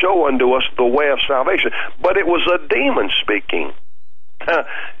 which show unto us the way of salvation. But it was a demon speaking,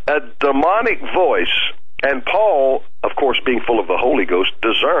 a demonic voice. And Paul, of course, being full of the Holy Ghost,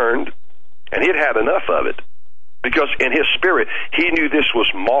 discerned, and he'd had enough of it. Because in his spirit, he knew this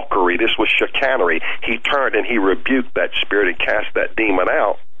was mockery, this was chicanery. He turned and he rebuked that spirit and cast that demon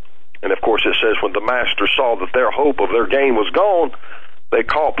out. And of course it says, when the master saw that their hope of their gain was gone, they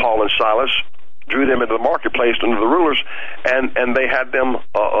called Paul and Silas, drew them into the marketplace under the rulers, and they had them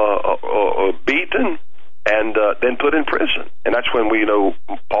beaten and then put in prison. And that's when we know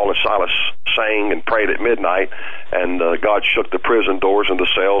Paul and Silas sang and prayed at midnight, and God shook the prison doors and the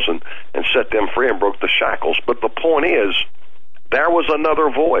cells and set them free and broke the shackles. But the point is, there was another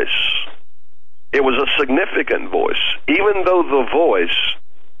voice. It was a significant voice. Even though the voice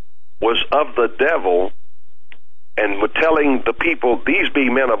was of the devil and were telling the people, these be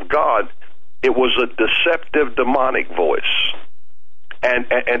men of God, it was a deceptive, demonic voice. And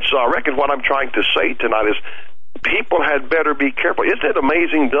so I reckon what I'm trying to say tonight is people had better be careful. Isn't it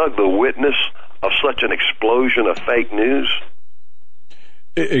amazing, Doug, the witness of such an explosion of fake news?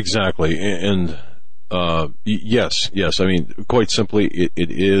 Exactly. And yes. I mean, quite simply,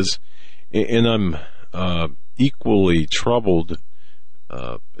 it is. And I'm equally troubled.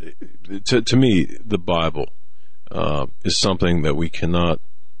 To me, the Bible is something that we cannot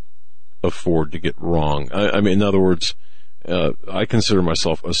afford to get wrong. I mean, in other words, I consider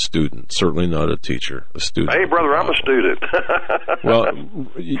myself a student, certainly not a teacher, a student. Hey, brother, I'm a student. Well,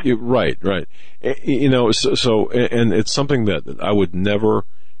 right. You know, so, and it's something that I would never,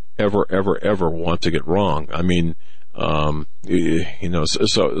 ever want to get wrong. I mean, you know,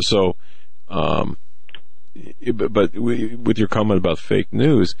 but with your comment about fake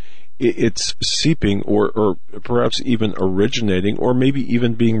news, it's seeping or perhaps even originating or maybe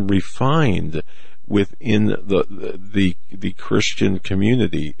even being refined within the Christian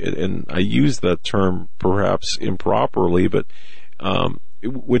community. And I use that term perhaps improperly, but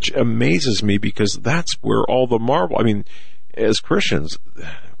which amazes me, because that's where all the marvel, I mean, as Christians,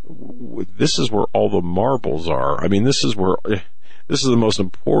 this is where all the marbles are. I mean, this is the most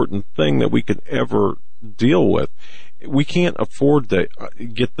important thing that we could ever deal with. We can't afford to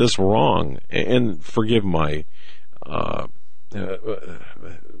get this wrong. And forgive my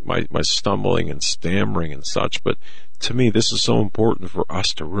my stumbling and stammering and such, but to me, this is so important for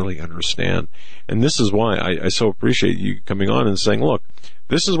us to really understand. And this is why I so appreciate you coming on and saying, look,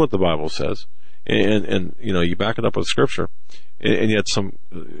 this is what the Bible says, and you know, you back it up with Scripture, and yet some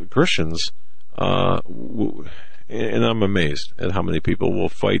Christians, and I'm amazed at how many people will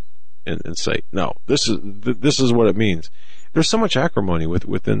fight and say, no, this is what it means. There's so much acrimony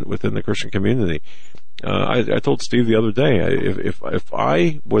within the Christian community. I told Steve the other day, if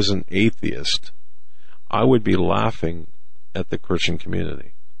I was an atheist, I would be laughing at the Christian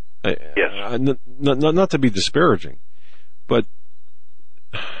community. Yes. Not to be disparaging, but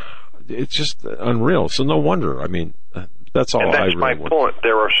it's just unreal. So no wonder. I mean, that's all. And that's my point.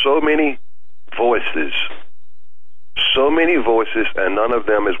 There are so many voices, and none of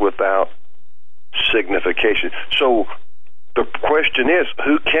them is without signification. So the question is,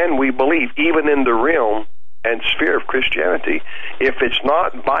 who can we believe, even in the realm and sphere of Christianity? If it's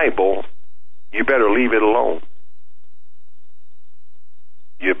not Bible, you better leave it alone.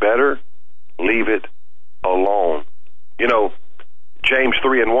 You better leave it alone. You know, James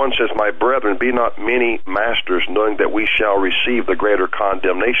 3:1 says, "My brethren, be not many masters, knowing that we shall receive the greater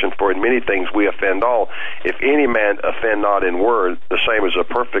condemnation. For in many things we offend all. If any man offend not in word, the same as a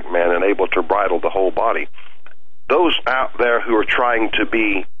perfect man, and able to bridle the whole body." Those out there who are trying to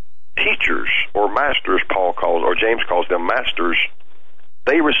be teachers or masters, Paul calls, or James calls them masters,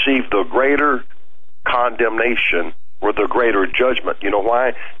 they receive the greater condemnation or the greater judgment. You know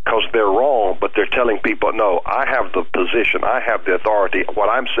why? Because they're wrong, but they're telling people, no, I have the position, I have the authority, what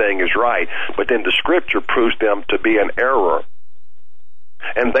I'm saying is right, but then the Scripture proves them to be an error.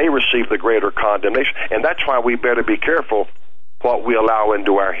 And they receive the greater condemnation. And that's why we better be careful what we allow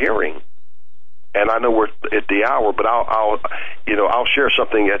into our hearing. And I know we're at the hour, but I'll share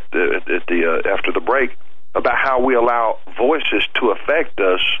something at the after the break about how we allow voices to affect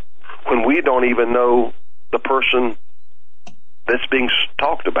us when we don't even know the person that's being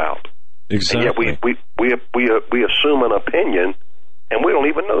talked about. Exactly. And yet we assume an opinion, and we don't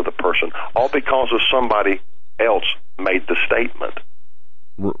even know the person, all because of somebody else made the statement.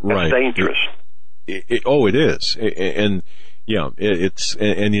 Right. That's dangerous. It is. And yeah, it's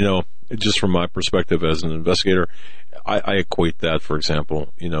you know, just from my perspective as an investigator, I equate that, for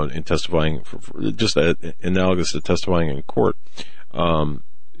example, you know, in testifying, just analogous to testifying in court.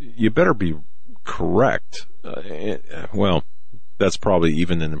 You better be correct. Well, that's probably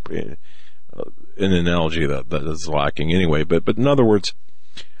even an analogy that is lacking anyway. But in other words,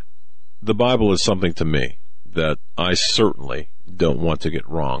 the Bible is something to me that I certainly don't want to get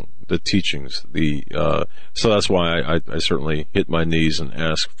wrong. The teachings, so that's why I certainly hit my knees and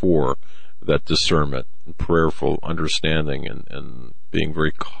ask for that discernment and prayerful understanding and being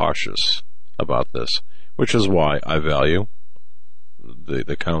very cautious about this, which is why I value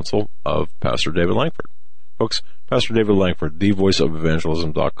the counsel of Pastor David Langford. Folks, Pastor David Langford,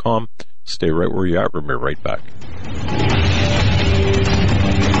 thevoiceofevangelism.com. Stay right where you are. We'll be right back.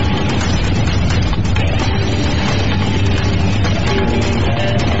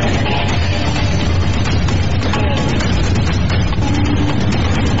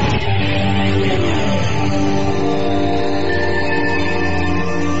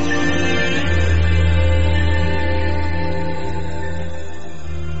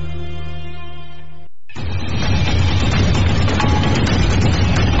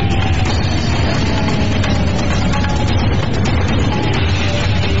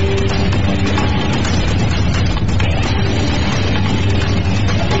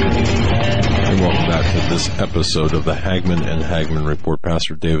 Episode of the Hagmann and Hagmann Report.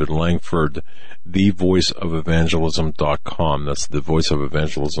 Pastor David Langford, thevoiceofevangelism.com. That's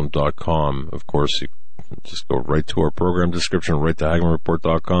thevoiceofevangelism.com. Of course, you can just go right to our program description, right to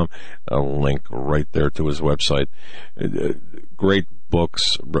HagmannReport.com. A link right there to his website. Great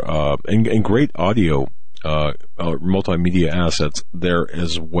books and great audio, multimedia assets there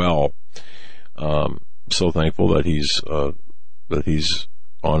as well. So thankful that he's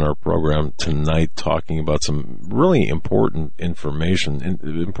on our program tonight talking about some really important information,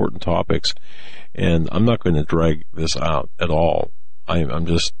 important topics, and I'm not going to drag this out at all. I'm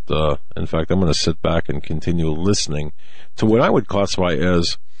just, in fact, I'm going to sit back and continue listening to what I would classify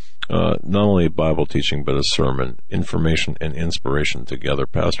as not only Bible teaching, but a sermon, information and inspiration together.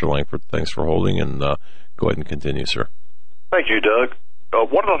 Pastor Langford, thanks for holding, and go ahead and continue, sir. Thank you, Doug.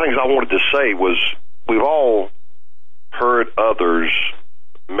 One of the things I wanted to say was we've all heard others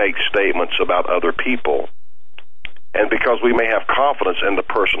make statements about other people, and because we may have confidence in the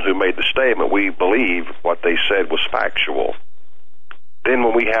person who made the statement, we believe what they said was factual. Then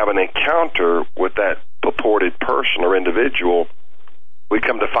when we have an encounter with that purported person or individual, we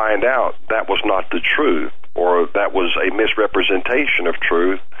come to find out that was not the truth, or that was a misrepresentation of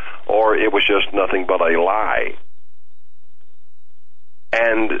truth, or it was just nothing but a lie.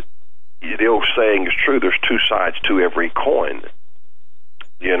 And the old saying is true, there's two sides to every coin.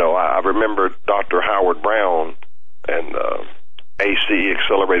 You know, I remember Dr. Howard Brown and ACE,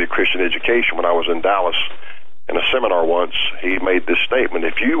 Accelerated Christian Education, when I was in Dallas in a seminar once. He made this statement: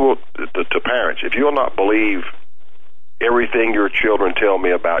 if you will, to parents, if you will not believe everything your children tell me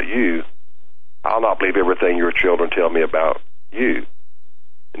about you, I'll not believe everything your children tell me about you.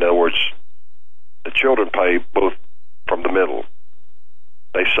 In other words, the children play both from the middle.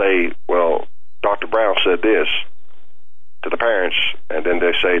 They say, well, Dr. Brown said this to the parents, and then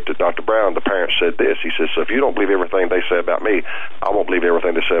they say to Dr. Brown, the parents said this. He says, so if you don't believe everything they say about me, I won't believe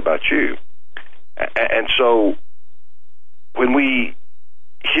everything they say about you. And so when we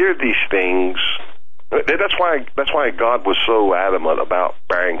hear these things, that's why God was so adamant about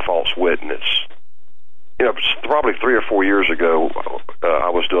bearing false witness. You know, probably 3 or 4 years ago, I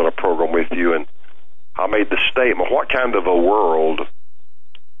was doing a program with you, and I made the statement, what kind of a world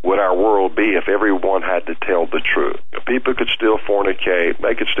would our world be if everyone had to tell the truth? People could still fornicate,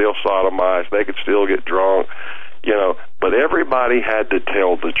 they could still sodomize, they could still get drunk, you know, but everybody had to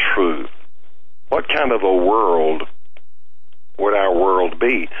tell the truth. What kind of a world would our world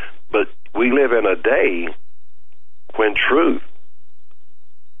be? But we live in a day when truth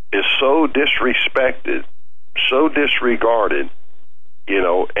is so disrespected, so disregarded, you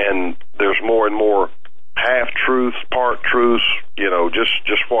know, and there's more and more half-truths, part-truths, you know, just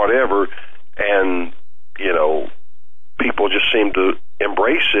whatever, and, you know, people just seem to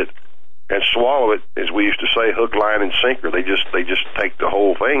embrace it and swallow it, as we used to say, hook, line, and sinker. They just take the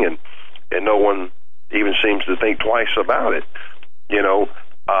whole thing, and no one even seems to think twice about it. You know,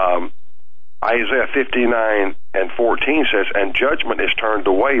 Isaiah 59:14 says, and judgment is turned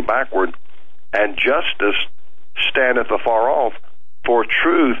away backward, and justice standeth afar off, for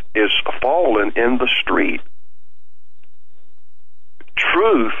truth is fallen in the street.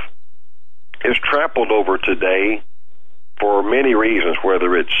 Truth is trampled over today for many reasons,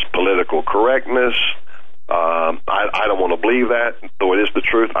 whether it's political correctness. I don't want to believe that, though it is the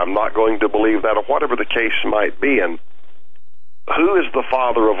truth. I'm not going to believe that, or whatever the case might be. And who is the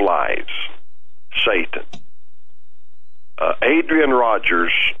father of lies? Satan. Adrian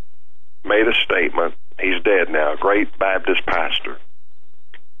Rogers made a statement. He's dead now, great Baptist pastor.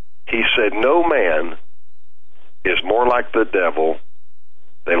 He said, no man is more like the devil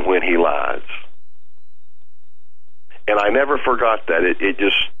than when he lies. And I never forgot that.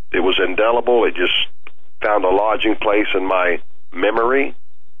 It was indelible. It just found a lodging place in my memory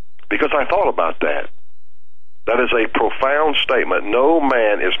because I thought about that. That is a profound statement. No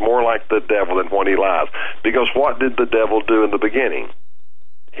man is more like the devil than when he lies. Because what did the devil do in the beginning?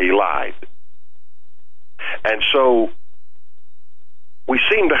 He lied. And so we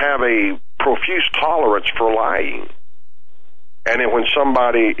seem to have a profuse tolerance for lying. And then when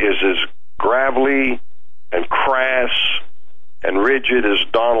somebody is as gravelly and crass and rigid as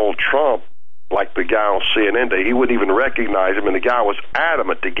Donald Trump, like the guy on CNN, he wouldn't even recognize him, and the guy was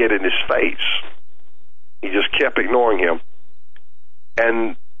adamant to get in his face. He just kept ignoring him.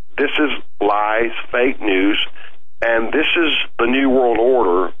 And this is lies, fake news, and this is the New World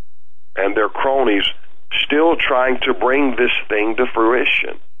Order and their cronies still trying to bring this thing to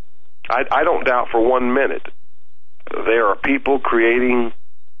fruition. I don't doubt for 1 minute there are people creating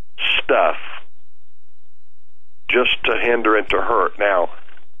stuff just to hinder and to hurt. Now,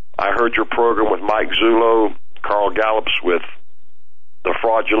 I heard your program with Mike Zullo, Carl Gallups with the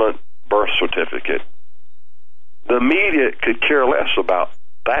fraudulent birth certificate. The media could care less about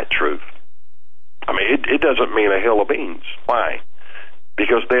that truth. I mean, it doesn't mean a hill of beans. Why?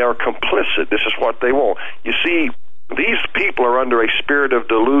 Because they are complicit. This is what they want. You see, these people are under a spirit of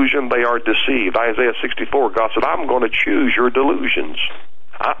delusion. They are deceived. Isaiah 64, God said, I'm going to choose your delusions.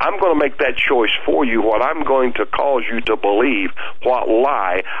 I'm going to make that choice for you. What I'm going to cause you to believe, what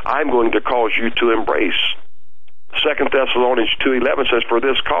lie I'm going to cause you to embrace. 2 Thessalonians 2:11 says, for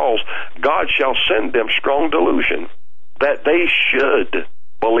this cause God shall send them strong delusion, that they should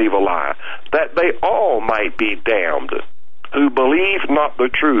believe a lie, that they all might be damned, who believed not the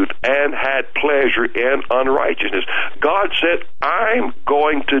truth and had pleasure in unrighteousness. God said, I'm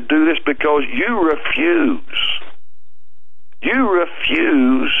going to do this because you refuse. You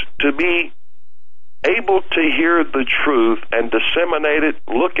refuse to be able to hear the truth and disseminate it,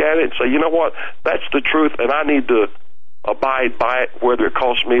 look at it, and say, you know what, that's the truth, and I need to abide by it, whether it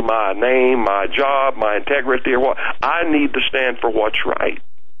costs me my name, my job, my integrity, or what. I need to stand for what's right.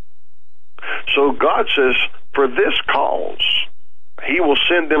 So God says, for this cause, he will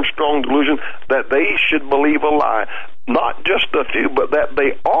send them strong delusion, that they should believe a lie. Not just a few, but that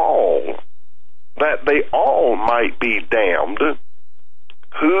they all might be damned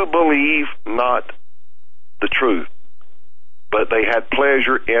who believe not the truth, but they had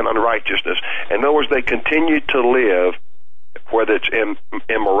pleasure in unrighteousness. In other words, they continued to live, whether it's in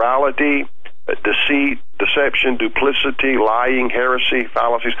immorality, deceit, deception, duplicity, lying, heresy,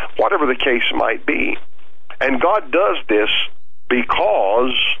 fallacies, whatever the case might be. And God does this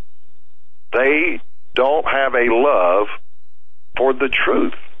because they don't have a love for the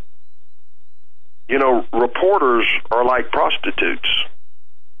truth. You know, reporters are like prostitutes.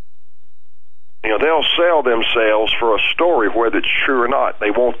 They'll sell themselves for a story, whether it's true or not.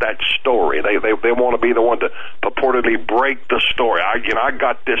 They want that story. They want to be the one to purportedly break the story. I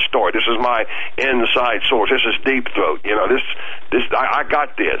got this story. This is my inside source. This is Deep Throat. I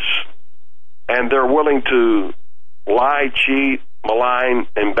got this. And they're willing to lie, cheat, malign,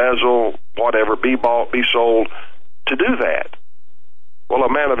 embezzle, whatever, be bought, be sold, to do that. Well, a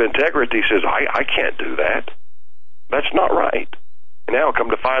man of integrity says, I can't do that. That's not right. Now, come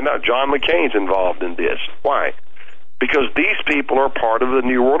to find out, John McCain's involved in this. Why? Because these people are part of the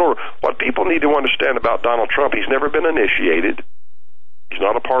New World Order. What people need to understand about Donald Trump, he's never been initiated. He's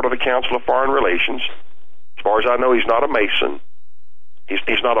not a part of the Council of Foreign Relations. As far as I know, he's not a Mason.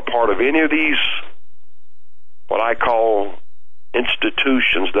 He's not a part of any of these, what I call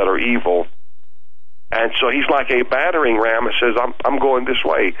institutions that are evil. And so he's like a battering ram that says, I'm going this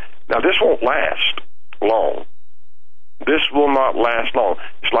way. Now, this won't last long. This will not last long.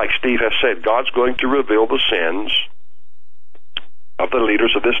 It's like Steve has said, God's going to reveal the sins of the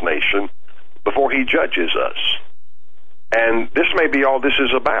leaders of this nation before he judges us. And this may be all this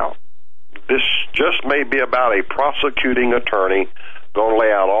is about. This just may be about a prosecuting attorney going to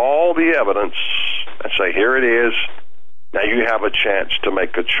lay out all the evidence and say, here it is. Now you have a chance to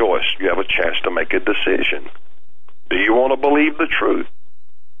make a choice. You have a chance to make a decision. Do you want to believe the truth?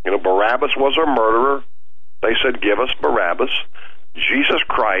 Barabbas was a murderer. They said, give us Barabbas. Jesus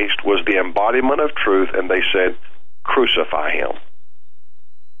Christ was the embodiment of truth, and they said, crucify him.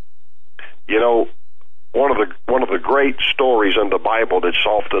 One of the great stories in the Bible that's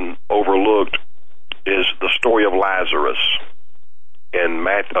often overlooked is the story of Lazarus in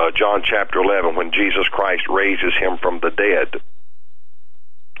John chapter 11, when Jesus Christ raises him from the dead.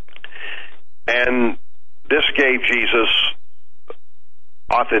 And this gave Jesus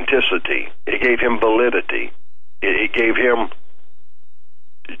authenticity. It gave him validity. It gave him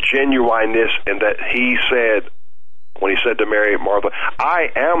genuineness in that he said, when he said to Mary and Martha, I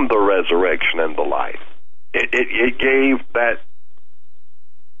am the resurrection and the life. It gave that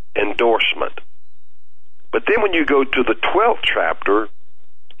endorsement. But then when you go to the 12th chapter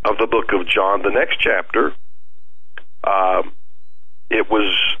of the book of John, the next chapter,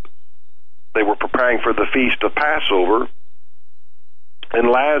 they were preparing for the feast of Passover, and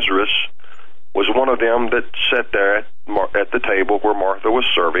Lazarus was one of them that sat there at the table where Martha was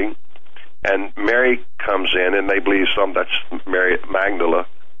serving, and Mary comes in, and they believe that's Mary Magdalene,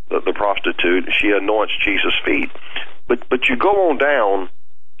 the prostitute. She anoints Jesus' feet. But you go on down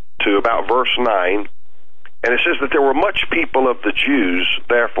to about verse 9, and it says that there were much people of the Jews,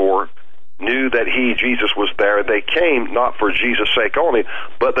 therefore, knew that Jesus, was there, and they came not for Jesus' sake only,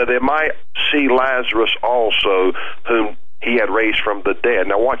 but that they might see Lazarus also, whom he had raised from the dead.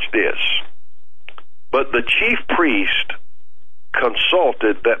 Now watch this. But the chief priest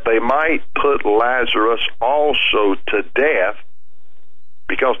consulted that they might put Lazarus also to death,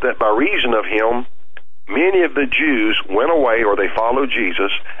 because that by reason of him, many of the Jews went away, or they followed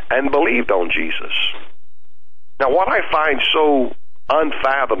Jesus, and believed on Jesus. Now what I find so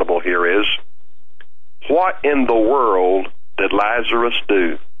unfathomable here is, what in the world did Lazarus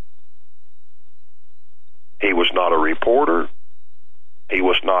do? He was not a reporter. He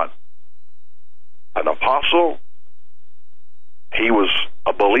was not an apostle. He was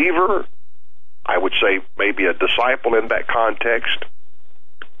a believer. I would say maybe a disciple in that context.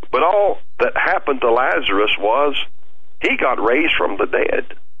 But all that happened to Lazarus was he got raised from the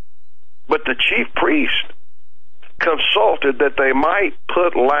dead. But the chief priest consulted that they might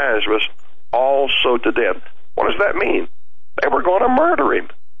put Lazarus also to death. What does that mean? They were going to murder him.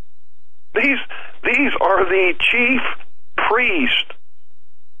 These are the chief priests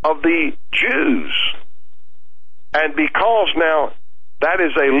of the Jews. And because now that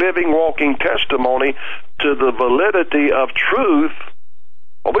is a living, walking testimony to the validity of truth,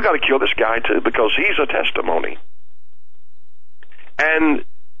 well, we got to kill this guy too, because he's a testimony. And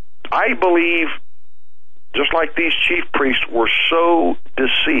I believe, just like these chief priests were so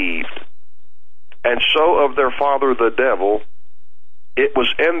deceived, and so of their father the devil, it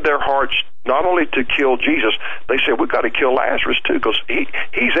was in their hearts not only to kill Jesus, they said, we've got to kill Lazarus too, because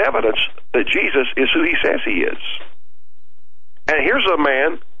he's evidence that Jesus is who he says he is. And here's a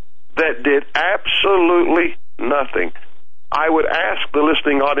man that did absolutely nothing. I would ask the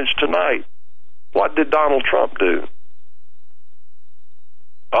listening audience tonight, what did Donald Trump do?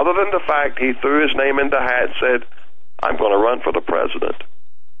 Other than the fact he threw his name in the hat and said, I'm going to run for the president.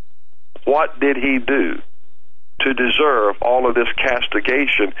 What did he do to deserve all of this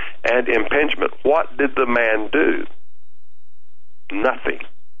castigation and impingement? What did the man do? Nothing.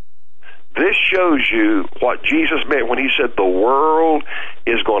 This shows you what Jesus meant when he said the world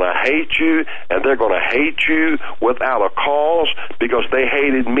is going to hate you, and they're going to hate you without a cause because they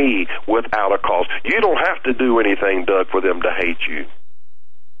hated me without a cause. You don't have to do anything, Doug, for them to hate you.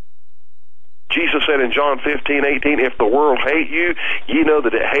 Jesus said in John 15:18, if the world hate you, ye know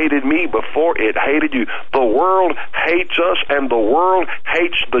that it hated me before it hated you. The world hates us, and the world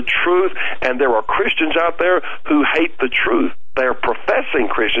hates the truth, and there are Christians out there who hate the truth. They're professing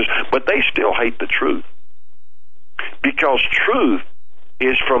Christians, but they still hate the truth. Because truth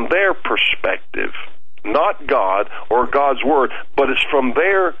is from their perspective, not God or God's Word, but it's from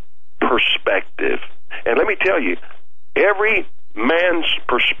their perspective. And let me tell you, every man's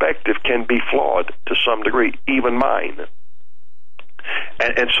perspective can be flawed to some degree, even mine.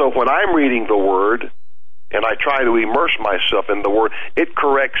 And so when I'm reading the Word and I try to immerse myself in the Word, it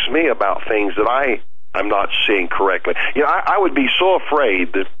corrects me about things that I'm not seeing correctly. You know, I would be so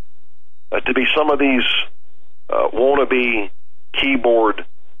afraid to be some of these wannabe keyboard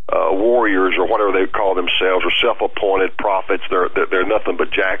warriors or whatever they call themselves, or self-appointed prophets. They're nothing but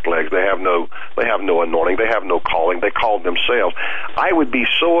jacklegs. They have no anointing. They have no calling. They call themselves. I would be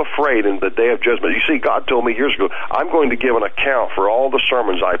so afraid in the day of judgment. You see, God told me years ago, I'm going to give an account for all the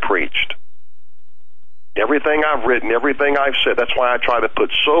sermons I preached. Everything I've written, everything I've said. That's why I try to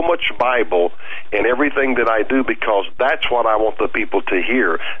put so much Bible in everything that I do, because that's what I want the people to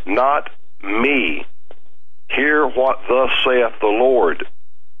hear, not me. Hear what thus saith the Lord.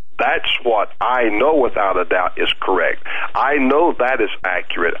 That's what I know without a doubt is correct. I know that is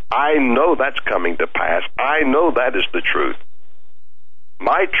accurate. I know that's coming to pass. I know that is the truth.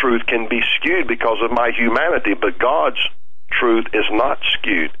 My truth can be skewed because of my humanity, but God's truth is not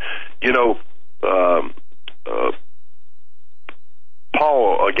skewed. You know,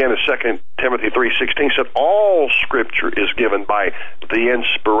 Paul, again in 2 Timothy 3:16, said all Scripture is given by the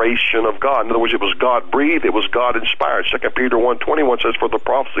inspiration of God. In other words, it was God-breathed, it was God-inspired. 2 Peter 1:21 says, for the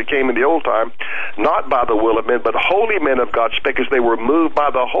prophecy came in the old time, not by the will of men, but holy men of God spake as they were moved by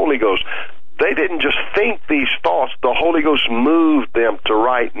the Holy Ghost. They didn't just think these thoughts. The Holy Ghost moved them to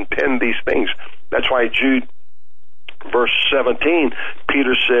write and pen these things. That's why Jude, verse 17,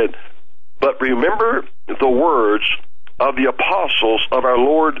 Peter said, but remember the words of the apostles of our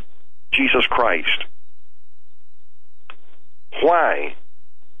Lord Jesus Christ. Why?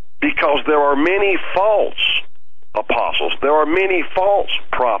 Because there are many false apostles. There are many false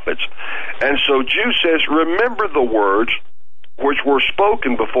prophets. And so Jude says, remember the words which were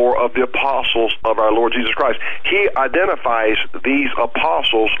spoken before of the apostles of our Lord Jesus Christ. He identifies these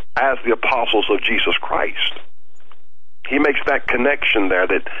apostles as the apostles of Jesus Christ. He makes that connection there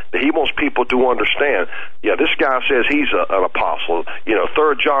that he wants people to understand. Yeah, this guy says he's an apostle. You know,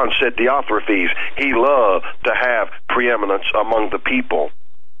 3 John said Diotrephes, he loved to have preeminence among the people.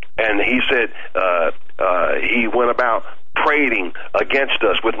 And he said he went about prating against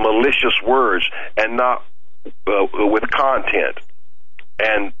us with malicious words and not with content.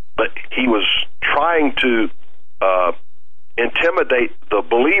 But he was trying to intimidate the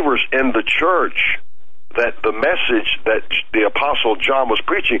believers in the church that the message that the Apostle John was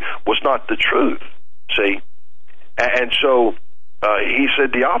preaching was not the truth, see? And so he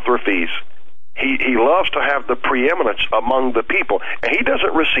said, Diotrephes, he loves to have the preeminence among the people, and he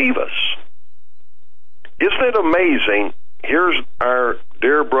doesn't receive us. Isn't it amazing? Here's our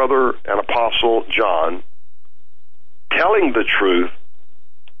dear brother and Apostle John telling the truth,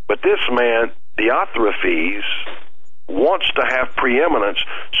 but this man, Diotrephes, wants to have preeminence,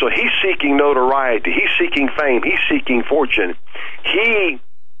 so he's seeking notoriety, he's seeking fame, he's seeking fortune. He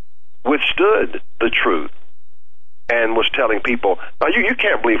withstood the truth and was telling people, now you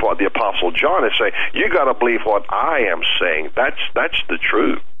can't believe what the Apostle John is saying. You got to believe what I am saying. That's the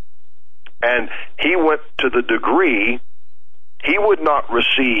truth. And he went to the degree he would not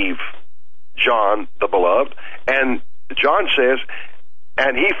receive John the beloved, and John says,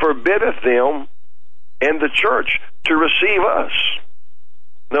 and he forbiddeth them in the church to receive us.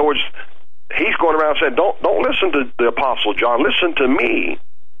 In other words, he's going around saying, don't listen to the Apostle John, listen to me.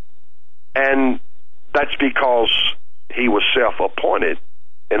 And that's because he was self-appointed.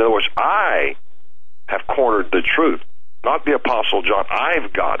 In other words, I have cornered the truth, not the Apostle John.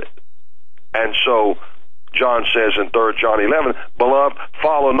 I've got it. And so John says in 3 John 11, beloved,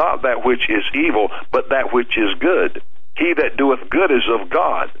 follow not that which is evil, but that which is good. He that doeth good is of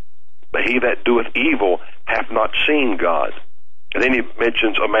God, but he that doeth evil hath not seen God. And then he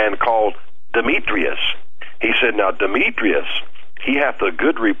mentions a man called Demetrius. He said, now Demetrius, he hath a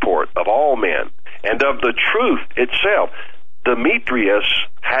good report of all men, and of the truth itself. Demetrius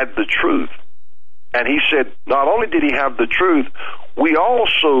had the truth. And he said, not only did he have the truth, we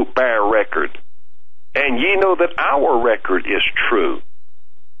also bear record, and ye know that our record is true.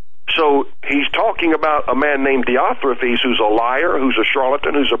 So he's talking about a man named Diotrephes who's a liar, who's a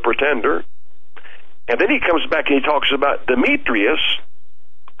charlatan, who's a pretender. And then he comes back and he talks about Demetrius,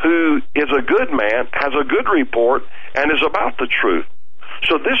 who is a good man, has a good report, and is about the truth.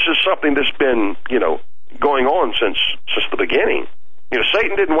 So this is something that's been, going on since the beginning.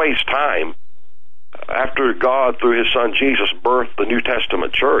 Satan didn't waste time after God, through his son Jesus, birthed the New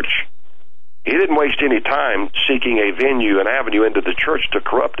Testament church. He didn't waste any time seeking a venue, an avenue into the church to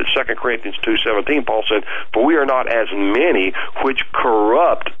corrupt it. 2 Corinthians 2:17, Paul said, "For we are not as many which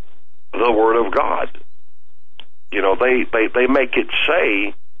corrupt the word of God." They make it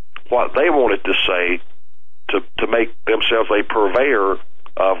say what they want it to say to make themselves a purveyor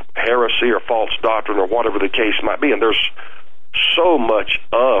of heresy or false doctrine or whatever the case might be. And there's so much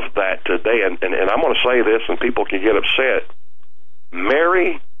of that today. And I'm going to say this, and people can get upset.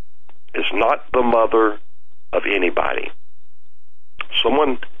 Mary is not the mother of anybody.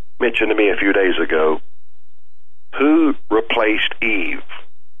 Someone mentioned to me a few days ago, who replaced Eve?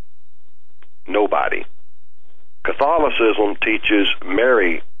 Nobody. Catholicism teaches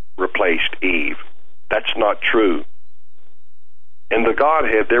Mary replaced Eve. That's not true. In the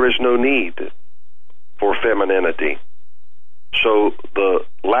Godhead, there is no need for femininity. So the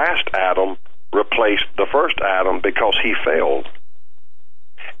last Adam replaced the first Adam because he failed.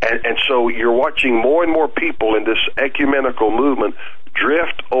 And so you're watching more and more people in this ecumenical movement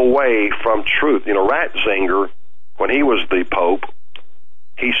drift away from truth. Ratzinger, when he was the Pope,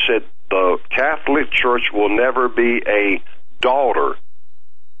 he said the Catholic Church will never be a daughter,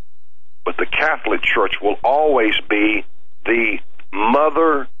 but the Catholic Church will always be the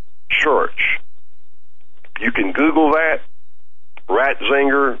mother church. You can Google that,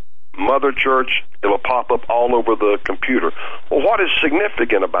 Ratzinger, Mother Church, it'll pop up all over the computer. Well, what is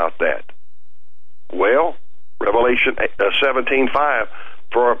significant about that? Well, Revelation 17:5,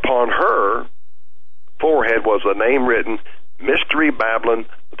 for upon her forehead was a name written, Mystery Babylon,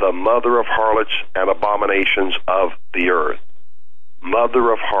 the mother of harlots and abominations of the earth.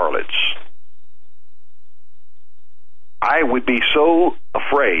 Mother of harlots. I would be so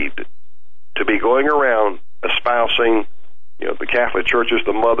afraid to be going around espousing the Catholic Church is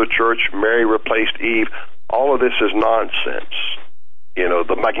the mother church, Mary replaced Eve. All of this is nonsense.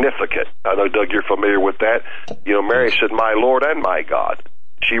 The Magnificat. I know, Doug, you're familiar with that. Mary said, my Lord and my God.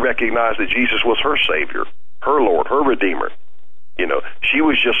 She recognized that Jesus was her Savior, her Lord, her Redeemer. She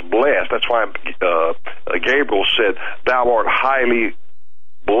was just blessed. That's why Gabriel said, thou art highly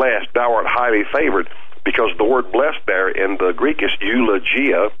blessed, thou art highly favored, because the word blessed there in the Greek is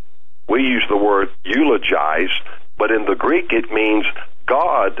eulogia. We use the word eulogize, but in the Greek it means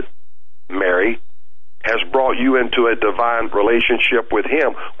God, Mary, has brought you into a divine relationship with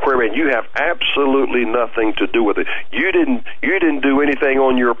him, wherein you have absolutely nothing to do with it. You didn't do anything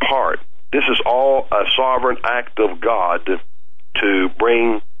on your part. This is all a sovereign act of God to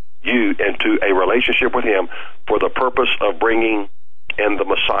bring you into a relationship with him for the purpose of bringing in the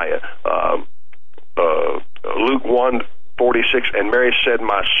Messiah. Luke 1:46, and Mary said,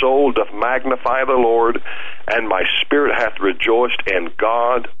 my soul doth magnify the Lord, and my spirit hath rejoiced in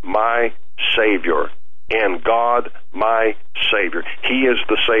God my Savior. In God my Savior. He is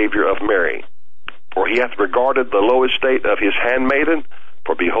the Savior of Mary. For he hath regarded the low estate of his handmaiden,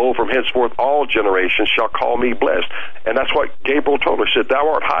 for behold, from henceforth all generations shall call me blessed. And that's what Gabriel told her. He said, thou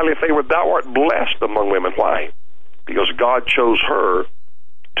art highly favored, thou art blessed among women. Why? Because God chose her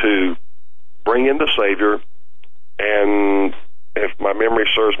to bring in the Savior, and if my memory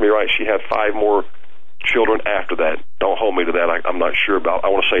serves me right, she had 5 more children after that. Don't hold me to that. I'm not sure about. I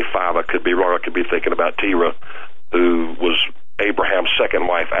want to say 5. I could be wrong. I could be thinking about Terah, who was Abraham's second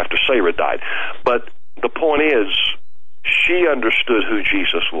wife after Sarah died. But the point is, she understood who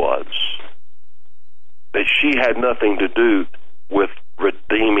Jesus was, that she had nothing to do with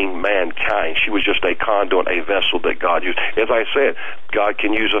redeeming mankind. She was just a conduit, a vessel that God used. As I said, God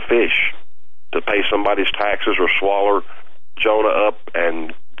can use a fish to pay somebody's taxes or swallow Jonah up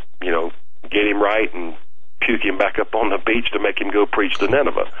and, get him right and puke him back up on the beach to make him go preach to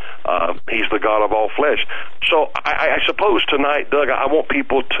Nineveh. He's the God of all flesh. So I suppose tonight, Doug, I want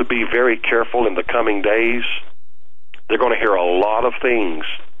people to be very careful in the coming days. They're going to hear a lot of things,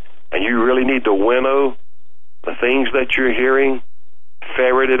 and you really need to winnow the things that you're hearing,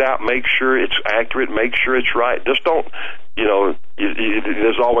 ferret it out, make sure it's accurate, make sure it's right. Just don't,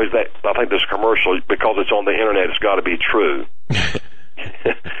 there's always that, I think this commercial, because it's on the internet, it's got to be true.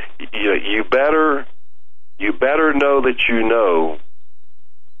 You better know that you know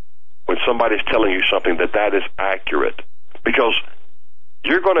when somebody's telling you something that is accurate. Because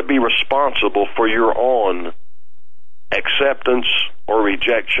you're going to be responsible for your own acceptance or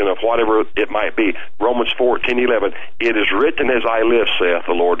rejection of whatever it might be. Romans 14:11, it is written, as I live, saith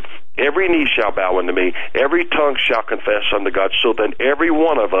the Lord, every knee shall bow unto me, every tongue shall confess unto God, so that every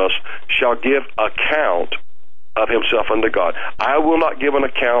one of us shall give account of himself unto God. I will not give an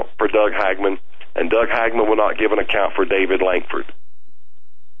account for Doug Hagmann, and Doug Hagmann will not give an account for David Langford.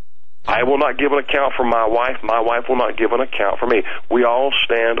 I will not give an account for my wife will not give an account for me. We all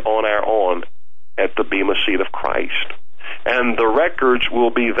stand on our own at the bema seat of Christ. And the records will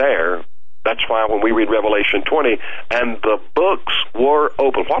be there. That's why when we read Revelation 20, and the books were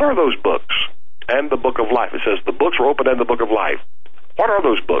open. What are those books? And the book of life. It says the books were open and the book of life. What are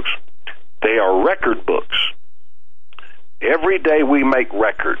those books? They are record books. Every day we make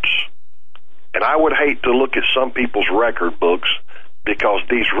records. And I would hate to look at some people's record books, because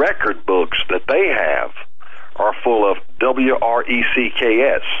these record books that they have are full of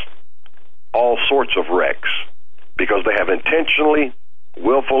WRECKS, all sorts of wrecks, because they have intentionally,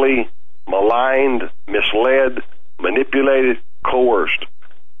 willfully maligned, misled, manipulated, coerced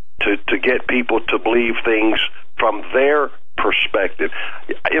to get people to believe things from their perspective.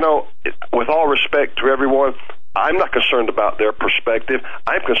 You know, with all respect to everyone, I'm not concerned about their perspective.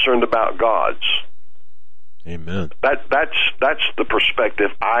 I'm concerned about God's. Amen. That's the perspective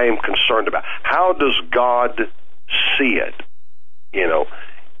I am concerned about. How does God see it? You know,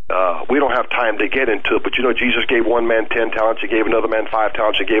 we don't have time to get into it, but you know, Jesus gave one man 10 talents, he gave another man 5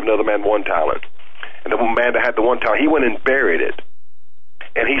 talents, he gave another man 1 talent. And the man that had the 1 talent, he went and buried it.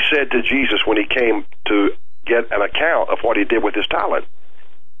 And he said to Jesus when he came to get an account of what he did with his talent,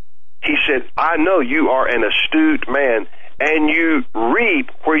 he said, I know you are an astute man, and you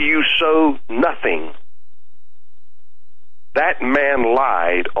reap where you sow nothing. That man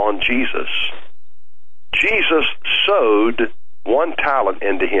lied on Jesus. Jesus sowed 1 talent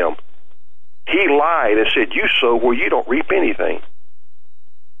into him. He lied and said, you sow where you don't reap anything.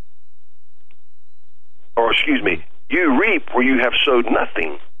 Or excuse me, you reap where you have sowed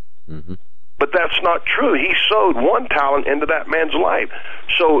nothing. Mm-hmm. But that's not true. He sowed 1 talent into that man's life.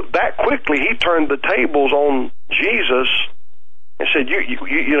 So that quickly he turned the tables on Jesus and said,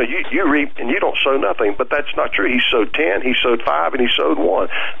 you reap and you don't sow nothing. But that's not true. He sowed 10, he sowed 5, and he sowed 1.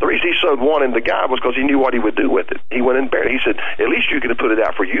 The reason he sowed 1 in the guy was because he knew what he would do with it. He went and buried it. He said, at least you could have put it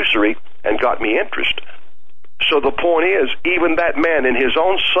out for usury and got me interest. So the point is, even that man, in his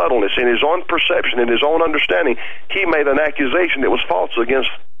own subtleness, in his own perception, in his own understanding, he made an accusation that was false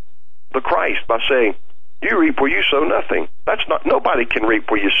against the Christ by saying, you reap where you sow nothing. That's not, nobody can reap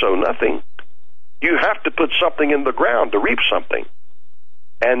where you sow nothing. You have to put something in the ground to reap something.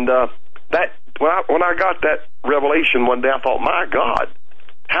 And that when I got that revelation one day, I thought, my God,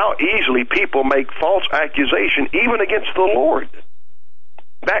 how easily people make false accusation even against the Lord.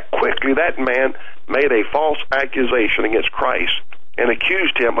 That quickly, that man made a false accusation against Christ and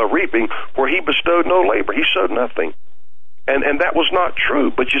accused him of reaping where he bestowed no labor. He sowed nothing. And that was not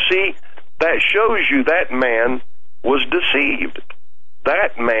true. But you see, that shows you that man was deceived.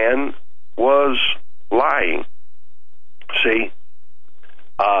 That man was lying. See,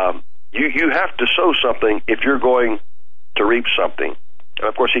 you have to sow something if you're going to reap something. And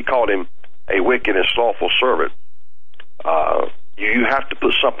of course, he called him a wicked and slothful servant. You have to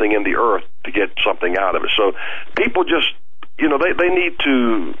put something in the earth to get something out of it. So people just, they need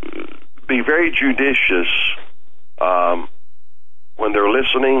to be very judicious when they're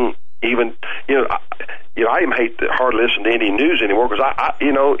listening. Even, I even hate to hardly listen to any news anymore because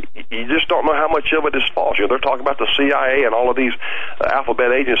you just don't know how much of it is false. They're talking about the CIA and all of these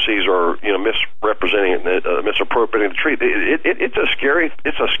alphabet agencies are, misrepresenting, misappropriating the truth. It's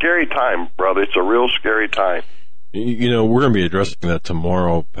a scary time, brother. It's a real scary time. We're going to be addressing that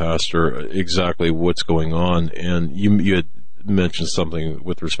tomorrow, Pastor, exactly what's going on. And you had mentioned something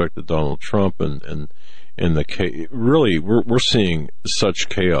with respect to Donald Trump and really, we're seeing such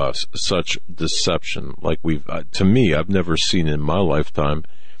chaos, such deception, like to me, I've never seen in my lifetime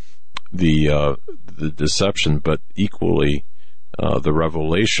the deception, but equally the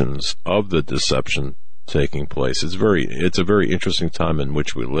revelations of the deception taking place. It's a very interesting time in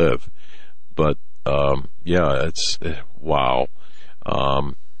which we live. But it's wow.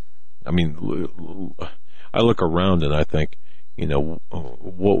 I look around and I think,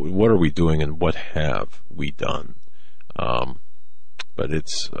 what are we doing and what have we done? But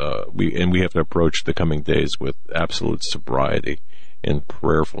it's, we have to approach the coming days with absolute sobriety and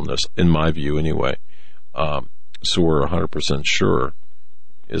prayerfulness, in my view anyway. So we're 100% sure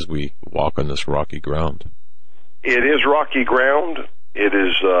as we walk on this rocky ground. It is rocky ground. It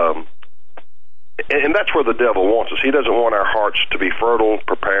is, And that's where the devil wants us. He doesn't want our hearts to be fertile,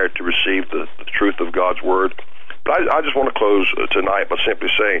 prepared to receive the truth of God's Word. But I just want to close tonight by simply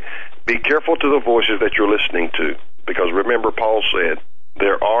saying, be careful to the voices that you're listening to. Because remember, Paul said,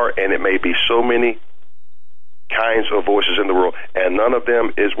 there are, and it may be so many kinds of voices in the world, and none of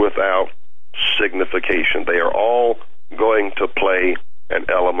them is without signification. They are all going to play an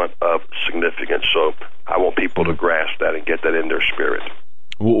element of significance. So I want people to grasp that and get that in their spirit.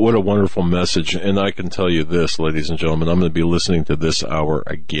 What a wonderful message. And I can tell you this, ladies and gentlemen, I'm going to be listening to this hour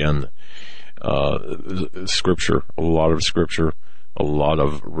again. Scripture, a lot of scripture, a lot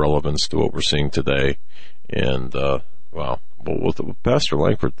of relevance to what we're seeing today. And, wow. Well, Pastor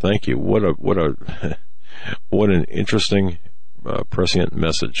Langford, thank you. What an interesting, prescient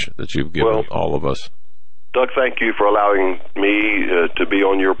message that you've given all of us. Doug, thank you for allowing me to be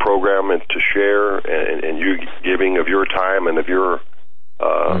on your program and to share, and you giving of your time and of your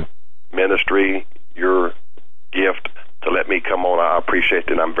ministry, your gift to let me come on. I appreciate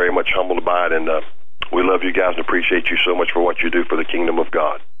it, and I'm very much humbled by it, and we love you guys and appreciate you so much for what you do for the kingdom of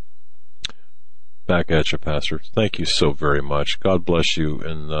God. Back at you, Pastor. Thank you so very much. God bless you,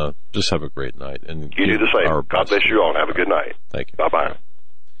 and just have a great night. And you do the same. God bless you all. Have a good night. Thank you. Bye-bye.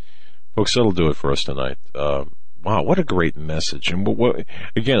 Folks, that'll do it for us tonight. Wow, what a great message. And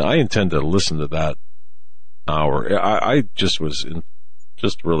again, I intend to listen to that hour. I just was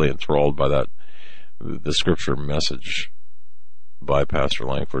just really enthralled by the scripture message by Pastor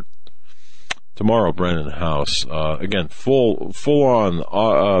Langford. Tomorrow, Brennan House. Again, full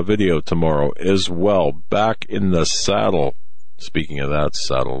on video tomorrow as well. Back in the saddle. Speaking of that,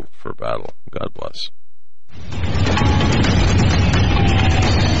 saddle for battle. God bless.